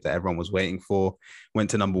mixtape that everyone was waiting for. Went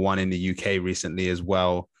to #1 in the UK recently as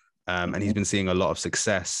well. And he's been seeing a lot of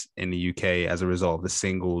success in the UK as a result of the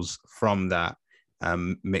singles from that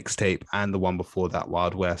mixtape and the one before that,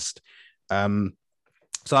 Wild West.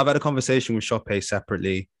 So I've had a conversation with Chope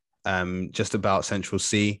separately just about Central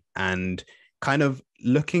C and kind of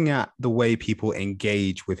looking at the way people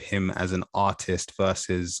engage with him as an artist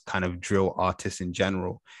versus kind of drill artists in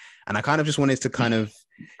general. And I kind of just wanted to kind of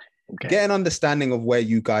get an understanding of where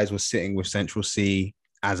you guys were sitting with Central C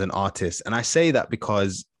as an artist. And I say that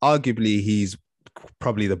because arguably he's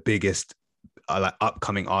probably the biggest like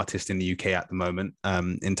upcoming artist in the UK at the moment,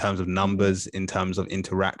 in terms of numbers, in terms of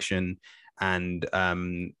interaction, and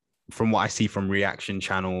from what I see from reaction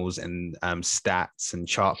channels and stats and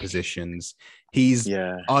chart positions, he's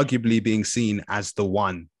arguably being seen as the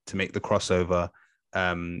one to make the crossover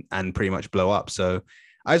and pretty much blow up. So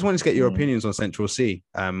I just wanted to get your opinions on Central C,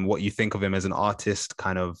 what you think of him as an artist,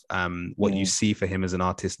 kind of what you see for him as an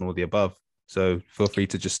artist and all the above. So feel free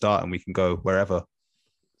to just start and we can go wherever.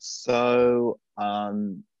 So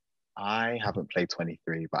I haven't played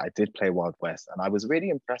 23, but I did play Wild West, and I was really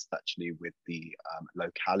impressed actually with the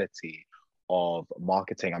locality of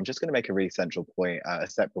marketing. I'm just going to make a really central point, a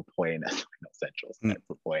separate point, not central,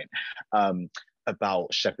 separate point,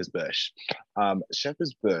 about Shepherd's Bush.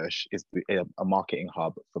 Shepherd's Bush is a marketing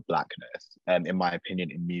hub for Blackness, in my opinion,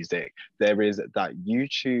 in music. There is that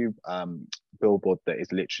YouTube billboard that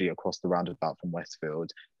is literally across the roundabout from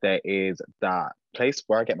Westfield. There is that place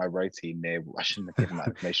where I get my roti near, I shouldn't have given that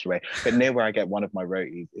information away, but near where I get one of my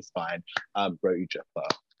rotis is fine. Roti Jaffa,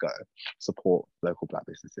 go support local Black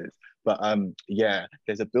businesses. But yeah,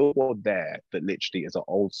 there's a billboard there that literally is an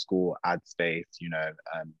old school ad space, you know.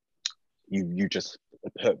 You just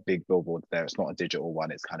put big billboards there. It's not a digital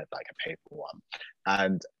one, it's kind of like a paper one.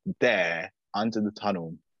 And there, under the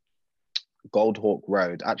tunnel, Goldhawk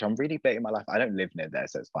Road. Actually, I'm really baiting my life. I don't live near there,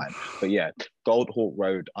 so it's fine. But yeah, Goldhawk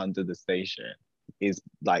Road under the station is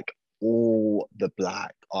like all the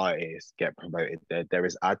Black artists get promoted there. There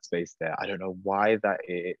is ad space there. I don't know why that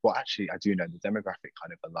is. Well, actually, I do know the demographic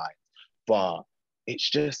kind of aligns, but it's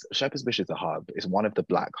just Shepherd's Bush is a hub. It's one of the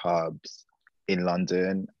Black hubs in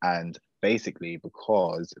London, and basically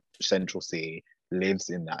because Central C lives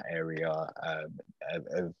in that area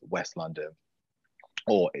of West London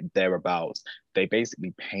or thereabouts, they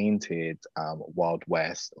basically painted Wild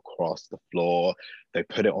West across the floor. They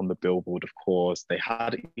put it on the billboard, of course. They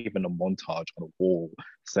had even a montage on a wall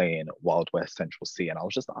saying Wild West Central C. And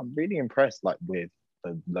I'm really impressed like with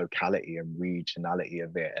the locality and regionality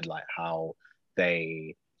of it and like how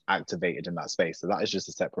they activated in that space. So that is just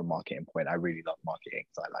a separate marketing point. I really love marketing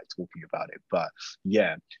because I like talking about it. But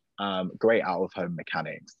yeah, great out of home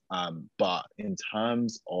mechanics. But in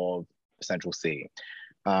terms of Central C,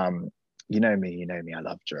 you know me, I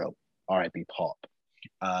love drill, R&B pop,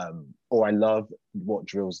 or I love what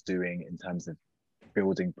drill's doing in terms of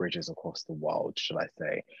building bridges across the world, should I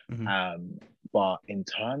say. But in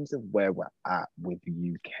terms of where we're at with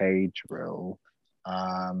UK drill,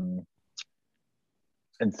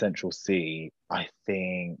 and Central C, I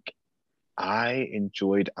think I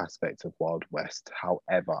enjoyed aspects of Wild West.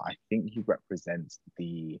 However, I think he represents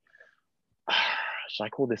the, should I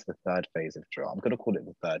call this the third phase of drill? I'm going to call it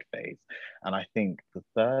the third phase. And I think the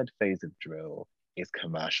third phase of drill is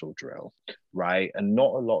commercial drill, right? And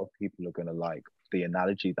not a lot of people are going to like the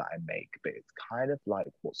analogy that I make, but it's kind of like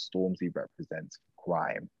what Stormzy represents for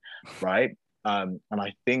grime, right? And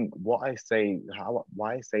I think why I say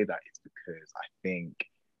that is because I think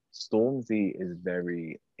Stormzy is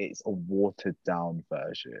it's a watered down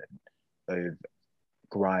version of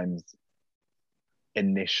Grime's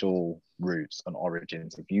initial roots and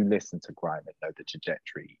origins. If you listen to Grime and know the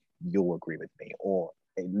trajectory, you'll agree with me, or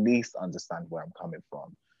at least understand where I'm coming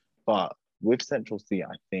from. But with Central C,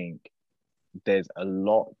 I think there's a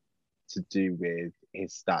lot to do with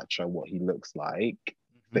his stature, what he looks like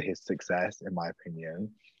for his success, in my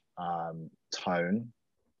opinion. Tone,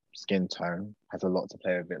 skin tone has a lot to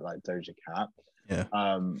play with it, like Doja Cat. Yeah.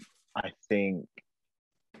 I think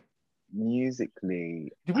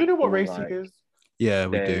musically, do we know what race he is? Yeah,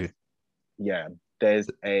 we do. Yeah,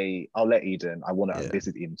 I'll let Eden, this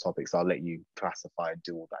is Eden's topic, so I'll let you classify and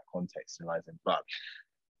do all that contextualizing. But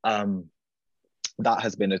that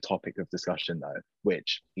has been a topic of discussion though,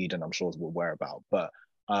 which Eden, I'm sure, is aware about. But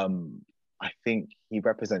I think he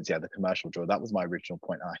represents, the commercial drill. That was my original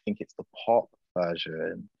point. And I think it's the pop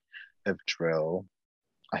version of drill.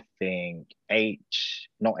 I think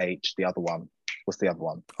not H, the other one. What's the other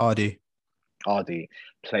one? RD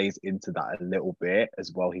plays into that a little bit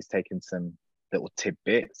as well. He's taken some little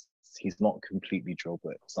tidbits. He's not completely drill,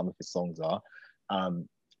 but some of his songs are. And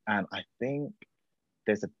I think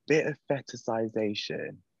there's a bit of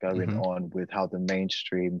fetishization going on with how the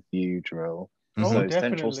mainstream view drill. So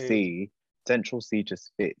definitely. Central C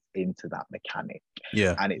just fits into that mechanic.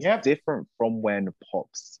 Yeah. And it's different from when Pop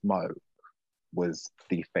Smoke was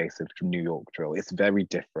the face of New York drill. It's very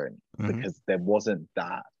different because there wasn't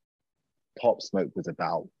that. Pop Smoke was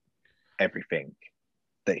about everything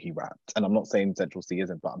that he rapped. And I'm not saying Central C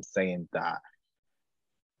isn't, but I'm saying that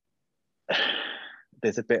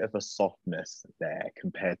there's a bit of a softness there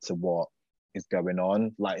compared to what is going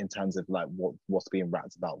on, like in terms of like what's being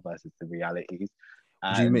rapped about versus the realities.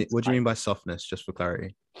 What do you mean by softness, just for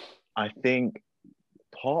clarity? I think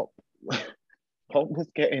Pop was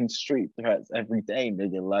getting street threats every day,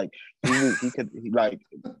 nigga. Like he like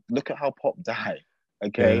look at how Pop died.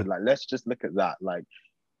 Okay, like let's just look at that. Like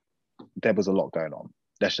there was a lot going on.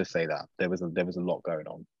 Let's just say that there was a lot going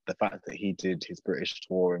on. The fact that he did his British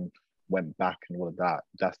tour and went back and all of that,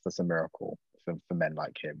 that's just a miracle for men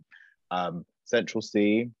like him. Central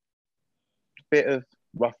C, a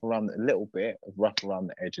little bit of rough around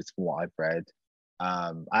the edges from what I've read.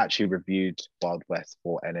 I actually reviewed Wild West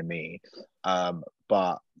for NME,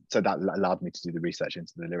 but so that allowed me to do the research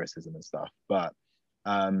into the lyricism and stuff. But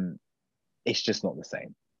it's just not the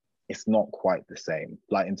same. It's not quite the same.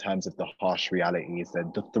 Like in terms of the harsh realities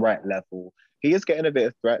and the threat level, he is getting a bit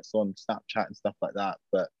of threats on Snapchat and stuff like that,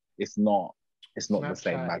 but it's not Snapchat, the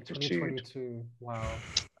same magnitude. Wow.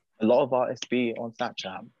 A lot of artists be on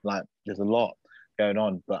Snapchat. Like there's a lot going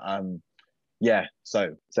on, but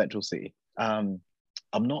so Central C. I'm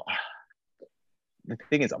not. The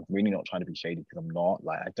thing is, I'm really not trying to be shady because I'm not.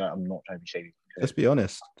 Like I'm not trying to be shady. Let's be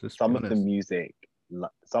honest. Some of the music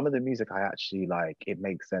I actually like. It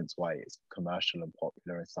makes sense why it's commercial and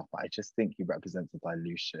popular and stuff. But I just think he represents a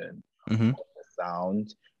dilution of the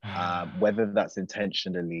sound, whether that's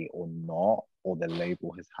intentionally or not, or the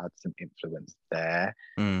label has had some influence there.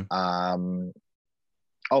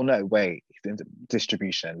 Oh no, wait,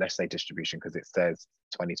 distribution. Let's say distribution because it says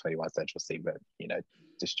 2021 Central C, but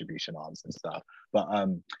distribution arms and stuff. But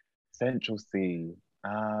Central C,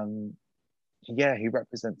 he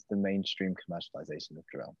represents the mainstream commercialization of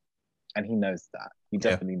drill, and he knows that. He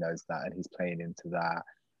definitely knows that, and he's playing into that.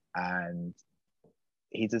 And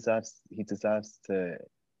he deserves to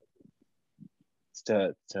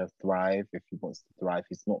thrive if he wants to thrive.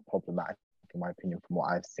 He's not problematic, in my opinion, from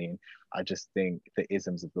what I've seen. I just think the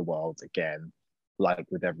isms of the world, again, like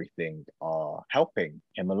with everything, are helping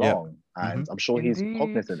him along. And I'm sure he's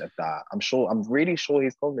cognizant of that. I'm really sure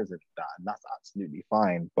he's cognizant of that, and that's absolutely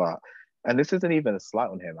fine. And this isn't even a slight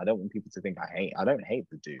on him. I don't want people to think I don't hate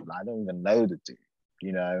the dude. Like, I don't even know the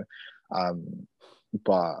dude,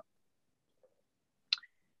 but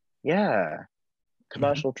yeah,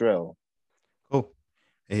 commercial drill. Cool.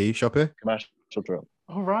 Hey, Shopper. Commercial drill.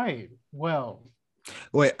 All right. Well,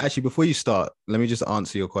 wait, actually, before you start, let me just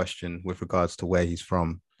answer your question with regards to where he's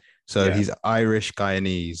from. So he's Irish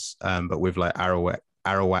Guyanese, but with like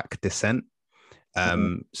Arawak descent.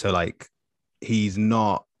 So like he's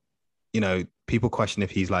not, people question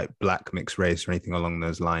if he's like black mixed race or anything along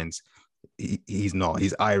those lines. He's not.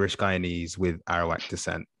 He's Irish Guyanese with Arawak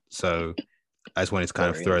descent. So I just wanted to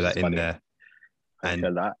kind of throw that in there. And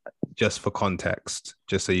just for context,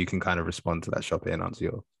 just so you can kind of respond to that, Shopee, and answer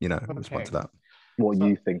your, respond to that. What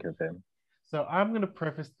you think of him? So I'm going to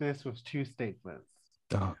preface this with two statements.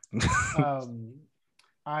 Oh.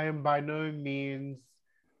 I am by no means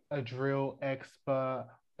a drill expert,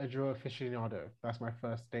 a drill aficionado. That's my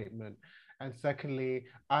first statement. And secondly,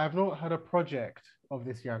 I have not heard a project of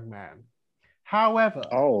this young man. However,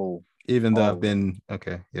 even though I've been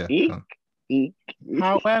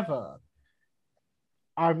however,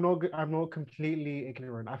 I'm not completely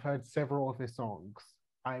ignorant. I've heard several of his songs.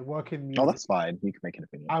 I work in music. Oh, that's fine. You can make an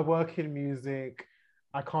opinion. I work in music.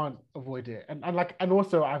 I can't avoid it. And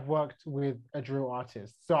also I've worked with a drill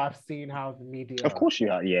artist. So I've seen how the media. Of course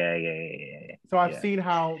you are. Yeah. So I've seen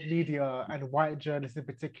how media and white journalists in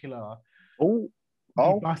particular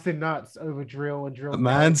busting nuts over drill and drill. The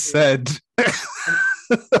man said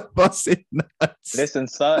busting nuts. Listen,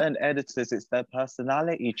 certain editors, it's their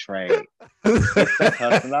personality trait. It's their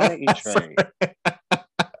personality trait.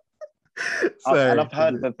 And I've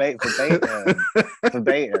heard verbatim.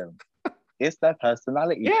 It's their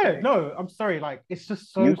personality trait. No, I'm sorry. Like, it's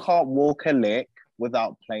just so... You can't walk a lick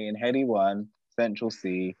without playing Heady One, Central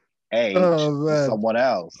C, H, Oh, or man. someone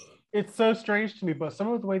else. It's so strange to me, but some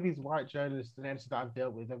of the way these white journalists and editors that I've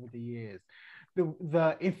dealt with over the years,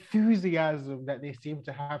 the enthusiasm that they seem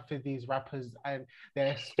to have for these rappers and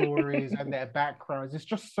their stories and their backgrounds, it's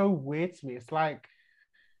just so weird to me. It's like,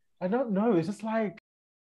 I don't know, it's just like,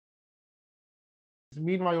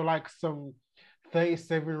 meanwhile, you're like some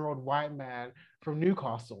 37-year-old white man from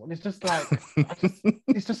Newcastle. And it's just like,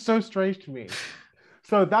 it's just so strange to me.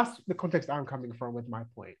 So that's the context I'm coming from with my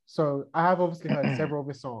point. So I have obviously heard several of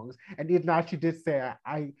his songs, and Eden actually did say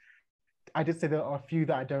I did say there are a few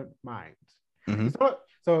that I don't mind.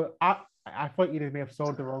 So I thought Eden may have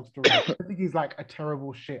sold the wrong story. I don't think he's like a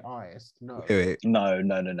terrible shit artist. No. Wait. No,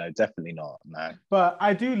 definitely not. No. But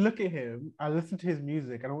I do look at him, I listen to his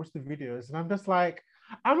music, and I watch the videos, and I'm just like,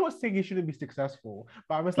 I'm not saying he shouldn't be successful,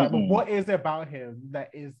 but I'm just like, but what is it about him that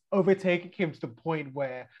is overtaking him to the point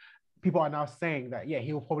where people are now saying that, yeah,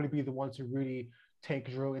 he'll probably be the one to really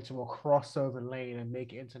take drill into a crossover lane and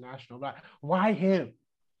make it international. Like, why him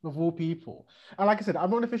of all people? And like I said, I'm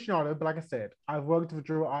not an aficionado, but like I said, I've worked with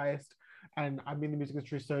drill artists and I'm in the music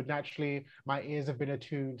industry. So naturally, my ears have been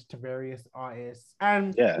attuned to various artists.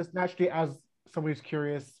 And just naturally, as someone who's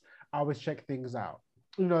curious, I always check things out.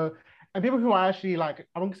 You know, and people who I actually like,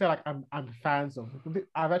 I won't say like I'm fans of,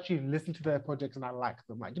 I've actually listened to their projects and I like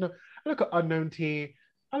them. Like, you know, I look at Unknown T,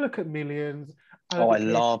 I look at Millions. I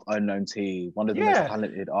love Unknown T, one of the most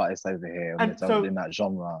talented artists over here in that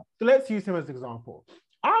genre. So let's use him as an example.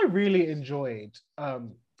 I really enjoyed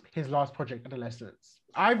his last project, Adolescence.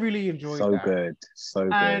 I really enjoyed that. So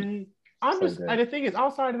good. And and the thing is,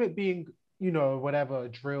 outside of it being, you know, whatever,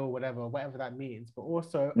 drill, whatever that means, but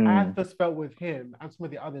also I just felt with him and some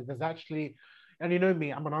of the others, there's actually, and you know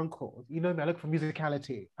me, I'm an uncle. You know me, I look for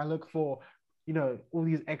musicality. I look for, you know, all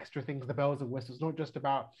these extra things, the bells and whistles, not just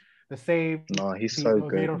about the same. No, he's so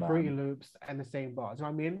good, on Fruity Loops and the same bars. You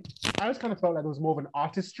know what I mean? I just kind of felt like there was more of an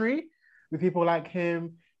artistry with people like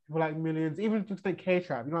him, people like Millions, even to the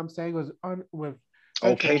K-Trap. You know what I'm saying? It was with.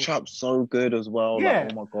 K-Trap's so good as well. Yeah.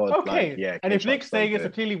 Like, oh my god. Okay. Like, yeah. And if Nick's saying it, so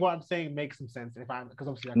clearly what I'm saying makes some sense. Because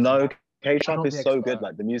obviously. No, K-Trap is so good.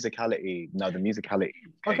 Like the musicality.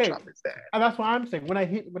 K-Trap is there. And that's what I'm saying. When I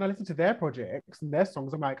listen to their projects and their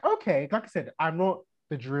songs, I'm like, okay. Like I said, I'm not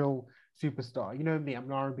the drill superstar. You know me. I'm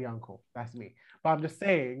an R&B uncle. That's me. But I'm just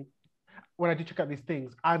saying, when I do check out these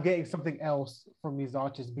things, I'm getting something else from these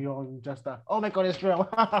artists beyond just oh my god, it's drill.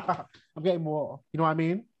 I'm getting more. You know what I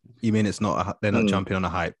mean? You mean it's not? They're not jumping on a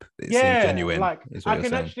hype. It's genuine. Like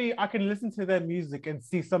I can listen to their music and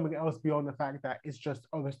see something else beyond the fact that it's just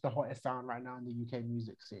it's the hottest sound right now in the UK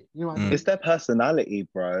music scene. You know what I mean? It's their personality,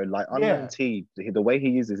 bro. Like Unknown T, the way he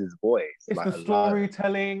uses his voice. It's like, the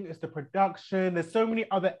storytelling. It's the production. There's so many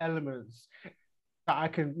other elements that I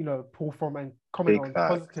can, you know, pull from and comment on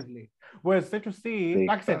positively. Whereas Central C,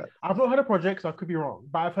 like I said, I've not heard a project, so I could be wrong,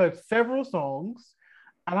 but I've heard several songs,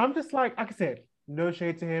 and I'm just like I said, no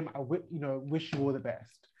shade to him. I wish you all the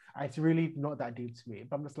best. It's really not that deep to me,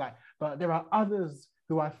 but I'm just like, but there are others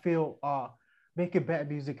who I feel are making better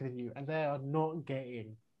music than you, and they are not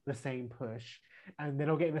getting the same push, and they're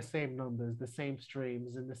not getting the same numbers, the same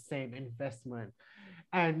streams, and the same investment.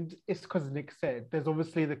 And it's because Nick said there's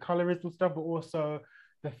obviously the colorism stuff, but also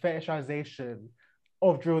the fetishization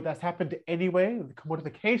of drill that's happened anyway, the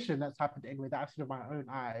commodification that's happened anyway, that I've seen with my own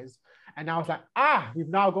eyes. And now it's like, we've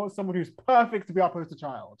now got someone who's perfect to be our poster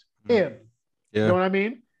child. Him. Yeah. You know what I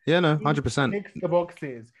mean? Yeah, no, 100%. He ticks the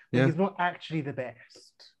boxes, but he's not actually the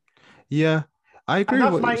best. Yeah, I agree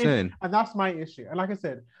with what you're saying. And that's my issue. And like I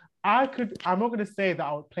said, I'm not going to say that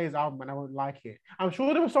I would play his album and I won't like it. I'm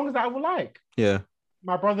sure there were songs that I would like. Yeah.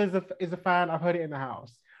 My brother is a fan. I've heard it in the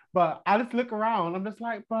house. But I just look around. I'm just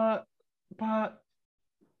like, but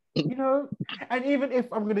you know, and even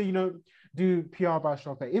if I'm gonna, you know, do PR by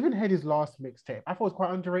Shoppe, even Heady's last mixtape, I thought it was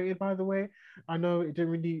quite underrated, by the way. I know it didn't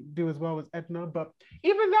really do as well as Edna, but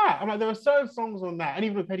even that, I'm like, there are certain songs on that, and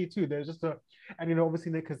even with Heady too, there's just and you know,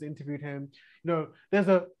 obviously Nick has interviewed him, you know, there's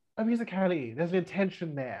a musicality, there's an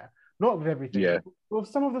intention there, not with everything, with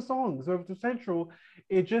some of the songs, with the Central,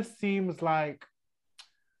 it just seems like,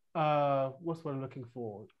 what's what I'm looking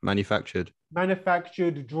for? Manufactured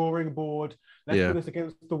drawing board. Let's put this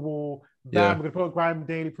against the wall. Bam, we're gonna put a Grime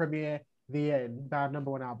Daily premiere. The end. Bam,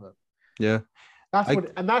 number one album. Yeah,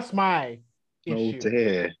 that's my issue. Oh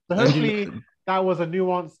dear. So hopefully that was a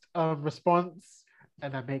nuanced response,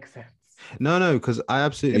 and that makes sense. No, because I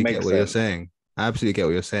absolutely get what you're saying. I absolutely get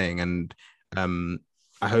what you're saying, and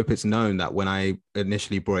I hope it's known that when I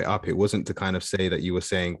initially brought it up, it wasn't to kind of say that you were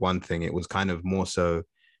saying one thing. It was kind of more so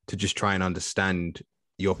to just try and understand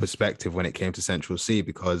your perspective when it came to Central C,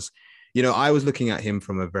 because you know, I was looking at him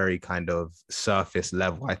from a very kind of surface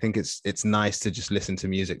level. I think it's nice to just listen to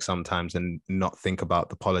music sometimes and not think about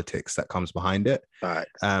the politics that comes behind it. Right.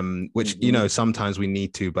 Which, you know, sometimes we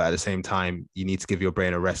need to, but at the same time, you need to give your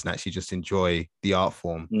brain a rest and actually just enjoy the art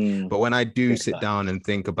form. But when I do sit down and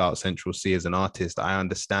think about Central Cee as an artist, I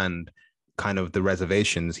understand kind of the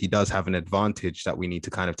reservations. He does have an advantage that we need to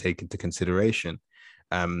kind of take into consideration.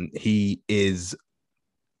 He is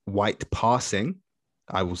white passing,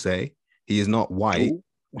 I will say. He is not white,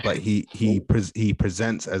 but he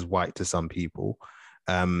presents as white to some people.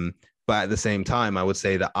 But at the same time, I would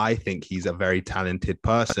say that I think he's a very talented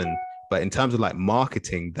person. But in terms of like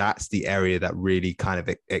marketing, that's the area that really kind of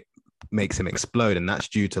it makes him explode, and that's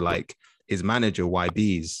due to like his manager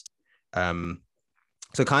YB's.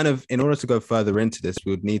 So kind of in order to go further into this,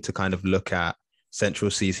 we would need to kind of look at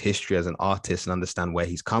Central Cee's history as an artist and understand where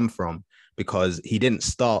he's come from, because he didn't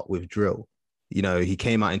start with drill. You know, he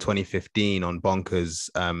came out in 2015 on Bonkers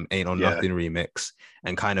Ain't On Nothing remix,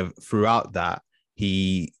 and kind of throughout that,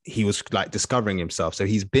 he was like discovering himself. So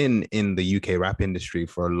he's been in the UK rap industry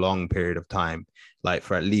for a long period of time, like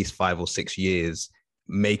for at least 5 or 6 years,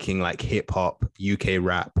 making like hip hop, UK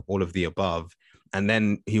rap, all of the above. And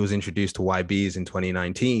then he was introduced to YB's in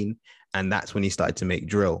 2019, and that's when he started to make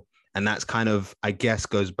drill. And that's kind of, I guess,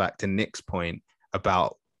 goes back to Nick's point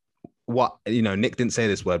about what, you know, Nick didn't say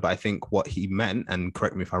this word, but I think what he meant, and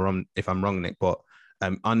correct me if I'm wrong, Nick, but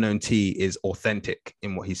Unknown T is authentic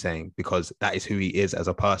in what he's saying, because that is who he is as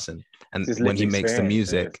a person. And when he makes the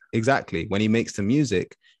music, exactly, when he makes the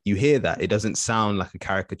music, you hear that it doesn't sound like a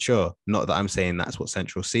caricature. Not that I'm saying that's what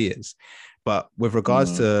Central Cee is, but with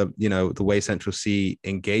regards to, you know, the way Central Cee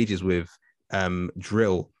engages with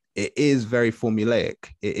drill, it is very formulaic.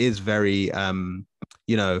 It is very,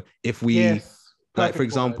 you know, if we, like, for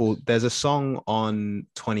example, there's a song on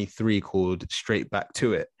 23 called Straight Back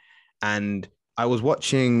to It. And I was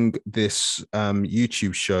watching this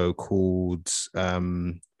YouTube show called,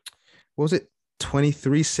 what was it?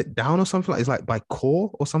 23 Sit Down or something like, it's like by Core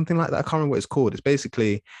or something like that. I can't remember what it's called. It's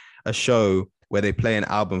basically a show where they play an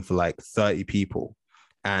album for like 30 people.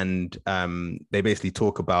 And they basically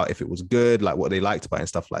talk about if it was good, like what they liked about it and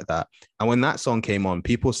stuff like that. And when that song came on,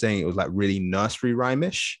 people saying it was like really nursery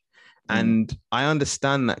rhyme-ish. And I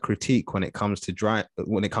understand that critique when it comes to drill.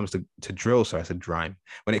 Sorry, I said drime.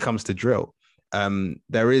 When it comes to drill,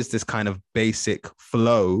 there is this kind of basic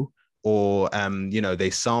flow, or you know, they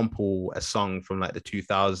sample a song from like the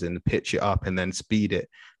 2000s, pitch it up, and then speed it,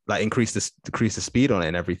 like increase the speed on it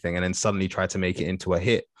and everything, and then suddenly try to make it into a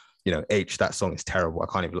hit. You know, H, that song is terrible.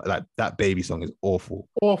 I can't even, like, that Baby song is awful.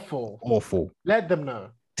 Awful. Let them know.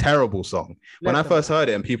 Terrible song. When I first heard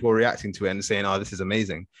it and people were reacting to it and saying, "Oh, this is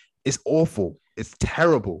amazing," it's awful. It's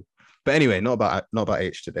terrible. But anyway, not about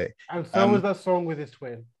H today. And so was that song with his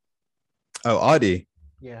twin. Oh, Ardy.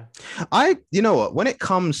 Yeah. You know what? When it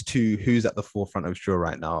comes to who's at the forefront of drill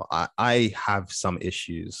right now, I have some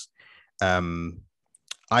issues.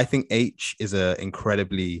 I think H is an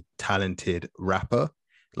incredibly talented rapper.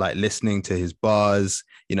 Like, listening to his bars,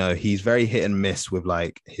 you know, he's very hit and miss with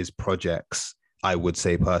like his projects, I would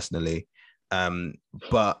say personally.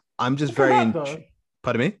 But I'm just very...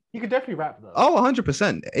 Pardon me? You could definitely rap though. Oh,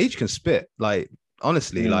 100%. H can spit. Like,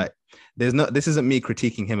 honestly, like, this isn't me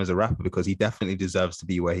critiquing him as a rapper, because he definitely deserves to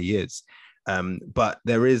be where he is. But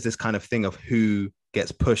there is this kind of thing of who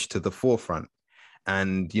gets pushed to the forefront.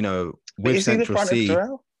 And, you know, with Central Cee...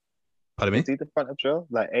 Pardon me? Is he the front of drill?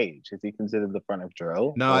 Like H? Is he considered the front of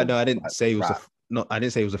drill? No, I didn't like say he was I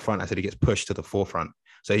didn't say he was the front. I said he gets pushed to the forefront.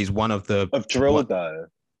 So he's one of the... Of drill, though?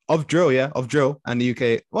 Of drill, yeah. Of drill and the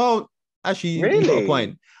UK. Well, actually, really? You got a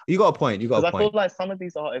point. You got a point. Because I feel like some of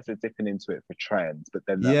these artists are dipping into it for trends, but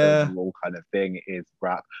then the overall kind of thing is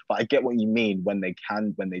rap. But I get what you mean. When they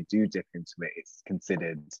do dip into it, it's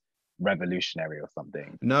considered revolutionary or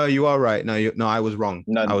something. No, you are right. No, I was wrong.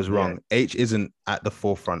 I was wrong. H isn't at the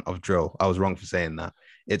forefront of drill. I was wrong for saying that.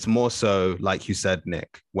 It's more so, like you said,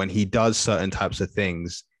 Nick, when he does certain types of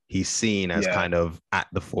things, he's seen as kind of at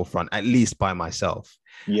the forefront, at least by myself.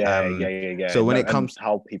 Yeah. So when it comes to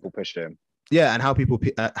how people push him, and how people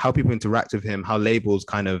interact with him, how labels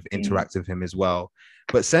kind of interact with him as well.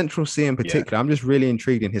 But Central Cee in particular, I'm just really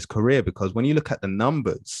intrigued in his career, because when you look at the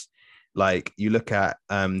numbers, like you look at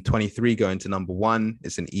 23 going to number 1,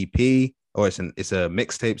 it's an EP, or it's a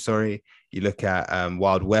mixtape, sorry. You look at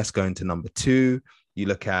Wild West going to number 2. You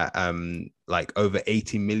look at like over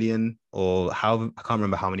 80 million, or how, I can't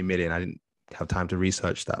remember how many million. I didn't have time to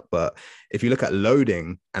research that. But if you look at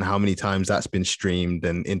Loading and how many times that's been streamed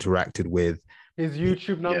and interacted with, his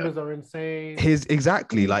YouTube numbers are insane.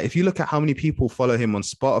 Exactly. Like, if you look at how many people follow him on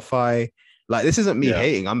Spotify, Like, this isn't me Yeah.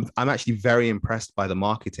 hating. I'm actually very impressed by the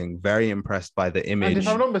marketing, very impressed by the And image. if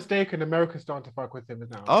I'm not mistaken, America's starting to fuck with him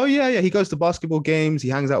now. Oh yeah. He goes to basketball games. He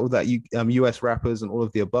hangs out with that US rappers and all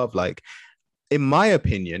of the above. Like, in my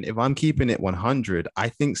opinion, if I'm keeping it 100, I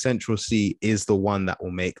think Central C is the one that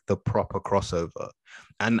will make the proper crossover.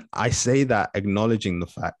 And I say that acknowledging the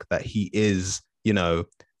fact that he is,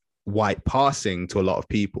 white passing to a lot of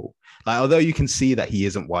people. Like, although you can see that he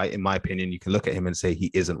isn't white, in my opinion, you can look at him and say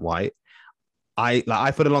he isn't white.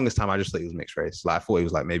 I for the longest time I just thought he was mixed race. Like, I thought he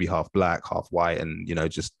was like maybe half black, half white, and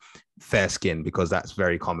just fair skin, because that's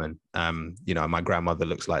very common. My grandmother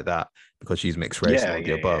looks like that because she's mixed race and all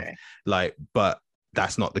the above. Like, but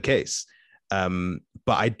that's not the case. But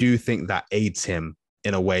I do think that aids him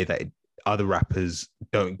in a way that other rappers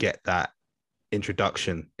don't get that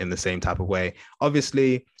introduction in the same type of way.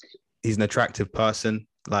 Obviously, he's an attractive person.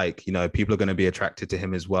 Like, people are going to be attracted to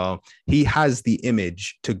him as well. He has the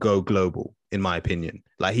image to go global, in my opinion.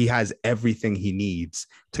 Like, he has everything he needs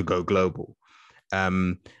to go global.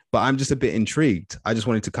 But I'm just a bit intrigued. I just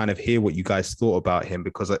wanted to kind of hear what you guys thought about him,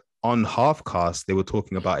 because on Halfcast, they were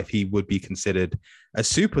talking about if he would be considered a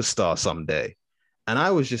superstar someday. And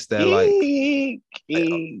I was just there like,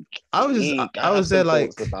 I was there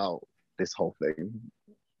like, about this whole thing.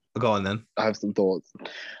 Go on then. I have some thoughts.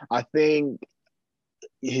 I think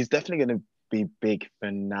he's definitely going to be big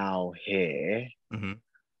for now here. Mm-hmm.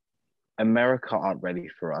 America aren't ready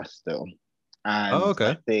for us still. And okay.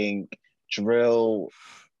 I think drill,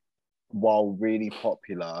 while really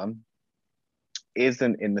popular,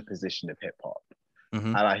 isn't in the position of hip hop.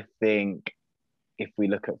 Mm-hmm. And I think if we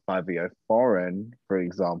look at Fivio Foreign, for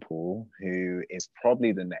example, who is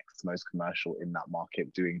probably the next most commercial in that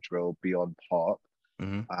market doing drill beyond pop,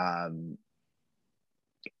 mm-hmm.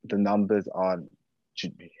 The numbers aren't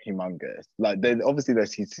humongous. Like, obviously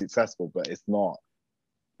he's successful, but it's not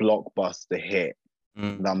blockbuster hit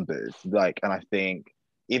numbers. Like, and I think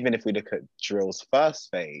even if we look at drill's first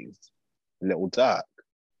phase, Lil Durk,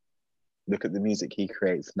 look at the music he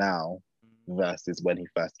creates now versus when he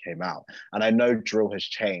first came out. And I know drill has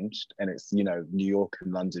changed, and it's New York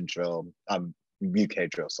and London drill, UK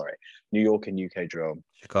drill, sorry, New York and UK drill,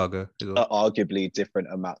 Chicago are arguably different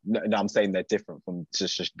amount. No, I'm saying they're different from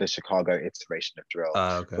the Chicago iteration of drill,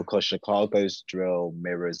 okay. because Chicago's drill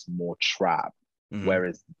mirrors more trap,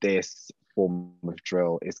 whereas this form of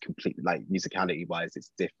drill is completely, like, musicality wise,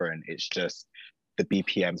 it's different. It's just the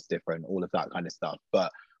BPM's different, all of that kind of stuff.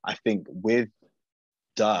 But I think with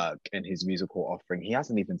Durk and his musical offering, he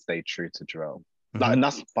hasn't even stayed true to drill. Like, and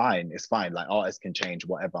that's fine. It's fine. Like, artists can change,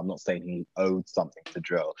 whatever. I'm not saying he owed something to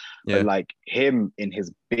drill, but like him in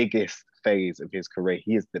his biggest phase of his career,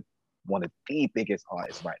 he is one of the biggest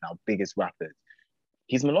artists right now, biggest rappers.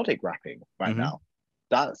 He's melodic rapping right now.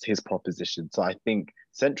 That's his proposition. So I think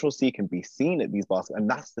Central C can be seen at these baskets, and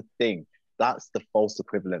that's the thing. That's the false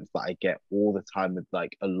equivalence that I get all the time with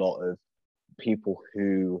like a lot of people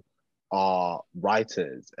who are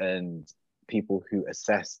writers and people who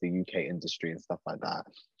assess the UK industry and stuff like that.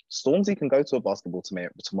 Stormzy can go to a basketball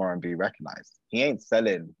tomorrow and be recognized. He ain't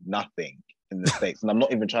selling nothing in the States. And I'm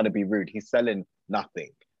not even trying to be rude. He's selling nothing.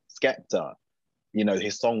 Skepta,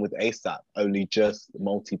 his song with ASAP, only just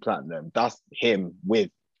multi-platinum. That's him with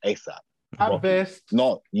ASAP. At best,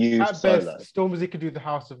 not you. At solo. Best, Stormzy could do the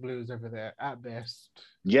House of Blues over there. At best,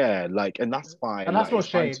 yeah, like, and that's fine. And that's like, not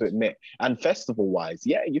shade to admit. And festival-wise,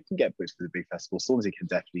 yeah, you can get booked for the big festivals. Stormzy can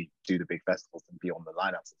definitely do the big festivals and be on the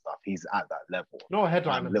lineups and stuff. He's at that level. Not a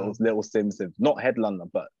headliner. Little Sims have not headliner,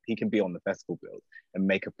 but he can be on the festival bill and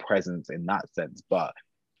make a presence in that sense. But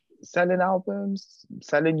selling albums,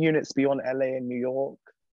 selling units beyond LA and New York,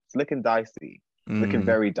 it's looking dicey. It's looking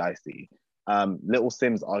very dicey. Little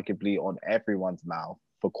Sims arguably on everyone's mouth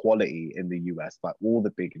for quality in the US. Like, all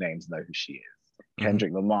the big names know who she is.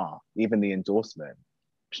 Kendrick Lamar, even the endorsement,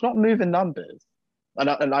 she's not moving numbers, and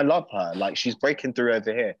I love her. Like, she's breaking through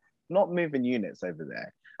over here, not moving units over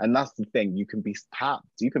there. And that's the thing. You can be tapped.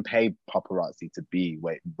 You can pay paparazzi to be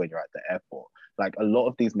when you're at the airport. Like, a lot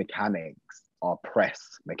of these mechanics are press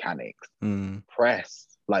mechanics. Press,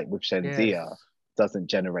 like with Shenzia, doesn't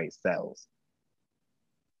generate sales.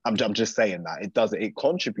 I'm just saying that it doesn't. It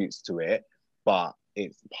contributes to it, but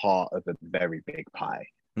it's part of a very big pie.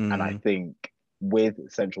 And I think with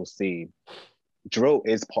Central C, drill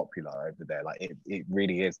is popular over there. Like, it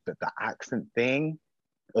really is. But the accent thing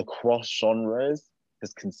across genres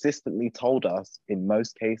has consistently told us, in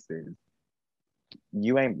most cases,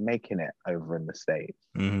 you ain't making it over in the States.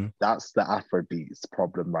 That's the Afrobeats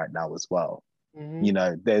problem right now as well.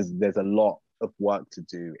 There's a lot of work to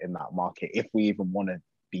do in that market if we even want to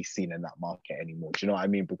be seen in that market anymore. Do you know what I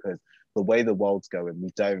mean? Because the way the world's going, we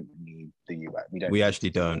don't need the US. We actually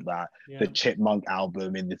don't. That Yeah. the Chipmunk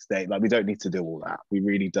album in the state, like we don't need to do all that. We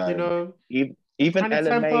really don't. You know, even Tiny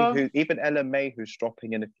LMA, Temper. who's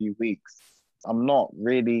dropping in a few weeks. I'm not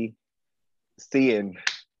really seeing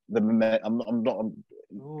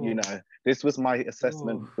you know, this was my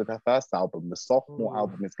assessment with her first album. The sophomore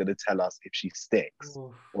album is going to tell us if she sticks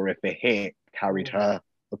or if a hit carried her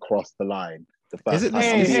across the line. The first time,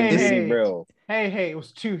 I'm being really real. Hey, it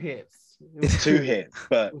was 2 hits. It's 2 hits,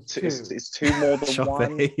 but it's 2 more than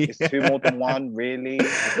one. It's 2 more than one, really.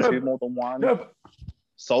 It's 2 more than one. No, but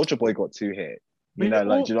Soulja Boy got 2 hits. You know,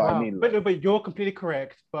 like, do you know what I mean? Like, but you're completely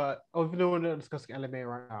correct. But even though we're not discussing LMA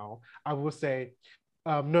right now, I will say,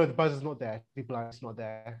 no, the buzz is not there. The blind is not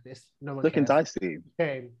there. It's no one looking cares. dicey.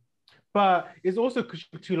 Okay. But it's also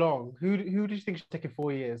too long. Who do you think should take it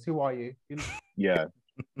 4 years? Who are you? Yeah.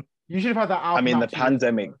 You should have had that album. I mean,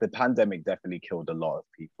 the pandemic definitely killed a lot of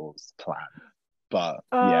people's plans. But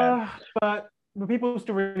yeah. But people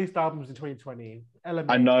still released albums in 2020.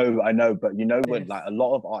 LMA. I know, but you know when like a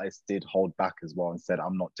lot of artists did hold back as well and said,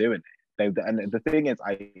 I'm not doing it. And the thing is,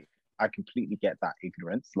 I completely get that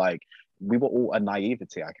ignorance. Like, we were all a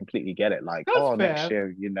naivety. I completely get it. Like, That's fair. Next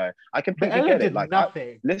year, you know, I completely get it. Like,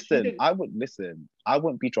 nothing. I wouldn't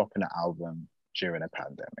be dropping an album during a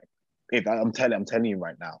pandemic. I'm telling you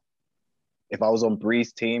right now, if I was on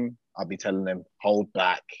Bree's team, I'd be telling them hold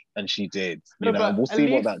back, and she did. You know, we'll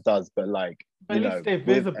see what that does. But like, you know, they're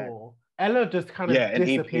visible. Ella just kind of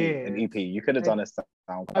disappeared. An EP. You could have done a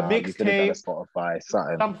SoundCloud. A mixtape. You could have done a Spotify.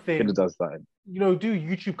 Something. Could have done something. You know, do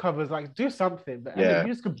YouTube covers, like do something. But Ella, you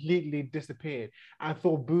just completely disappeared. I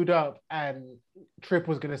thought Boo'd Up and Trip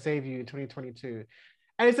was gonna save you in 2022,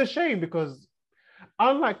 and it's a shame because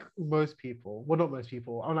unlike most people, well, not most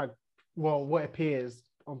people, unlike what appears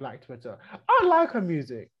on Black Twitter, I like her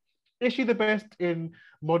music. Is she the best in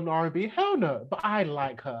modern R&B? Hell no, but I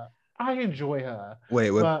like her. I enjoy her.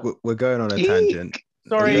 Wait, we're going on a tangent.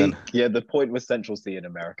 Sorry. Yeah, the point was Central C in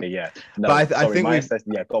America. Yeah, no, but I think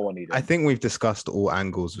go on, Eden. I think we've discussed all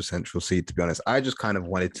angles of Central C. To be honest, I just kind of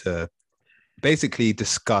wanted to basically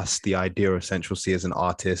discuss the idea of Central C as an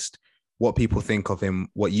artist, what people think of him,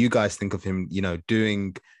 what you guys think of him. You know,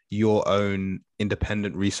 doing your own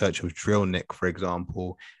independent research of Drill Nick, for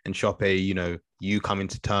example, and Shoppe, you know, you coming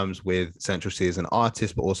to terms with Central C as an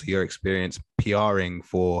artist, but also your experience PRing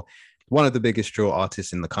for one of the biggest drill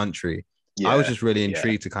artists in the country. Yeah, I was just really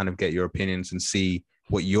intrigued to kind of get your opinions and see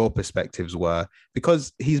what your perspectives were,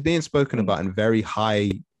 because he's being spoken about in very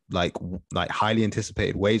high, like highly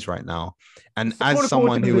anticipated ways right now. And as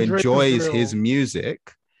someone who enjoys his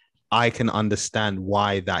music, I can understand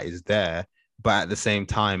why that is there. But at the same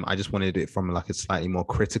time, I just wanted it from like a slightly more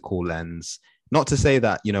critical lens. Not to say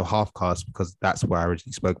that, you know, Half Caste, because that's where I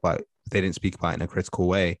originally spoke about, they didn't speak about it in a critical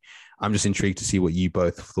way. I'm just intrigued to see what you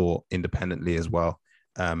both thought independently as well.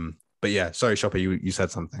 But yeah, sorry, Shoppe, you said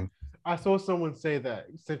something. I saw someone say that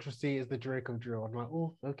Central C is the Drake of drill. I'm like,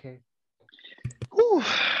 oh, okay.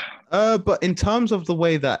 But in terms of the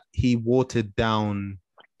way that he waters down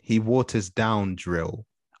drill,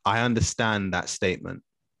 I understand that statement.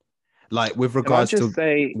 Like with regards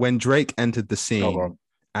to when Drake entered the scene,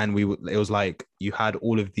 and it was like you had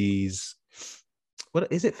all of these.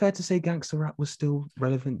 What is it fair to say? Gangster rap was still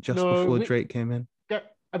relevant before Drake came in. Yeah,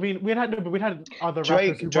 I mean, we had other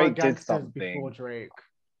rappers who weren't gangsters before Drake.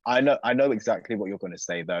 I know exactly what you're going to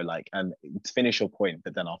say though. Like, and to finish your point,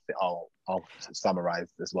 but then I'll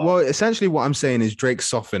summarize as well. Well, essentially, what I'm saying is Drake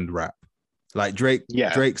softened rap. Like Drake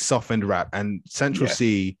softened rap, and Central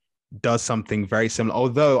C does something very similar.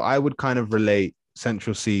 Although I would kind of relate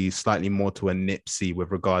Central C slightly more to a Nipsey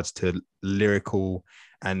with regards to lyrical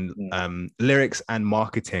and lyrics and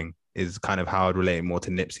marketing is kind of how I'd relate it more to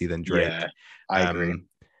Nipsey than Drake. Yeah, I agree.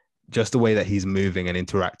 Just the way that he's moving and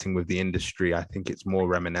interacting with the industry, I think it's more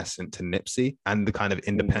reminiscent to Nipsey and the kind of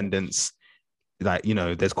independence. Like, you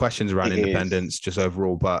know, there's questions around independence just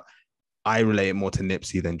overall, but I relate it more to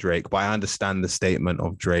Nipsey than Drake. But I understand the statement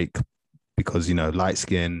of Drake because, you know, light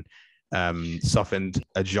skin softened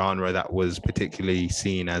a genre that was particularly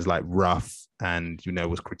seen as like rough and, you know,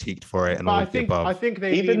 was critiqued for it and all of the above. I think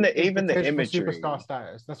they even the imagery, superstar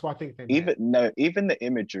status. That's what I think they even the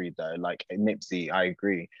imagery though, like Nipsey, I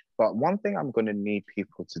agree. But one thing I'm going to need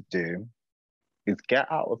people to do is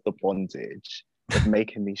get out of the bondage of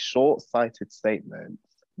making these short-sighted statements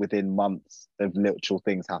within months of literal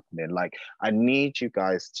things happening. Like, I need you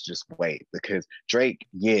guys to just wait, because Drake,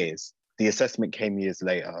 the assessment came years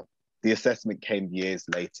later. The assessment came years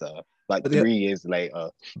later, like 3 years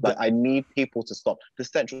later. Like, I need people to stop.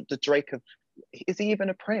 The Drake of, is he even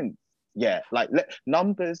a prince? Yeah, like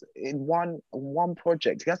numbers in one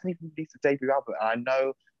project. He hasn't even released a debut album. And I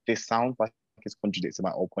know this sounds like it's contradicting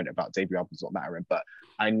my old point about debut albums not mattering, but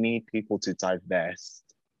I need people to divest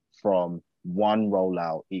from one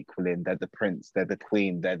rollout equaling they're the prince, they're the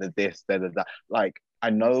queen, they're the this, they're the that. Like I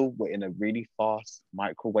know we're in a really fast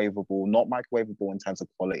microwavable, not microwavable in terms of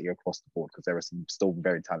quality across the board, because there are some still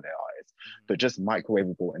very talented artists, but just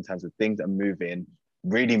microwavable in terms of things that are moving,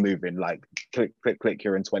 really moving, like click, click, click,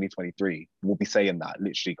 you're in 2023. We'll be saying that,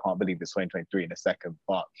 literally can't believe it's 2023 in a second.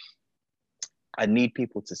 But I need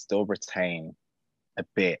people to still retain a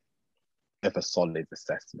bit of a solid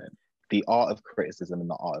assessment. The art of criticism and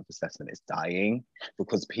the art of assessment is dying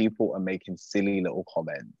because people are making silly little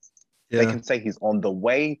comments. They can say he's on the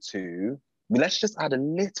way to, let's just add a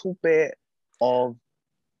little bit of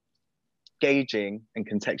gauging and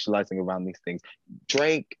contextualizing around these things.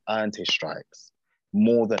 Drake earned his stripes,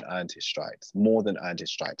 more than earned his stripes, more than earned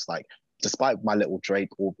his stripes. Like, despite my little Drake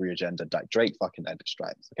Aubrey agenda, Drake fucking earned his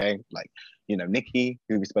stripes, okay? Like, you know, Nicki,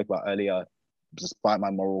 who we spoke about earlier, despite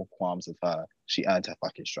my moral qualms of her, she earned her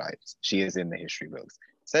fucking stripes. She is in the history books.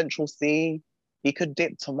 Central C, he could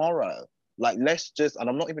dip tomorrow. Like, let's just, and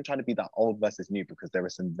I'm not even trying to be that old versus new, because there are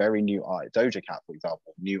some very new art. Doja Cat, for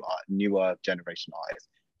example, newer generation artists.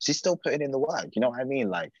 She's still putting in the work. You know what I mean?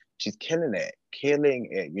 Like, she's killing it.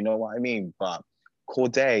 You know what I mean? But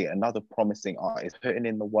Corday, another promising artist, putting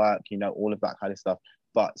in the work, you know, all of that kind of stuff.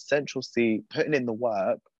 But Central C, putting in the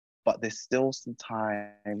work, but there's still some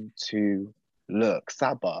time to look.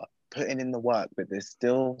 Saba, putting in the work, but there's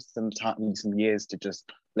still some time, some years to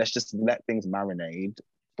let's just let things marinate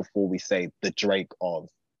before we say the Drake of,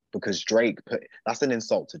 because that's an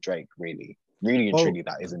insult to Drake, really. Really and truly,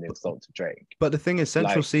 that is an insult to Drake. But the thing is,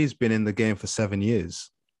 Central C's been in the game for 7 years.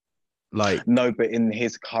 Like, no, but in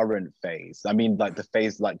his current phase, I mean, like the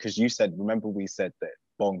phase, like, because remember we said that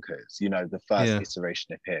Bonkers, you know, the first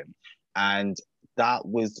iteration of him, and that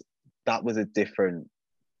was a different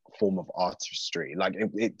form of artistry. Like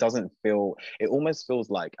it doesn't feel, it almost feels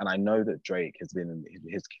like, and I know that Drake has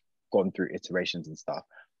gone through iterations and stuff,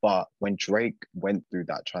 but when Drake went through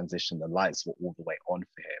that transition, the lights were all the way on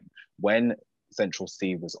for him. When Central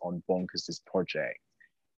C was on Bonkers' project,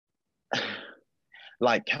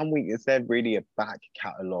 like, is there really a back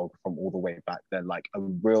catalogue from all the way back then? Like a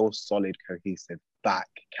real solid, cohesive back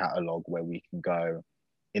catalogue where we can go,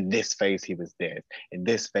 in this phase he was this, in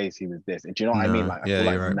this phase he was this. And do you know what I mean? Like, I feel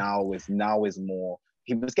like right. now is more,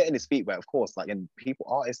 he was getting his feet wet, of course. Like, and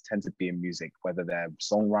artists tend to be in music, whether they're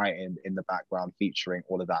songwriting in the background, featuring,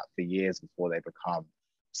 all of that, for years before they become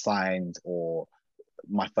signed or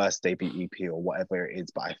my first debut EP or whatever it is.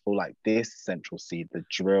 But I feel like this Central C, the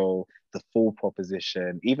drill, the full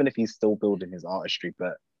proposition, even if he's still building his artistry,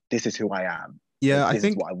 but this is who I am. Yeah, I think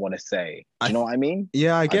this is what I want to say. Do you know what I mean?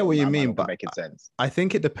 Yeah, I get what you mean, but making sense. I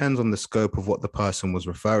think it depends on the scope of what the person was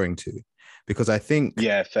referring to, because I think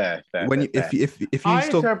fair.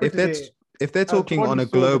 If they're talking on a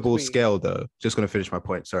global scale, though, just going to finish my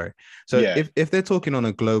point. Sorry. So if they're talking on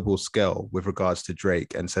a global scale with regards to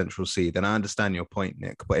Drake and Central C, then I understand your point,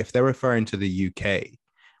 Nick. But if they're referring to the UK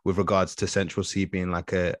with regards to Central C being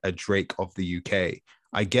like a Drake of the UK,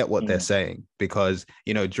 I get what they're saying, because,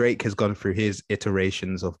 you know, Drake has gone through his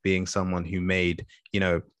iterations of being someone who made, you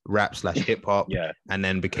know, rap / hip hop and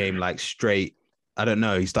then became like straight. I don't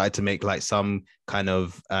know. He started to make like some kind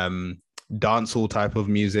of dancehall type of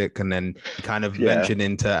music, and then he kind of ventured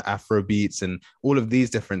into Afro beats and all of these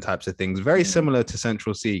different types of things. Very similar to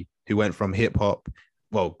Central C, who went from hip hop,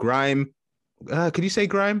 grime. Could you say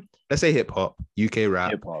grime? Let's say hip hop, UK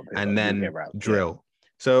rap, and then drill. Yeah.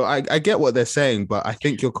 So I get what they're saying, but I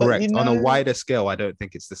think you're correct. On a wider scale, I don't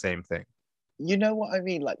think it's the same thing. You know what I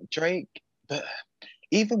mean? Like Drake, but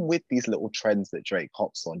even with these little trends that Drake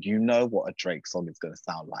hops on, you know what a Drake song is going to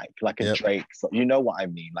sound like. Like a Drake song, you know what I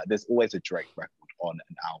mean? Like there's always a Drake record on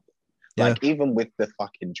an album. Like even with the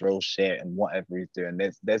fucking drill shit and whatever he's doing,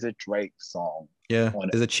 there's a Drake song. Yeah,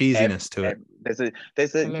 there's a cheesiness to it.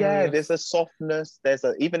 There's a softness.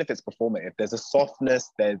 Even if it's performative, there's a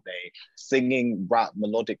softness. There's a singing rap,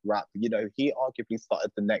 melodic rap. You know, he arguably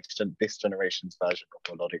started this generation's version of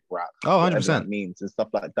melodic rap. Oh, 100%. That means and stuff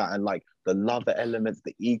like that, and like the lover elements,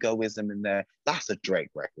 the egoism in there. That's a Drake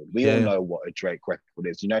record. We all know what a Drake record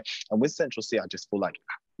is, you know. And with Central C, I just feel like,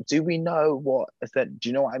 do we know what? Do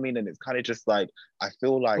you know what I mean? And it's kind of just like, I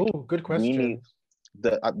feel like, good question.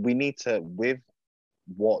 We need to, with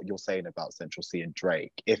what you're saying about Central C and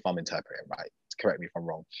Drake, if I'm interpreting right, correct me if I'm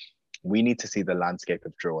wrong, we need to see the landscape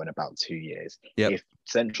of drill in about 2 years. If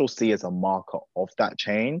Central C is a marker of that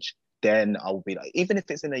change, then I will be like, even if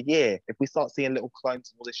it's in a year, if we start seeing little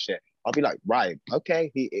clones and all this shit, I'll be like, right,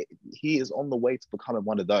 okay, he is on the way to becoming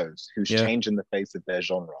one of those who's changing the face of their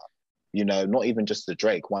genre. You know, not even just the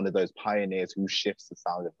Drake, one of those pioneers who shifts the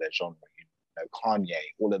sound of their genre. You know, Kanye,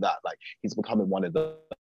 all of that. Like, he's becoming one of those.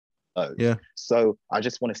 Yeah. So I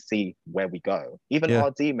just want to see where we go. Even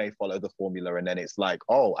RD may follow the formula, and then it's like,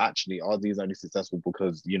 oh, actually, RD is only successful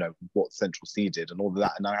because, you know, what Central C did and all of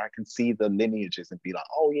that. And I can see the lineages and be like,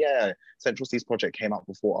 oh yeah, Central C's project came out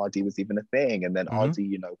before RD was even a thing, and then RD,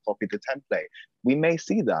 you know, copied the template. We may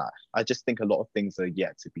see that. I just think a lot of things are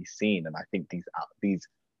yet to be seen, and I think these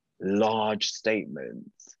large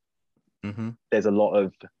statements, there's a lot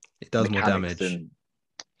of it does more damage.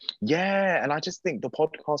 And I just think the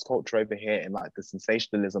podcast culture over here and like the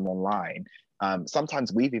sensationalism online,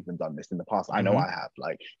 sometimes we've even done this in the past. I know I have,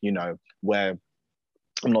 like, you know, where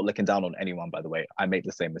I'm not looking down on anyone, by the way. I make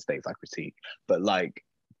the same mistakes, I critique, but like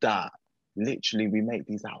that, literally we make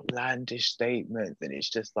these outlandish statements and it's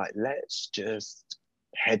just like, let's just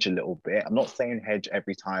hedge a little bit. I'm not saying hedge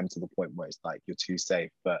every time to the point where it's like you're too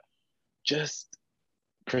safe, but just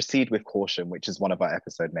proceed with caution, which is one of our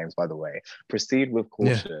episode names, by the way. Proceed with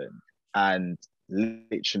caution and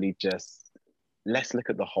literally just let's look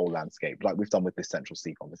at the whole landscape, like we've done with this Central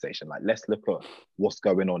C conversation. Like, let's look at what's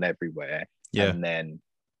going on everywhere and then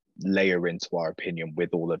layer into our opinion with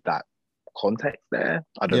all of that context there.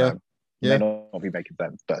 I don't know. May not be making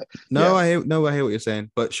sense, but I hear what you're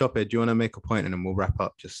saying. But Shoppe, do you want to make a point and then we'll wrap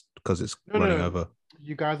up just because it's running over?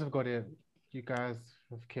 You guys have got it. You guys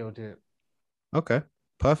have killed it. Okay.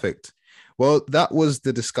 Perfect. Well, that was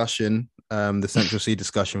the discussion, the Central C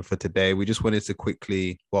discussion for today. We just wanted to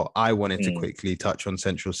quickly, I wanted to quickly touch on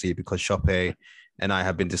Central C because Shoppe and I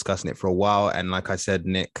have been discussing it for a while. And like I said,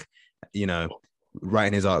 Nick, you know,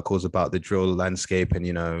 writing his articles about the drill landscape and,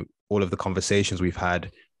 you know, all of the conversations we've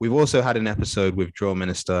had. We've also had an episode with Drill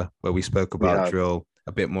Minister where we spoke about drill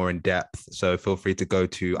a bit more in depth. So feel free to go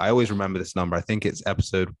to, I always remember this number. I think it's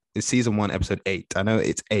season 1, episode 8. I know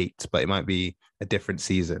it's 8, but it might be a different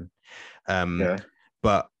season.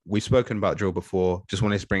 But we've spoken about drill before. Just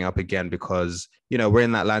wanted to bring it up again because, you know, we're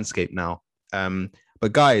in that landscape now.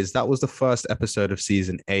 But guys, that was the first episode of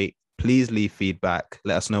season 8. Please leave feedback.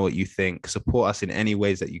 Let us know what you think. Support us in any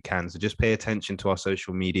ways that you can. So just pay attention to our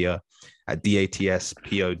social media at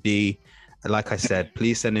DATSPOD. Like I said,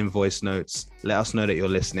 please send in voice notes. Let us know that you're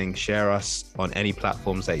listening. Share us on any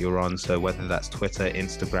platforms that you're on. So whether that's Twitter,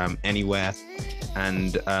 Instagram, anywhere.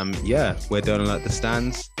 And we're Don't Alert the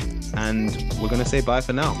Stands. And we're going to say bye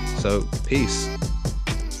for now. So peace.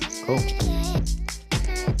 Cool.